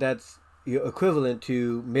fact that that's equivalent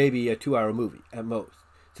to maybe a 2-hour movie at most.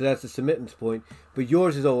 So that's the submittance point. But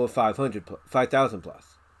yours is over 5,000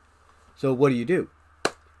 plus. So what do?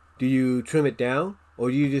 Do you trim it down? Or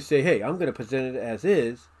do you just say, hey, I'm going to present it as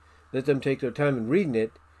is, let them take their time in reading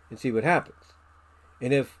it and see what happens?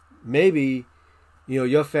 And if maybe,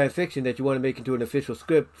 your fan fiction that you want to make into an official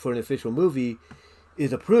script for an official movie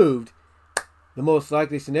is approved, the most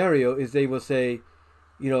likely scenario is they will say,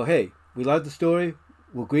 hey, we love the story,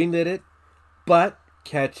 we'll greenlit it, but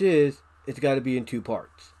catch is, it's got to be in 2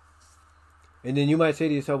 parts. And then you might say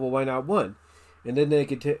to yourself, well, why not 1? And then they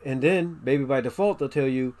could, and then maybe by default they'll tell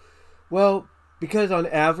you, well, because on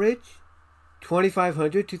average,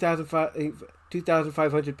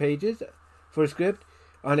 2,500 pages for a script,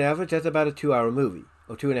 on average, that's about a 2-hour movie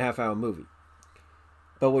or 2.5-hour movie.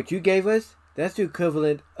 But what you gave us, that's the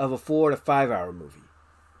equivalent of a 4 to 5-hour movie.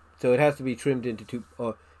 So it has to be trimmed into 2,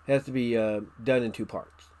 or it has to be done in 2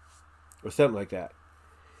 parts, or something like that.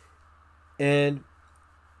 And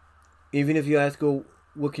even if you ask, well,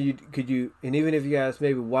 what could you, and even if you ask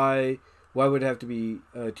maybe why would it have to be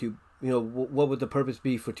 2? What would the purpose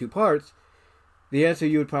be for 2 parts? The answer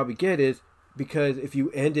you would probably get is because if you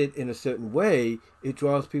end it in a certain way, it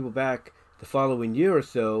draws people back the following year or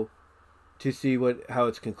so to see how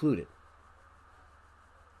it's concluded.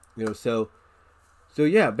 So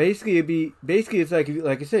yeah, basically it's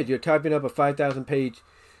like I said, you're typing up a 5,000 page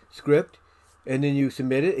script, and then you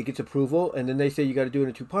submit it, it gets approval, and then they say you got to do it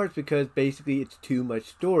in 2 parts because basically it's too much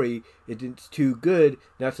story, it's too good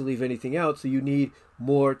not to leave anything out, so you need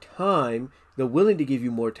more time. They're willing to give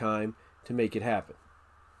you more time to make it happen.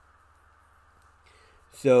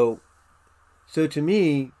 So to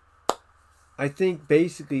me, I think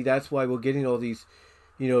basically that's why we're getting all these,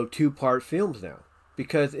 2-part films now,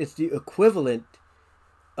 because it's the equivalent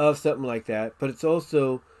of something like that, but it's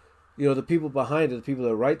also, the people behind it, the people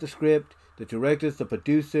that write the script, the directors, the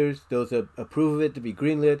producers, those that approve of it to be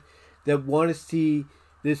greenlit, that want to see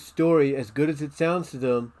this story, as good as it sounds to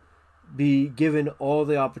them, be given all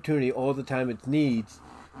the opportunity, all the time it needs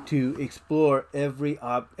to explore every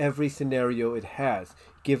scenario it has.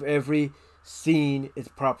 Give every scene its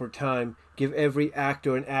proper time. Give every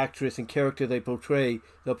actor and actress and character they portray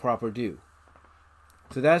the proper due.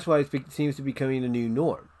 So that's why it seems to be becoming the new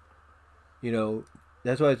norm.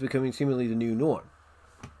 That's why it's becoming seemingly the new norm.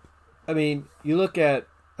 I mean, you look at,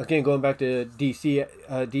 again, going back to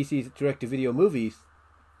DC's direct-to-video movies,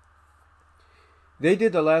 they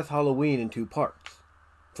did the last Halloween in 2 parts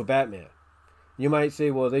for Batman. You might say,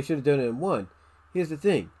 well, they should have done it in 1. Here's the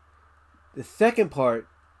thing. The second part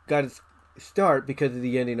got its start because of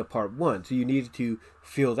the ending of part 1. So you needed to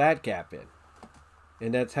fill that gap in.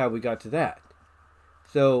 And that's how we got to that.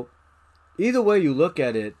 So either way you look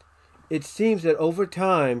at it, it seems that over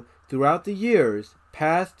time, throughout the years,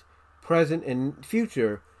 past, present, and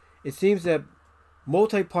future, it seems that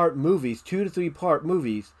multi-part movies, 2 to 3 part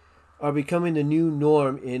movies, are becoming the new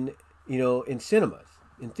norm in cinemas,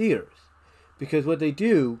 in theaters. Because what they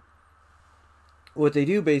do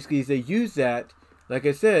basically is they use that, like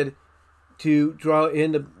I said, to draw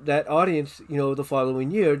in that audience, the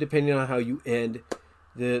following year, depending on how you end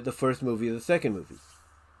the first movie or the second movie.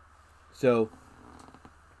 So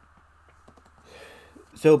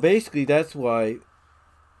basically that's why.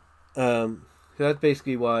 So that's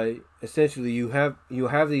basically why essentially you have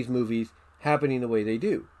these movies happening the way they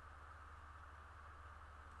do.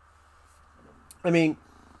 I mean,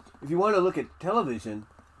 if you want to look at television,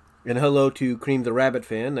 and hello to Cream the Rabbit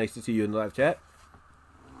fan, nice to see you in the live chat.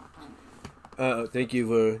 Thank you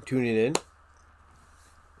for tuning in.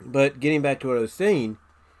 But getting back to what I was saying,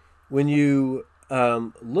 when you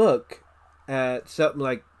look at something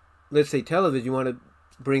like, let's say, television, you want to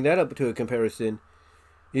bring that up to a comparison.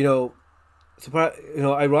 Ironically,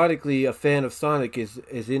 a fan of Sonic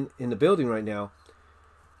is in the building right now.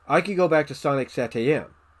 I could go back to Sonic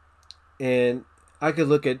Sat.am, and I could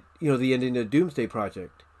look at the ending of Doomsday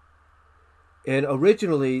Project. And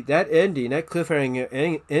originally, that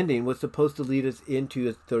cliffhanger ending, was supposed to lead us into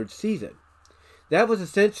a 3rd season. That was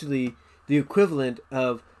essentially the equivalent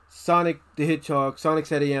of Sonic the Hedgehog, Sonic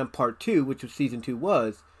Sat.am Part 2, which was Season 2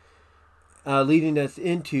 was, leading us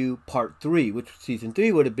into Part 3, which Season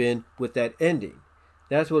 3 would have been with that ending.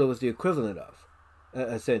 That's what it was the equivalent of,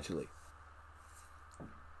 essentially.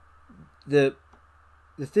 The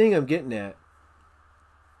thing I'm getting at,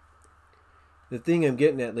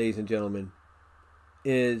 ladies and gentlemen,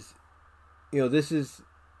 is, this is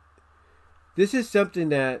something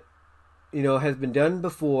that, has been done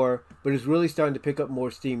before, but is really starting to pick up more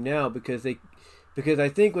steam now because I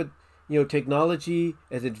think with, technology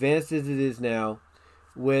as advanced as it is now,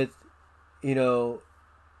 with, you know,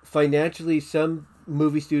 financially, some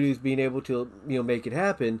movie studios being able to, make it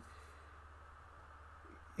happen,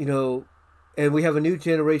 you know, and we have a new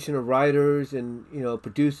generation of writers and,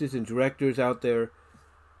 producers and directors out there.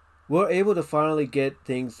 We're able to finally get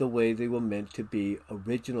things the way they were meant to be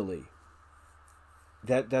originally.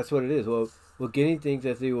 That's what it is. Well, we're getting things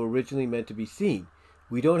as they were originally meant to be seen.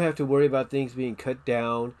 We don't have to worry about things being cut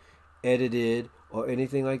down, edited, or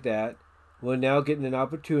anything like that. We're now getting an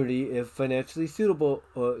opportunity, if financially suitable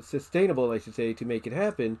or sustainable, I should say, to make it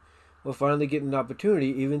happen. We're finally getting an opportunity,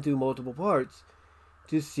 even through multiple parts,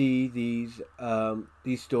 to see these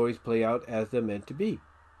stories play out as they're meant to be,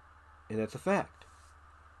 and that's a fact.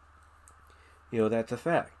 That's a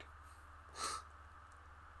fact.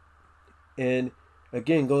 And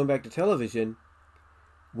again, going back to television,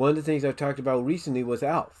 one of the things I've talked about recently was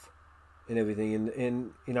Alf and everything,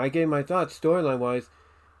 and I gave my thoughts storyline wise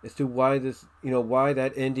as to why this, why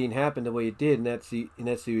that ending happened the way it did in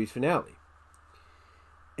that series finale.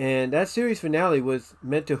 And that series finale was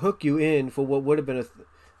meant to hook you in for what would have been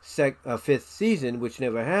a fifth season, which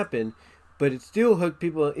never happened, but it still hooked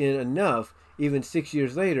people in enough, even 6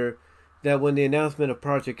 years later, that when the announcement of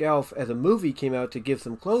Project Alf as a movie came out to give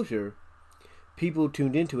some closure, people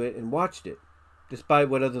tuned into it and watched it. Despite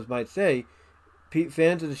what others might say,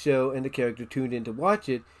 fans of the show and the character tuned in to watch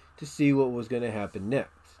it to see what was going to happen next.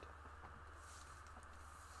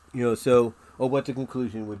 Or what the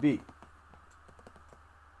conclusion would be.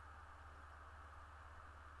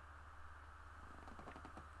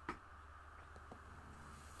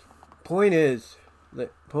 The point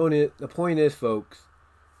is, folks,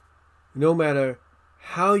 no matter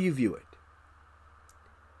how you view it,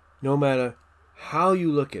 no matter how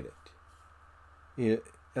you look at it,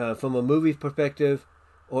 from a movie perspective,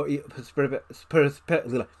 or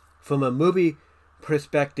from a movie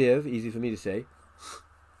perspective, easy for me to say,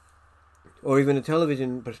 or even a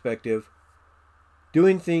television perspective,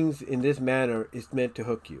 doing things in this manner is meant to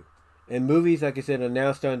hook you. And movies, like I said, are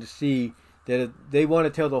now starting to see that if they want to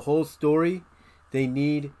tell the whole story, they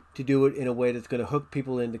need to do it in a way that's going to hook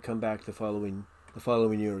people in to come back the following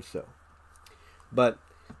year or so. But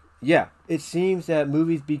yeah, it seems that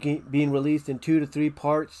movies being released in 2 to 3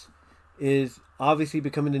 parts is obviously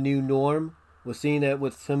becoming the new norm. We're seeing that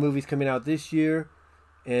with some movies coming out this year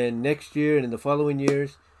and next year and in the following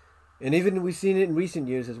years. And even we've seen it in recent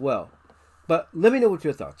years as well. But let me know what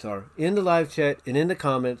your thoughts are in the live chat and in the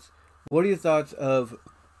comments. What are your thoughts of,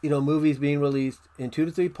 movies being released in 2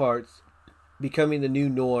 to 3 parts, becoming the new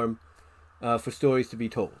norm for stories to be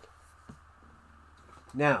told?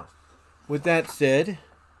 Now, with that said,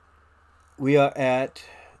 we are at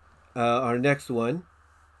our next one,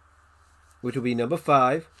 which will be number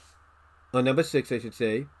 5, or number 6, I should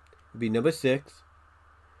say. It'll be number 6,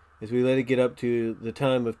 as we let it get up to the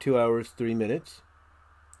time of 2 hours, 3 minutes,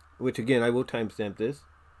 which again, I will timestamp this.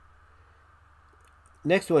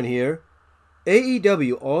 Next one here,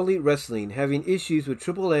 AEW, All Elite Wrestling, having issues with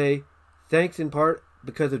AAA, thanks in part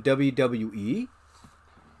because of WWE.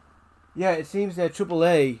 Yeah, it seems that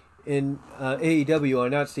AAA and AEW are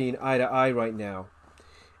not seeing eye to eye right now.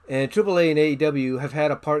 And AAA and AEW have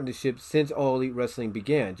had a partnership since All Elite Wrestling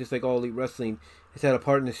began. Just like All Elite Wrestling has had a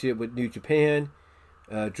partnership with New Japan,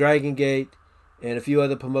 Dragon Gate, and a few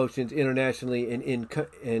other promotions internationally and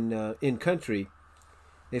in country.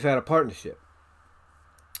 They've had a partnership.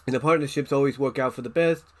 And the partnerships always work out for the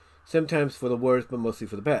best, sometimes for the worst, but mostly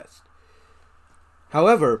for the best.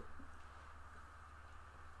 However,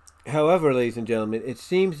 ladies and gentlemen, it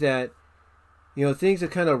seems that, things are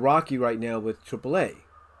kind of rocky right now with AAA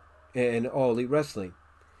and All Elite Wrestling,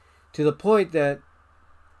 to the point that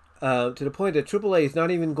AAA is not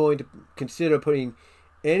even going to consider putting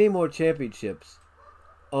any more championships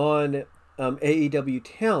on AEW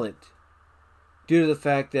talent, due to the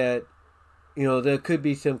fact that, there could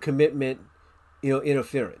be some commitment,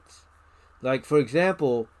 interference. Like, for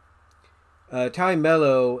example, Ty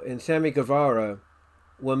Mello and Sammy Guevara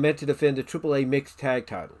were meant to defend the AAA mixed tag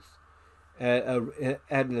titles at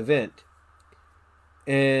an event.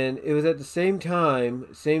 And it was at the same time,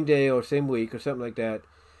 same day or same week or something like that,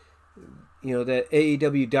 that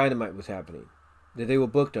AEW Dynamite was happening, that they were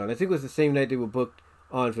booked on. I think it was the same night they were booked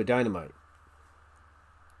on for Dynamite.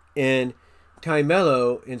 And Ty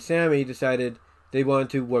Mello and Sammy decided they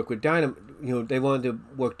wanted to work with Dynamite. They wanted to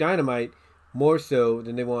work Dynamite more so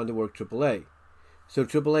than they wanted to work AAA. So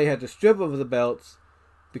AAA had to strip over the belts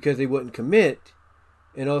because they wouldn't commit,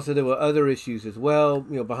 and also there were other issues as well,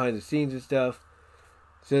 behind the scenes and stuff.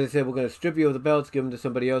 So they said, we're going to strip you of the belts, give them to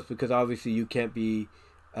somebody else, because obviously you can't be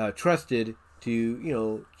trusted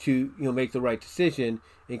to make the right decision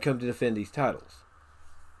and come to defend these titles.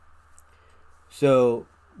 So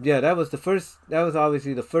yeah, that was the first. That was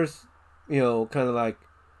obviously the first. Kind of like,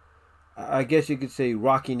 I guess you could say,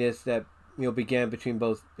 rockiness that began between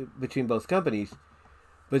both companies.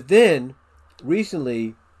 But then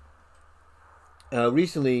recently,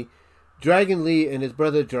 Dragon Lee and his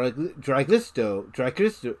brother Draglisto,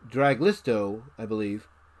 I believe,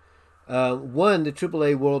 won the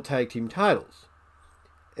AAA World Tag Team titles.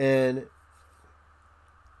 And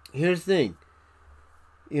here's the thing,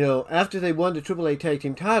 after they won the AAA Tag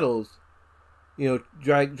Team titles,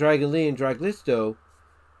 Dragon Lee and Draglisto,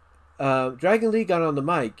 Dragon Lee got on the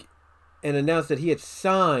mic and announced that he had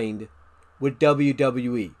signed with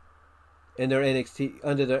WWE and their NXT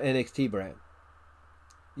under their NXT brand.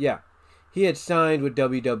 Yeah, he had signed with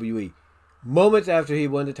WWE moments after he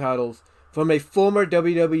won the titles from a former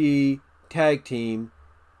WWE tag team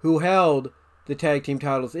who held the tag team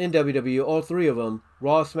titles in WWE, all three of them,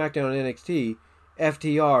 Raw, SmackDown, and NXT,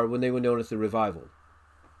 FTR, when they were known as the Revival.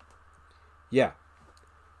 Yeah.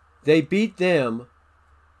 They beat them.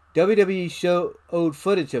 WWE showed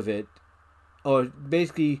footage of it, or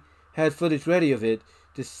basically had footage ready of it,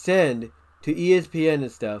 to send to ESPN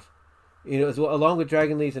and stuff, as well, along with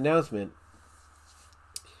Dragon Lee's announcement.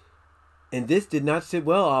 And this did not sit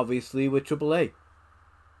well, obviously, with AAA.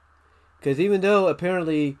 Because even though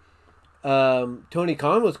apparently Tony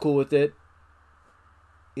Khan was cool with it,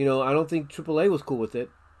 I don't think AAA was cool with it.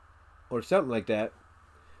 Or something like that.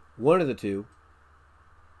 One of the two.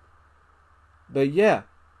 But yeah.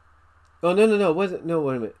 Oh, no. Wait a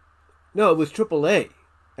minute. No, it was AAA,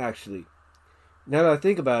 actually. Now that I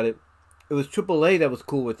think about it, it was AAA that was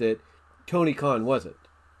cool with it. Tony Khan wasn't.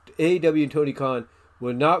 AEW and Tony Khan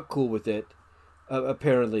were not cool with it,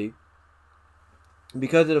 apparently,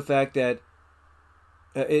 because of the fact that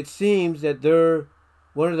it seems that they're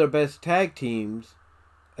one of their best tag teams,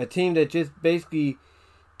 a team that just basically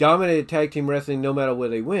dominated tag team wrestling no matter where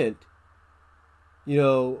they went,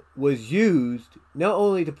 was used not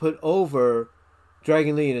only to put over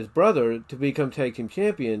Dragon Lee and his brother to become tag team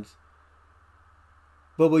champions,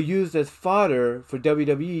 but were used as fodder for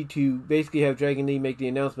WWE to basically have Dragon Lee make the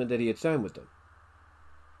announcement that he had signed with them.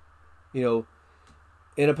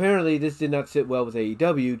 And apparently this did not sit well with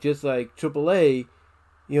AEW, just like AAA,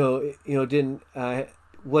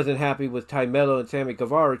 wasn't happy with Ty Mello and Sammy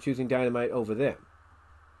Guevara choosing Dynamite over them.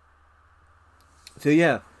 So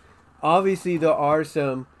yeah, obviously there are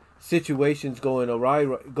some situations going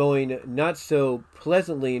not so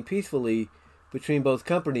pleasantly and peacefully between both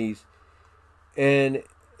companies, and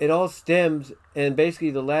it all stems, and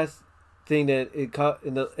basically the last thing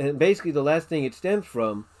the last thing it stems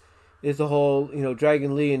from is the whole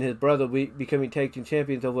Dragon Lee and his brother becoming tag team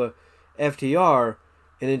champions over FTR,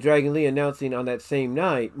 and then Dragon Lee announcing on that same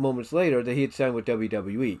night, moments later, that he had signed with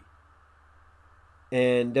WWE,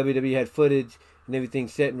 and WWE had footage and everything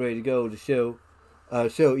set and ready to go to show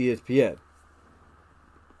ESPN.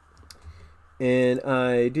 And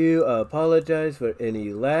I do apologize for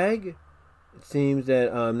any lag. It seems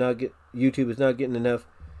that YouTube is not getting enough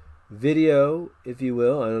video, if you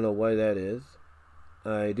will. I don't know why that is.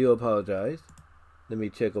 I do apologize. Let me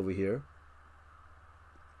check over here.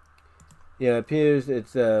 Yeah, it appears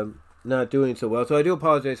it's not doing so well. So I do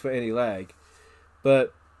apologize for any lag.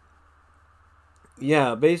 But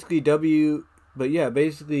yeah, basically AEW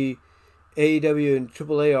and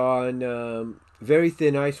AAA are on very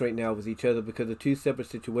thin ice right now with each other because of two separate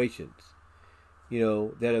situations,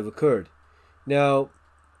 that have occurred. Now,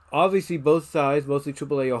 obviously both sides, mostly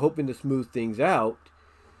AAA, are hoping to smooth things out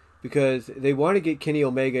because they want to get Kenny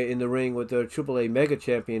Omega in the ring with their AAA Mega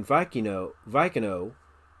Champion Vicano,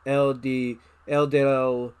 El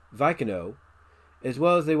Del Vicano, as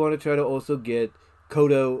well as they want to try to also get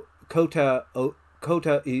Kota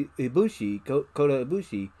Ibushi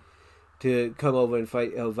to come over and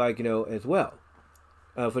fight El Vicano as well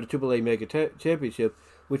for the AAA Mega Championship,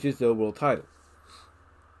 which is the world title.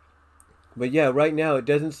 But yeah, right now it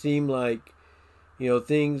doesn't seem like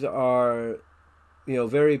things are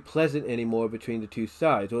very pleasant anymore between the two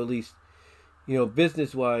sides, or at least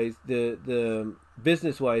business wise the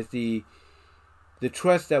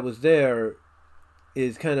trust that was there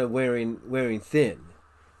is kind of wearing thin,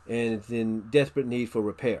 and it's in desperate need for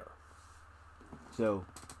repair. So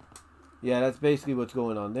yeah, that's basically what's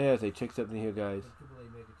going on there. As I check something here, guys.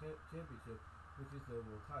 AAA Mega Championship, which is the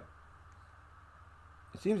world title.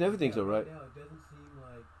 It seems everything's alright. Right now, it doesn't seem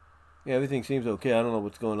like... Yeah, everything seems okay. I don't know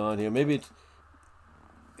what's going on here. Maybe it's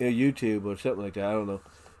YouTube or something like that. I don't know.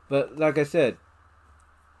 But like I said,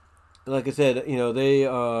 they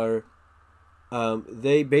are...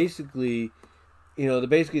 they basically...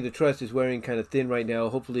 the trust is wearing kind of thin right now.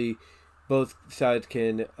 Hopefully, both sides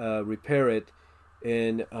can repair it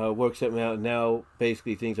and work something out. And now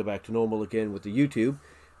basically things are back to normal again with the YouTube,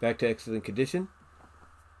 back to excellent condition.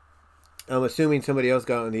 I'm assuming somebody else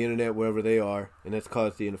got on the internet wherever they are, and that's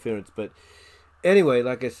caused the interference. But anyway,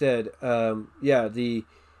 like I said, yeah, the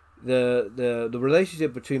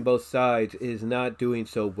relationship between both sides is not doing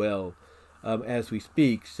so well as we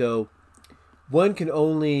speak. So one can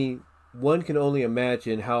only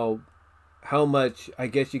imagine how much, I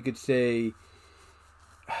guess you could say,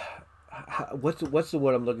 what's the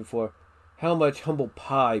word I'm looking for? How much humble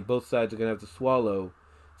pie both sides are gonna have to swallow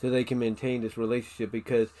so they can maintain this relationship.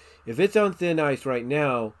 Because if it's on thin ice right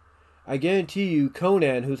now, I guarantee you,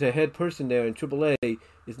 Conan, who's a head person there in AAA,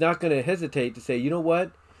 is not going to hesitate to say, you know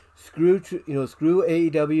what, screw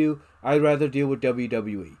AEW. I'd rather deal with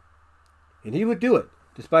WWE, and he would do it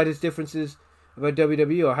despite his differences about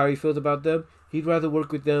WWE or how he feels about them. He'd rather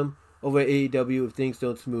work with them over AEW if things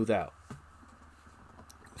don't smooth out.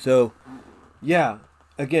 So, yeah,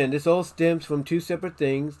 again, this all stems from two separate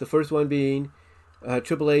things. The first one being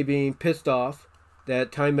AAA being pissed off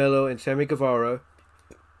that Ty Mello and Sammy Guevara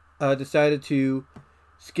decided to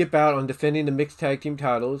skip out on defending the mixed tag team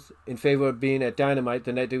titles in favor of being at Dynamite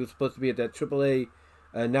the night they were supposed to be at that AAA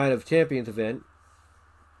Night of Champions event,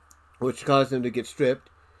 which caused them to get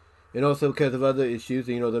stripped, and also because of other issues,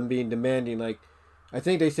 them being demanding, like, I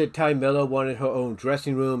think they said Ty Mello wanted her own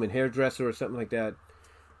dressing room and hairdresser or something like that,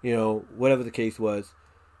 whatever the case was.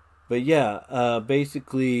 But yeah,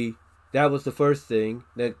 basically, that was the first thing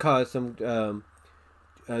that caused some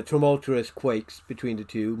tumultuous quakes between the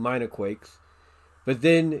two, minor quakes. But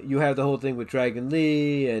then you have the whole thing with Dragon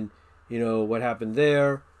Lee and, what happened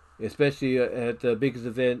there, especially at the biggest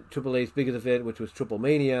event, AAA's biggest event, which was Triple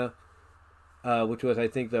Mania, which was, I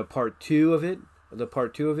think, the part two of it.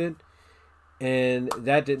 And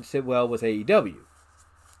that didn't sit well with AEW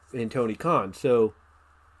and Tony Khan. So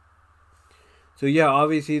yeah,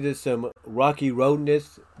 obviously there's some rocky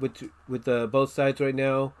roadness with both sides right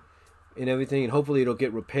now and everything, and hopefully it'll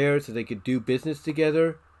get repaired so they could do business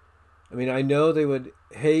together. I mean, I know they would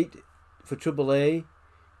hate for AAA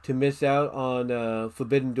to miss out on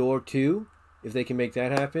Forbidden Door 2 if they can make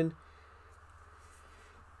that happen.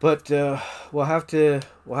 But we'll have to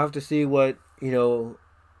see what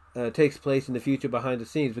takes place in the future behind the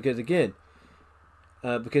scenes, because again,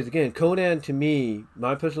 Conan, to me,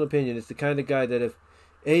 my personal opinion, is the kind of guy that if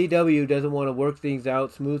AEW doesn't want to work things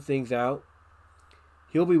out, smooth things out,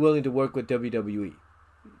 he'll be willing to work with WWE.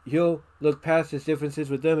 He'll look past his differences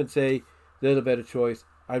with them and say, they're the better choice.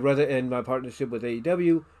 I'd rather end my partnership with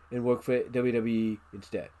AEW and work for WWE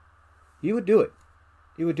instead. He would do it.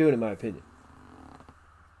 He would do it, in my opinion.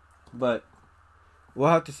 But we'll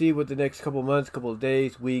have to see what the next couple of months, couple of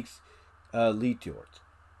days, weeks lead towards.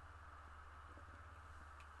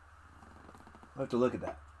 I'll have to look at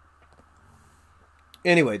that.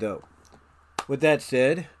 Anyway, though, with that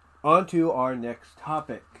said, on to our next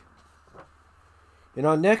topic. And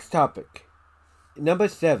our next topic, number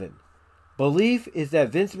 7, belief is that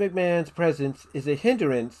Vince McMahon's presence is a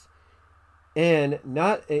hindrance and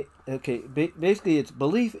not a... Okay, basically it's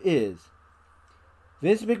belief is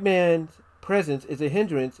Vince McMahon's presence is a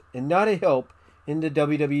hindrance and not a help in the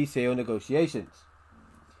WWE sale negotiations.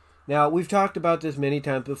 Now, we've talked about this many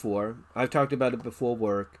times before. I've talked about it before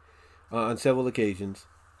work on several occasions.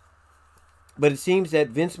 But it seems that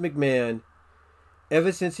Vince McMahon,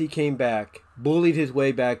 ever since he came back, bullied his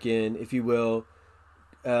way back in, if you will,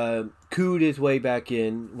 cooed his way back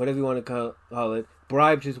in, whatever you want to call it,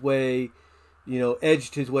 bribed his way,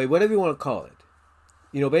 edged his way, whatever you want to call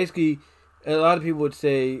it. Basically, a lot of people would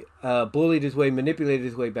say bullied his way, manipulated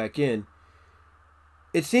his way back in.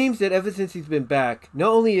 It seems that ever since he's been back, not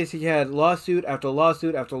only has he had lawsuit after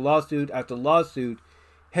lawsuit after lawsuit after lawsuit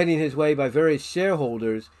heading his way by various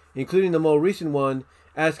shareholders, including the more recent one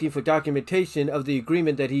asking for documentation of the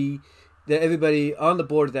agreement that everybody on the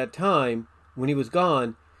board at that time, when he was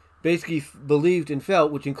gone, basically believed and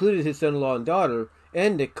felt, which included his son-in-law and daughter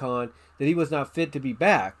and Nick Khan, that he was not fit to be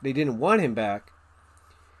back. They didn't want him back.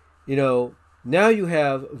 Now you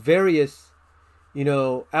have various,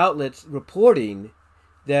 outlets reporting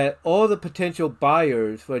that all the potential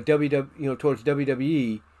buyers for towards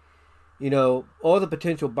WWE, all the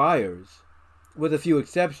potential buyers, with a few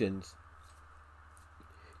exceptions,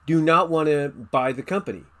 do not want to buy the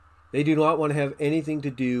company. They do not want to have anything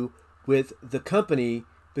to do with the company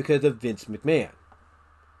because of Vince McMahon.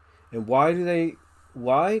 And why do they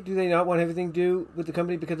not want anything to do with the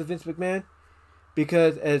company because of Vince McMahon?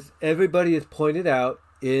 Because, as everybody has pointed out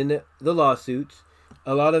in the lawsuits,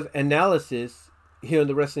 a lot of analysis here in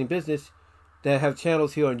the wrestling business that have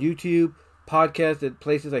channels here on YouTube, podcasts at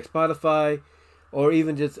places like Spotify, or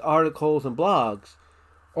even just articles and blogs,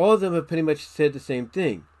 all of them have pretty much said the same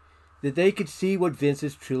thing. That they could see what Vince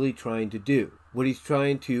is truly trying to do, what he's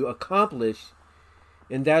trying to accomplish,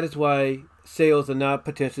 and that is why sales are not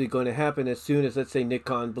potentially going to happen as soon as, let's say, Nick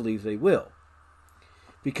Khan believes they will.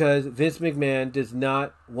 Because Vince McMahon does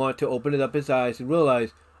not want to open it up his eyes and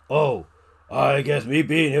realize, oh, I guess me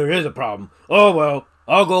being here is a problem. Oh, well,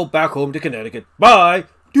 I'll go back home to Connecticut. Bye.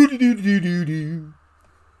 Do-do-do-do-do-do.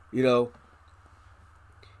 You know,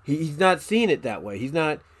 he's not seeing it that way. He's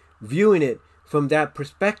not viewing it from that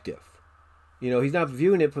perspective. You know, he's not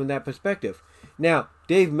viewing it from that perspective. Now,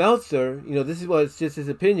 Dave Meltzer, you know, this was just his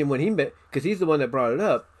opinion when he met, because he's the one that brought it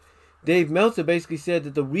up. Dave Meltzer basically said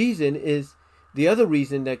that the reason is, the other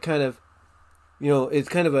reason that kind of, you know, is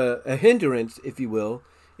kind of a hindrance, if you will,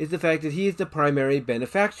 is the fact that he is the primary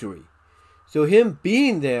beneficiary. So him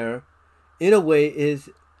being there, in a way, is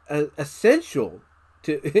essential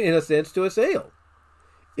to, in a sense, to a sale.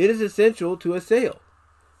 It is essential to a sale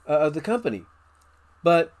of the company.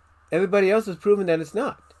 But everybody else has proven that it's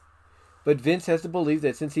not. But Vince has to believe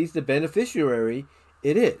that since he's the beneficiary,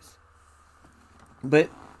 it is. But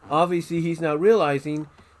obviously he's not realizing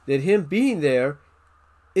that him being there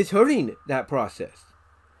is hurting that process.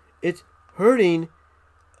 It's hurting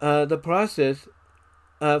the process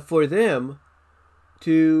for them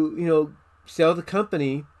to, you know, sell the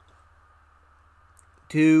company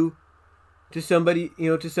to somebody, you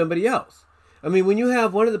know, to somebody else. I mean, when you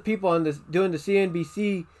have one of the people on this doing the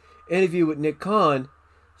CNBC interview with Nick Khan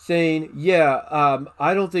saying, yeah,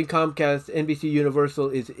 I don't think Comcast, NBC Universal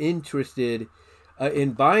is interested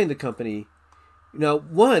in buying the company. Now,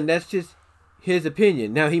 one, that's just his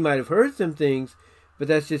opinion. Now, he might have heard some things, but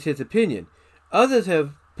that's just his opinion. Others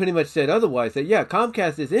have pretty much said otherwise, that, yeah,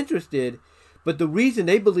 Comcast is interested, but the reason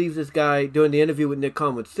they believe this guy during the interview with Nick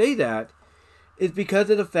Khan would say that is because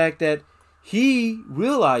of the fact that he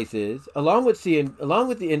realizes, along with the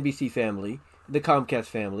NBC family, the Comcast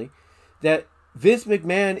family, that Vince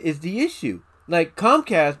McMahon is the issue. Like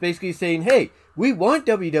Comcast basically saying, hey, we want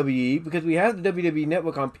WWE because we have the WWE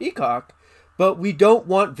network on Peacock, but we don't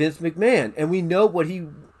want Vince McMahon, and we know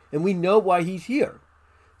why he's here.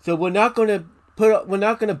 So we're not going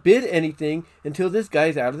to bid anything until this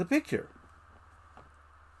guy's out of the picture.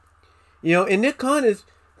 You know, and Nick Khan has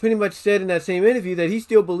pretty much said in that same interview that he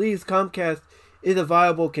still believes Comcast is a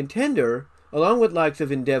viable contender, along with likes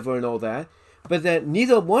of Endeavor and all that, but that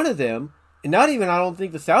neither one of them, and not even, I don't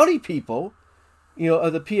think, the Saudi people, you know,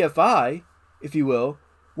 of the PFI, if you will,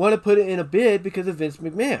 want to put it in a bid because of Vince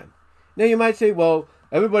McMahon. Now you might say, well,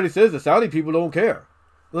 everybody says the Saudi people don't care.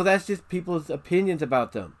 Well, that's just people's opinions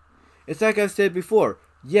about them. It's like I've said before.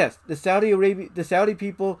 Yes, the Saudi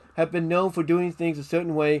people have been known for doing things a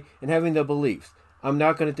certain way and having their beliefs. I'm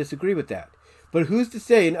not going to disagree with that. But who's to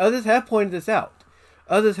say, and others have pointed this out.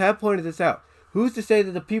 Who's to say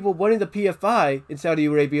that the people wanting the PFI in Saudi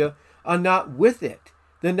Arabia are not with it?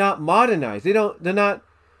 They're not modernized. They're not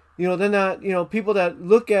people that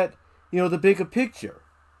look at, you know, the bigger picture.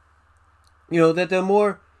 You know, that they're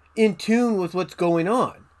more in tune with what's going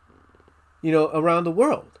on, you know, around the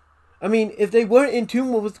world. I mean, if they weren't in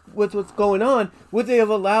tune with what's going on, would they have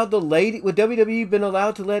allowed would WWE been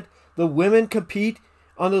allowed to let the women compete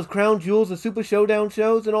on those Crown Jewels and Super Showdown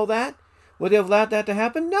shows and all that? Would they have allowed that to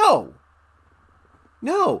happen? No.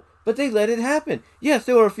 But they let it happen. Yes,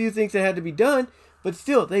 there were a few things that had to be done, but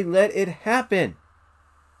still, they let it happen.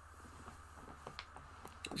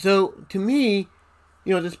 So, to me,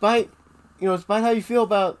 you know, despite how you feel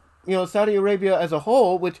about, you know, Saudi Arabia as a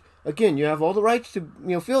whole, which, again, you have all the rights to, you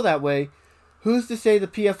know, feel that way, who's to say the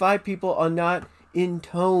PFI people are not in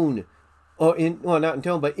tone, not in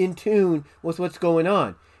tone, but in tune with what's going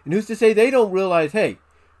on? And who's to say they don't realize, hey,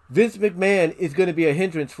 Vince McMahon is going to be a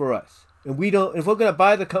hindrance for us. And if we're going to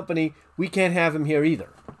buy the company, we can't have him here either.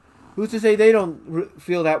 Who's to say they don't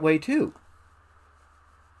feel that way too?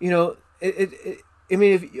 You know,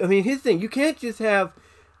 his thing, you can't just have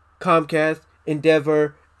Comcast,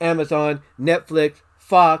 Endeavor, Amazon, Netflix,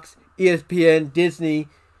 Fox, ESPN, Disney,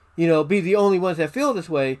 you know, be the only ones that feel this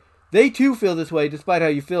way. They too feel this way despite how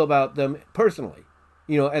you feel about them personally,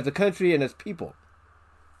 you know, as a country and as people.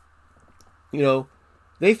 You know,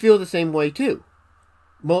 they feel the same way too.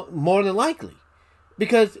 More than likely.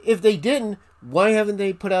 Because if they didn't, why haven't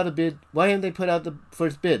they put out a bid? Why haven't they put out the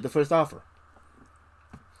first bid, the first offer?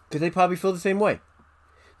 Because they probably feel the same way.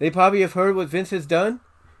 They probably have heard what Vince has done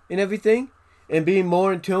and everything, and being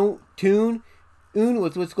more in tune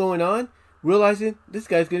with what's going on, realizing this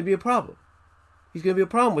guy's going to be a problem. He's going to be a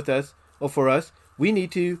problem with us, or for us. We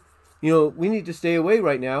need to stay away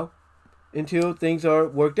right now until things are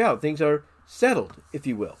worked out. Things are settled, if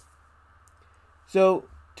you will. So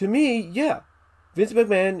to me, yeah, Vince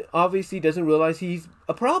McMahon obviously doesn't realize he's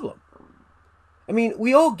a problem. I mean,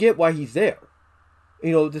 we all get why he's there,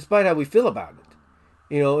 despite how we feel about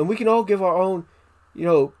it, and we can all give our own,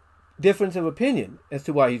 difference of opinion as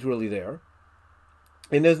to why he's really there.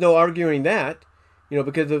 And there's no arguing that,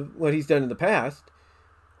 because of what he's done in the past,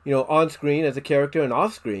 on screen as a character and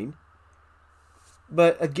off screen.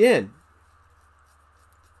 But again,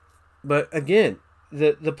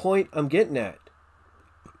 the point I'm getting at,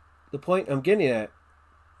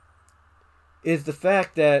 is the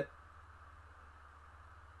fact that,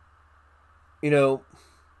 the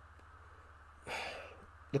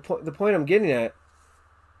point I'm getting at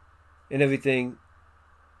and everything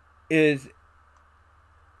is,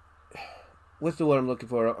 what's the word I'm looking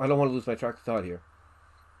for? I don't want to lose my track of thought here.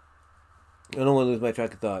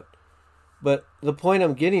 But the point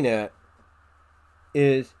I'm getting at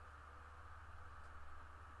is,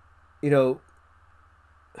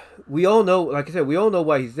 we all know, like I said, we all know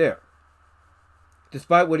why he's there.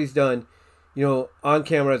 Despite what he's done, on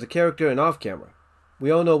camera as a character and off camera.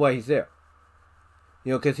 We all know why he's there.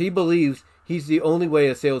 Because he believes he's the only way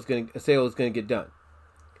a sale is going to get done.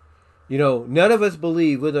 None of us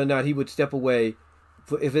believe whether or not he would step away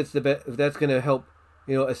if that's going to help,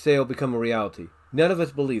 a sale become a reality. None of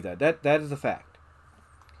us believe that. That is a fact.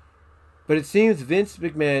 But it seems Vince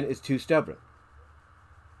McMahon is too stubborn.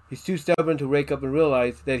 He's too stubborn to wake up and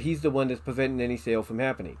realize that he's the one that's preventing any sale from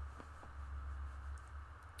happening.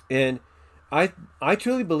 And I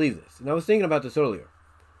truly believe this. And I was thinking about this earlier.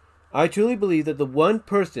 I truly believe that the one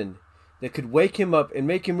person that could wake him up and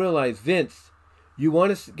make him realize, Vince, you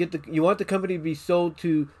want the company to be sold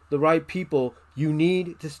to the right people. You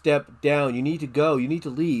need to step down. You need to go. You need to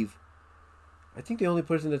leave. I think the only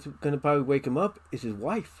person that's going to probably wake him up is his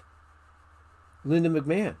wife, Linda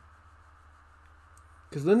McMahon.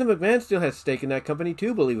 Because Linda McMahon still has stake in that company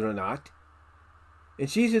too, believe it or not. And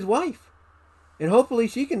she's his wife. And hopefully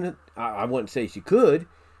she can, I wouldn't say she could,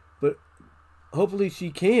 but hopefully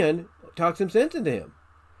she can talk some sense into him.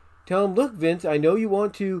 Tell him, look, Vince, I know you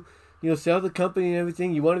want to, sell the company and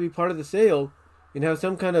everything. You want to be part of the sale and have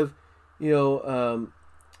some kind of, have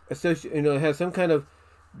some kind of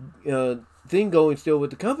thing going still with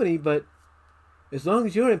the company. But as long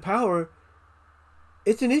as you're in power,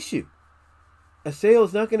 it's an issue. A sale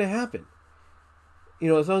is not going to happen.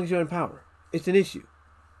 As long as you're in power, it's an issue.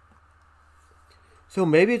 So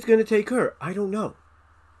maybe it's going to take her. I don't know.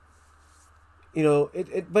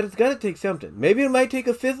 But it's got to take something. Maybe it might take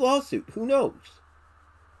a fifth lawsuit. Who knows?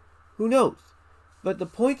 But the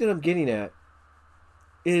point that I'm getting at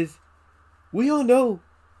is, we all know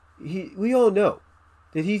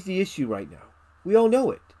that he's the issue right now. We all know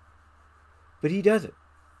it. But he doesn't.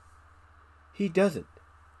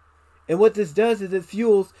 And what this does is it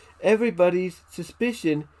fuels everybody's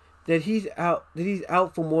suspicion that he's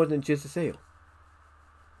out for more than just a sale.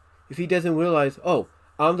 If he doesn't realize, oh,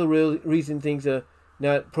 I'm the real reason things are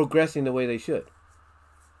not progressing the way they should.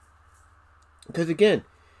 Because again,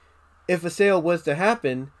 if a sale was to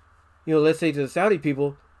happen, let's say to the Saudi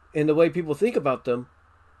people, and the way people think about them,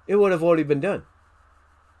 it would have already been done.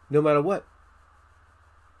 No matter what.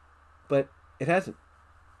 But it hasn't.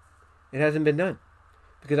 It hasn't been done.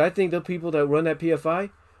 Because I think the people that run that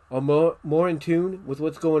PFI are more in tune with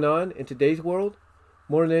what's going on in today's world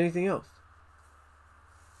more than anything else.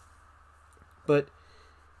 But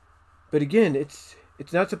again, it's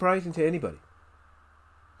not surprising to anybody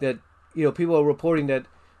that people are reporting that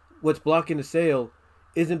what's blocking the sale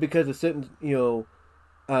isn't because of certain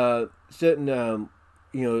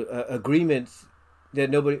agreements that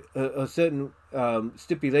nobody certain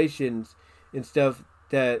stipulations and stuff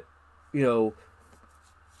that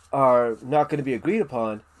are not going to be agreed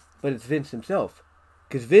upon, but it's Vince himself,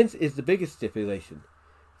 because Vince is the biggest stipulation.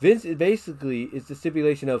 Vince is basically the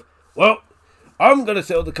stipulation of, well, I'm going to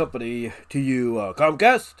sell the company to you,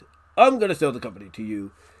 Comcast. I'm going to sell the company to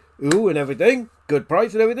you. Ooh, and everything. Good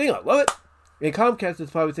price and everything. I love it. And Comcast is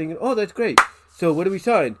probably thinking, oh, that's great. So what do we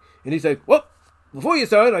sign? And he's like, well, before you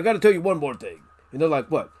sign, I got to tell you one more thing. And they're like,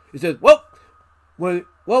 what? He says, well, when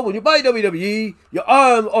you buy WWE,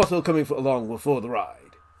 I'm also coming along for the ride.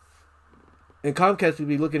 And Comcast would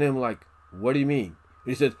be looking at him like, what do you mean?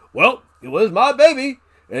 And he says, well, it was my baby.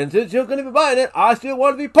 And since you're going to be buying it, I still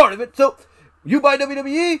want to be part of it. So you buy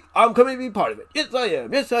WWE, I'm coming to be part of it. Yes, I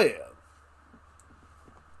am. Yes, I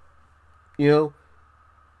am.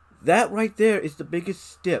 That right there is the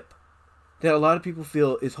biggest step that a lot of people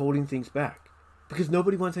feel is holding things back. Because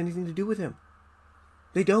nobody wants anything to do with him.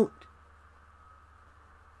 They don't.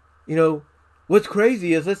 What's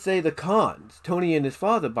crazy is, let's say the Khans, Tony and his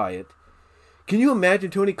father, buy it. Can you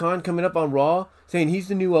imagine Tony Khan coming up on Raw saying he's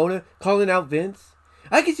the new owner, calling out Vince?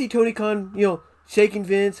 I can see Tony Khan, shaking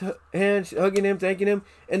Vince, hands, hugging him, thanking him,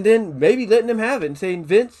 and then maybe letting him have it and saying,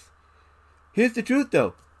 Vince, here's the truth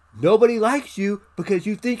though. Nobody likes you because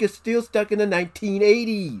you think you're still stuck in the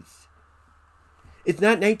 1980s. It's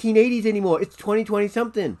not 1980s anymore. It's 2020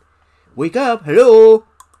 something. Wake up. Hello.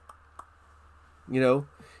 I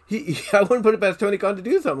wouldn't put it past Tony Khan to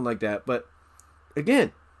do something like that. But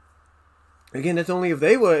again, that's only if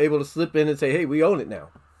they were able to slip in and say, hey, we own it now.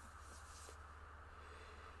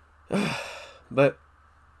 But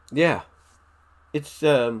yeah, it's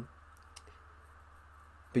an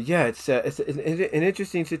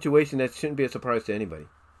interesting situation that shouldn't be a surprise to anybody.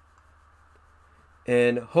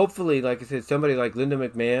 And hopefully, like I said, somebody like Linda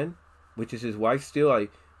McMahon, which is his wife still, I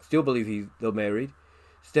still believe they're married,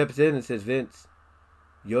 steps in and says, Vince,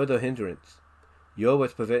 you're the hindrance. You're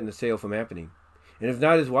what's preventing the sale from happening. And if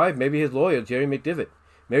not his wife, maybe his lawyer, Jerry McDivitt.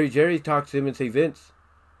 Maybe Jerry talks to him and say, Vince,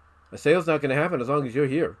 a sale's not going to happen as long as you're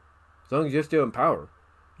here. As long as you're still in power.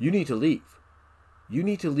 You need to leave. You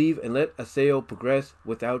need to leave and let a sale progress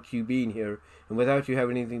without you being here and without you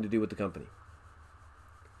having anything to do with the company.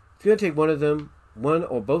 It's going to take one of them, one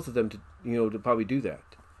or both of them to probably do that.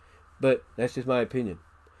 But that's just my opinion.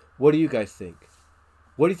 What do you guys think?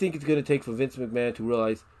 What do you think it's going to take for Vince McMahon to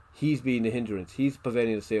realize he's being the hindrance? He's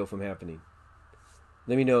preventing the sale from happening.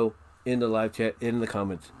 Let me know in the live chat, in the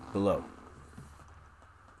comments below.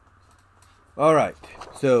 All right.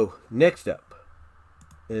 So next up,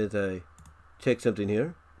 as I check something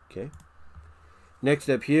here. Okay. Next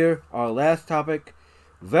up here, our last topic.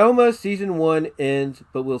 Velma Season 1 ends,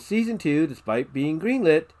 but will Season 2, despite being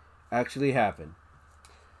greenlit, actually happen?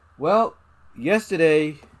 Well,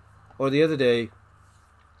 yesterday, or the other day,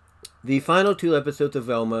 the final 2 episodes of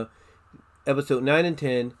Velma, episode 9 and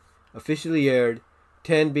 10, officially aired,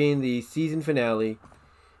 10 being the season finale.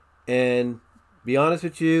 And be honest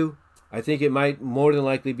with you, I think it might more than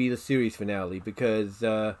likely be the series finale because,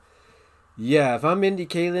 if I'm Mindy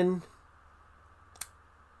Kaling,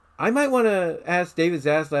 I might want to ask David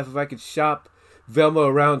Zaslav if I could shop Velma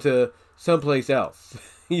around to someplace else,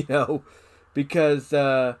 because,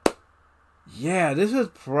 this was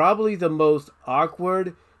probably the most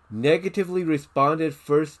awkward, negatively responded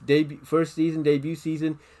first season, debut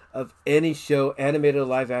season of any show, animated or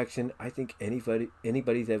live action, I think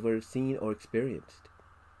anybody's ever seen or experienced.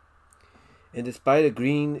 And despite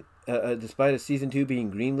a season 2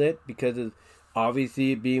 being greenlit, because of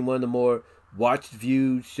obviously it being one of the more watched and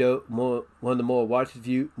viewed shows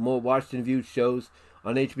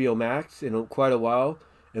on HBO Max in quite a while,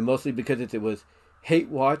 and mostly because it was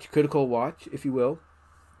critical watch, if you will.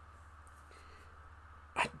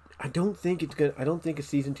 I don't think a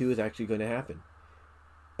season 2 is actually going to happen.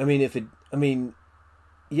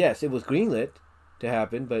 Yes, it was greenlit to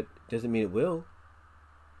happen, but doesn't mean it will.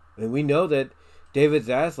 And we know that David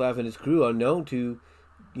Zaslav and his crew are known to,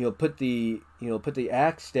 put the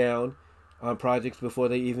axe down on projects before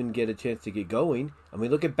they even get a chance to get going.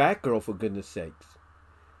 Look at Batgirl, for goodness sakes.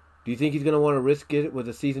 Do you think he's going to want to risk it with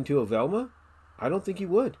a season 2 of Velma? I don't think he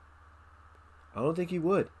would.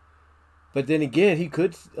 But then again, he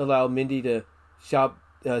could allow Mindy to shop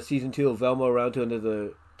season 2 of Velma around to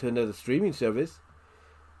another streaming service.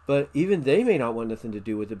 But even they may not want nothing to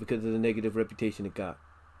do with it because of the negative reputation it got.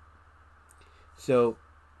 So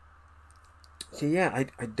yeah,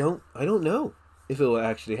 I don't know if it will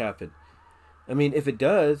actually happen. If it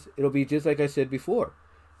does, it'll be just like I said before.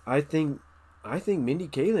 I think Mindy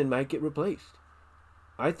Kaling might get replaced.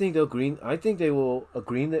 I think they will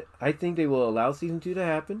allow season 2 to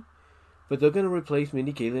happen, but they're going to replace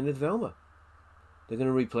Mindy Kaling as Velma. They're going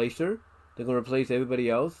to replace her. They're going to replace everybody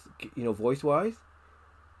else, voice wise.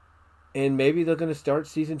 And maybe they're going to start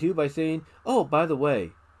season 2 by saying, "Oh, by the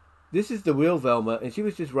way, this is the real Velma," and she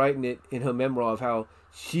was just writing it in her memoir of how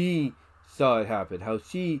she saw it happen, how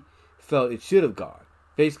she felt it should have gone.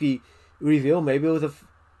 Basically, reveal maybe it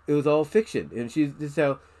was all fiction, and this is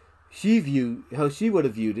how she would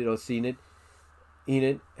have viewed it or seen it,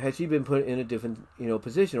 had she been put in a different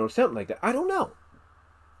position or something like that. I don't know.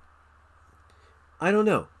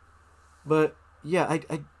 But yeah,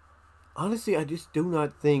 I honestly I just do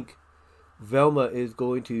not think Velma is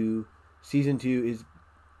going to season 2 is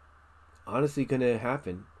honestly going to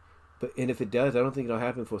happen. And if it does, I don't think it'll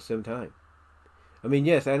happen for some time.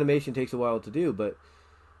 Yes, animation takes a while to do, but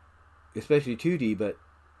especially 2D. But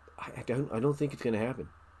I don't think it's going to happen.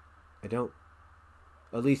 I don't.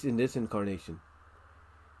 At least in this incarnation.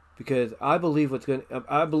 Because I believe what's going to...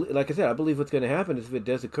 I believe what's going to happen is if it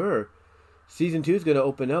does occur, season 2 is going to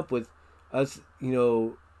open up with us,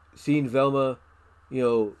 seeing Velma,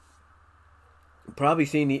 probably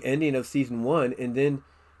seeing the ending of season one and then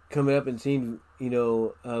coming up and seeing,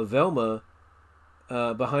 Velma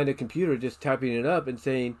behind a computer just typing it up and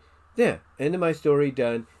saying, yeah, end of my story,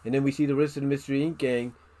 done. And then we see the rest of the Mystery Inc.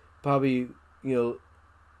 gang probably,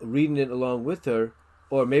 reading it along with her.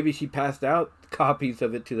 Or maybe she passed out copies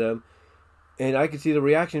of it to them. And I could see the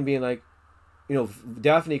reaction being like,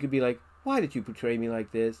 Daphne could be like, why did you portray me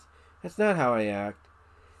like this? That's not how I act.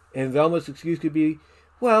 And Velma's excuse could be,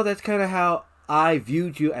 well, that's kind of how I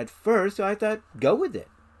viewed you at first, so I thought, go with it.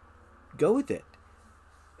 Go with it.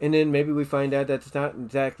 And then maybe we find out that's not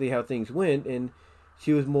exactly how things went, and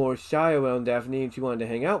she was more shy around Daphne, and she wanted to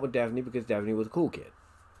hang out with Daphne because Daphne was a cool kid.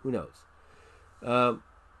 Who knows?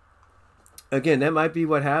 Again, that might be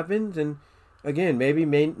what happens, and again, maybe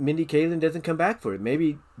Mindy Kaling doesn't come back for it.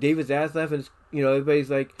 Maybe David Zaslav and everybody's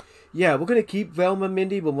like, yeah, we're going to keep Velma,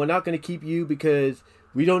 Mindy, but we're not going to keep you because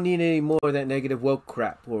we don't need any more of that negative woke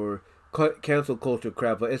crap or cancel culture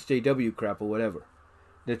crap or SJW crap or whatever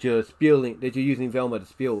that you're using Velma to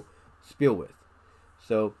spiel with.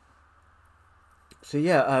 So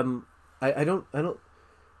yeah, I don't.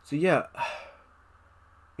 So yeah,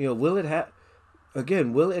 will it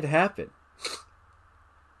will it happen?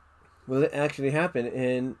 Will it actually happen?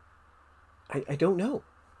 And I don't know.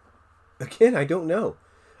 Again, I don't know.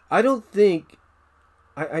 I don't think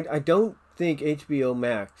HBO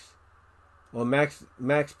Max or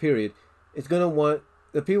Max period is going to want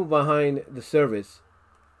the people behind the service,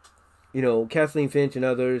 Kathleen Finch and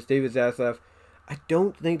others, David Zaslav. I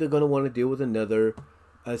don't think they're going to want to deal with another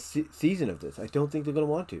season of this. I don't think they're going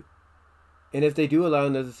to want to. And if they do allow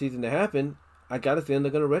another season to happen, I got a feeling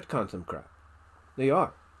they're going to retcon some crap. They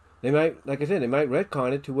are. They might, like I said, they might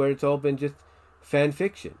retcon it to where it's all been just fan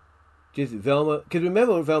fiction. Just Velma, because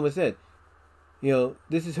remember what Velma said.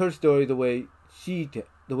 This is her story the way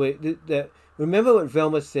remember what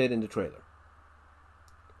Velma said in the trailer.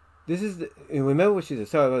 Remember what she said.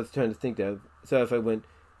 Sorry, I was trying to think that. Sorry if I went,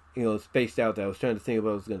 spaced out there. I was trying to think of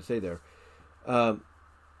what I was going to say there.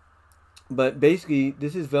 But basically,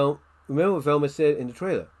 this is remember what Velma said in the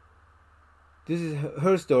trailer. This is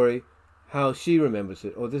her story, how she remembers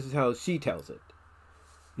it, or this is how she tells it.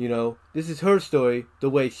 This is her story, the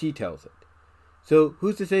way she tells it. So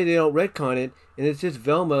who's to say they don't retcon it, and it's just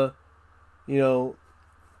Velma,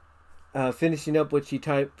 finishing up what she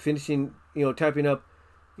typed, typing up,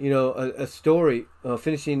 a story,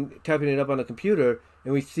 typing it up on a computer,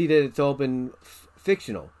 and we see that it's all been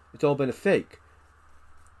fictional. It's all been a fake.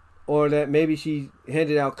 Or that maybe she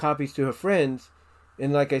handed out copies to her friends,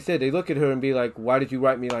 and like I said, they look at her and be like, why did you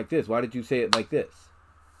write me like this? Why did you say it like this?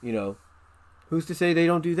 Who's to say they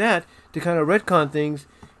don't do that to kind of retcon things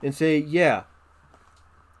and say, yeah,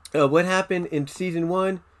 what happened in season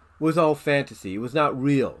one was all fantasy. It was not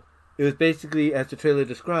real. It was basically, as the trailer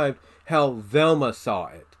described, how Velma saw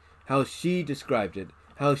it, how she described it,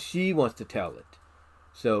 how she wants to tell it.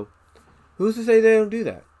 So, who's to say they don't do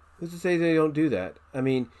that? Who's to say they don't do that? I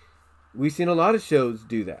mean, we've seen a lot of shows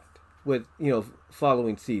do that with,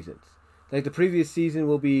 following seasons. Like the previous season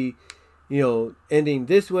will be, ending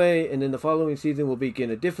this way, and then the following season will begin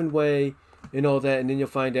a different way, and all that, and then you'll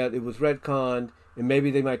find out it was retconned, and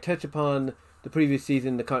maybe they might touch upon the previous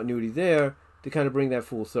season, the continuity there, to kind of bring that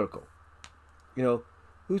full circle.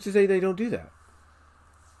 Who's to say they don't do that?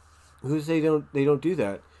 Who's to say they don't do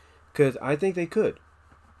that? Because I think they could.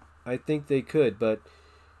 But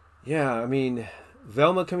yeah, I mean,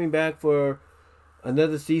 Velma coming back for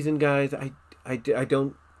another season, guys. I just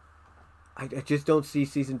don't see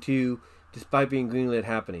season 2, despite being greenlit,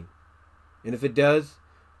 happening. And if it does,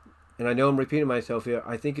 and I know I'm repeating myself here,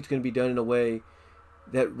 I think it's going to be done in a way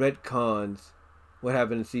that retcons what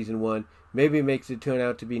happened in season 1. Maybe it makes it turn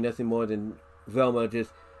out to be nothing more than Velma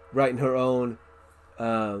just writing her own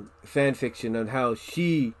fan fiction on how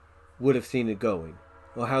she would have seen it going,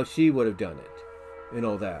 or how she would have done it, and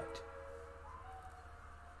all that.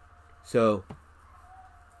 So,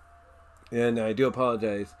 and I do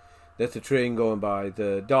apologize. That's a train going by.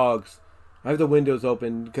 The dogs, I have the windows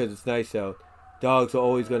open because it's nice out. Dogs are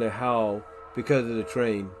always going to howl because of the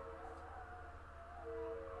train.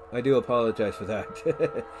 I do apologize for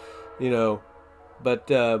that.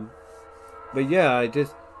 But yeah, I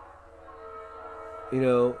just,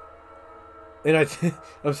 and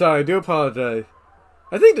I'm sorry, I do apologize.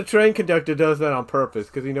 I think the train conductor does that on purpose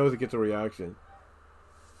because he knows it gets a reaction.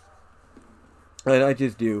 And I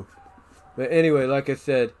just do. But anyway, like I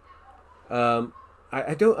said, I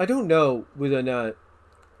don't know whether or not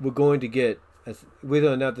we're going to get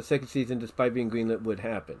whether or not the second season, despite being greenlit, would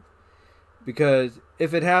happen. Because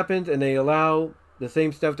if it happens and they allow the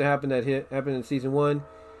same stuff to happen that happened in season 1,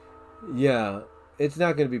 yeah, it's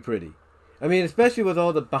not going to be pretty. I mean, especially with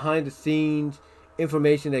all the behind the scenes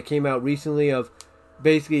information that came out recently of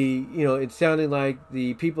basically, it sounded like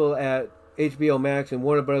the people at HBO Max and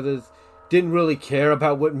Warner Brothers didn't really care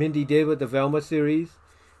about what Mindy did with the Velma series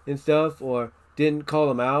and stuff, or didn't call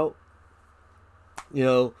them out.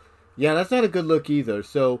 Yeah, that's not a good look either.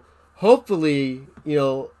 So hopefully,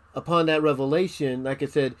 upon that revelation, like I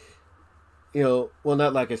said, well,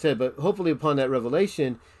 not like I said, but hopefully upon that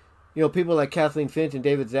revelation, people like Kathleen Finch and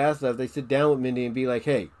David Zaslav, they sit down with Mindy and be like,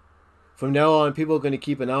 hey, from now on, people are going to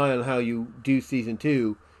keep an eye on how you do season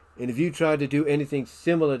 2. And if you try to do anything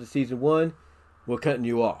similar to season 1, we're cutting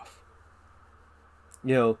you off.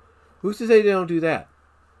 Who's to say they don't do that?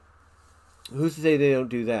 Who's to say they don't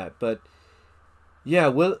do that? But yeah,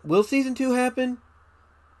 will season 2 happen?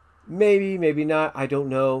 Maybe, maybe not. I don't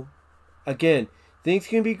know. Again, things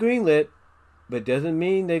can be greenlit, but doesn't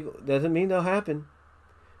mean they'll happen.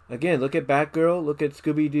 Again, look at Batgirl. Look at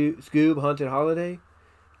Scoob Haunted Holiday.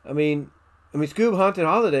 I mean, Scoob Haunted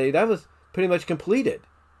Holiday, that was pretty much completed,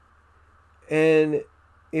 and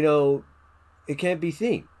it can't be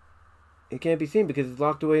seen. It can't be seen because it's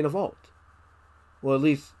locked away in a vault. Well, at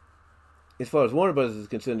least as far as Warner Brothers is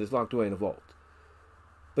concerned, it's locked away in a vault.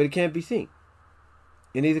 But it can't be seen.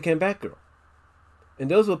 And neither can Batgirl. And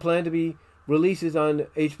those were planned to be releases on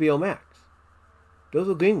HBO Max. Those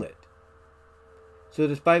were greenlit. So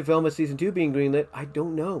despite Velma Season 2 being greenlit, I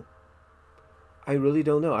don't know. I really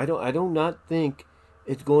don't know. I do not think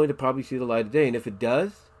it's going to probably see the light of day. And if it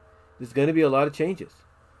does, there's going to be a lot of changes.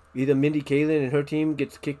 Either Mindy Kaling and her team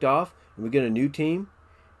gets kicked off, and we get a new team,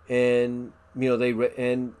 and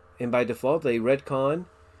and by default they retcon,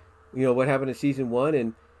 what happened in season 1,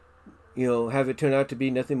 and have it turn out to be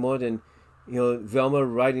nothing more than Velma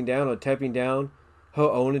writing down or typing down her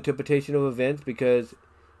own interpretation of events because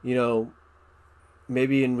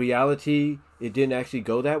maybe in reality it didn't actually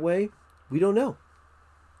go that way. We don't know.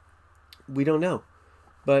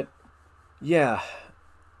 But yeah,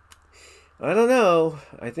 I don't know.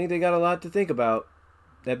 I think they got a lot to think about.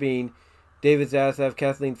 That being David Zaslav,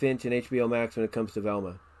 Kathleen Finch, and HBO Max when it comes to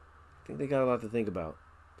Velma. I think they got a lot to think about.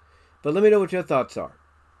 But let me know what your thoughts are.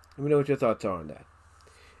 Let me know what your thoughts are on that.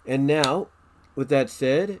 And now, with that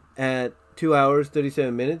said, at 2 hours,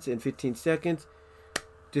 37 minutes, and 15 seconds,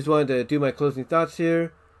 just wanted to do my closing thoughts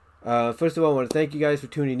here. First of all, I want to thank you guys for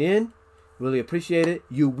tuning in. Really appreciate it.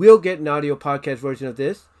 You will get an audio podcast version of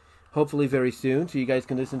this, hopefully very soon, so you guys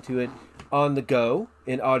can listen to it on the go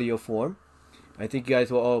in audio form. I think you guys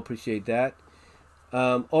will all appreciate that.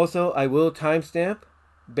 Also, I will timestamp,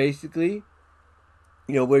 basically,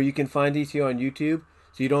 where you can find these here on YouTube,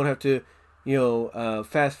 so you don't have to,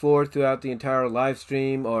 fast forward throughout the entire live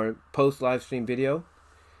stream or post live stream video.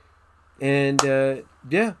 And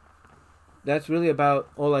yeah, that's really about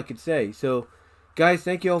all I could say. So, guys,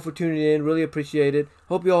 thank you all for tuning in. Really appreciate it.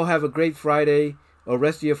 Hope you all have a great Friday or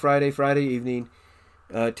rest of your Friday evening.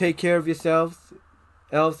 Take care of yourselves,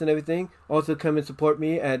 and everything. Also, come and support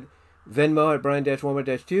me at Venmo at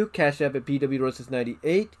Brian-Warmer-2, Cash App at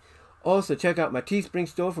BWRoses98. Also, check out my Teespring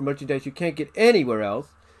store for merchandise you can't get anywhere else.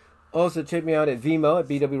 Also, check me out at Vimeo at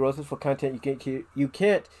BW for content you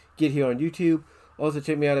can't get here on YouTube. Also,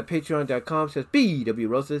 check me out at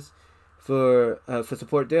patreon.com/BWRoses for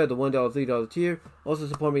support there, the $1, $3 tier. Also,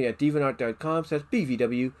 support me at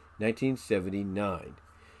DeviantArt.com/BVW1979.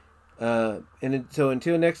 So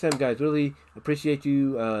until next time, guys, really appreciate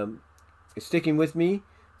you sticking with me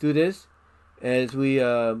through this as we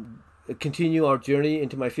continue our journey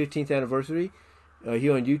into my 15th anniversary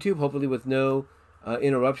here on YouTube, hopefully with no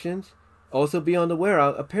interruptions. Also, be on the aware.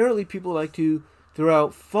 Apparently, people like to throw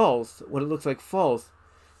out what it looks like false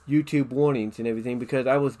YouTube warnings and everything, because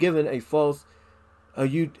I was given a false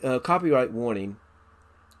copyright warning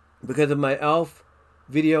because of my ALF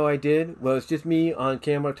video I did. Well, it's just me on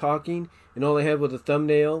camera talking, and all I had was a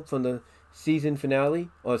thumbnail from the season finale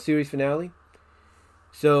or series finale.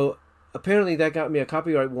 So apparently that got me a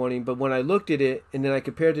copyright warning, but when I looked at it and then I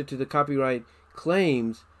compared it to the copyright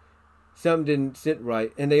claims, something didn't sit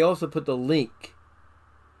right. And they also put the link,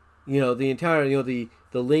 the entire, the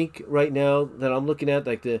link right now that I'm looking at,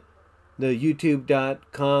 like the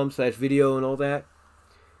youtube.com/video and all that.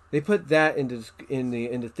 They put that in the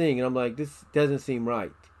thing, and I'm like, this doesn't seem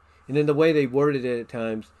right. And then the way they worded it at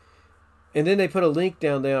times, and then they put a link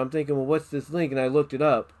down there. I'm thinking, well, what's this link? And I looked it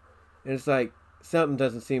up, and it's like something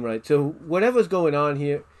doesn't seem right. So whatever's going on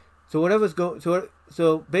here, so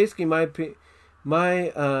basically my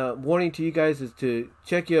warning to you guys is to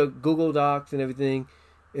check your Google Docs and everything.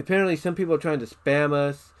 Apparently, some people are trying to spam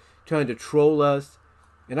us, trying to troll us,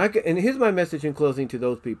 and here's my message in closing to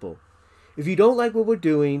those people. If you don't like what we're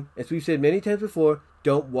doing, as we've said many times before,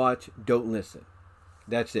 Don't watch, don't listen.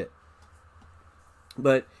 That's it.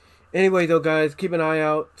 But anyway, though, guys, keep an eye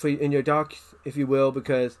out for in your docs, if you will,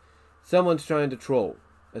 because someone's trying to troll.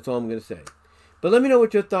 That's all I'm going to say. But let me know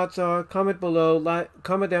what your thoughts are. Comment below.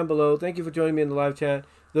 Comment down below. Thank you for joining me in the live chat,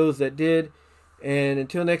 those that did. And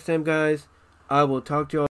until next time, guys, I will talk to you all.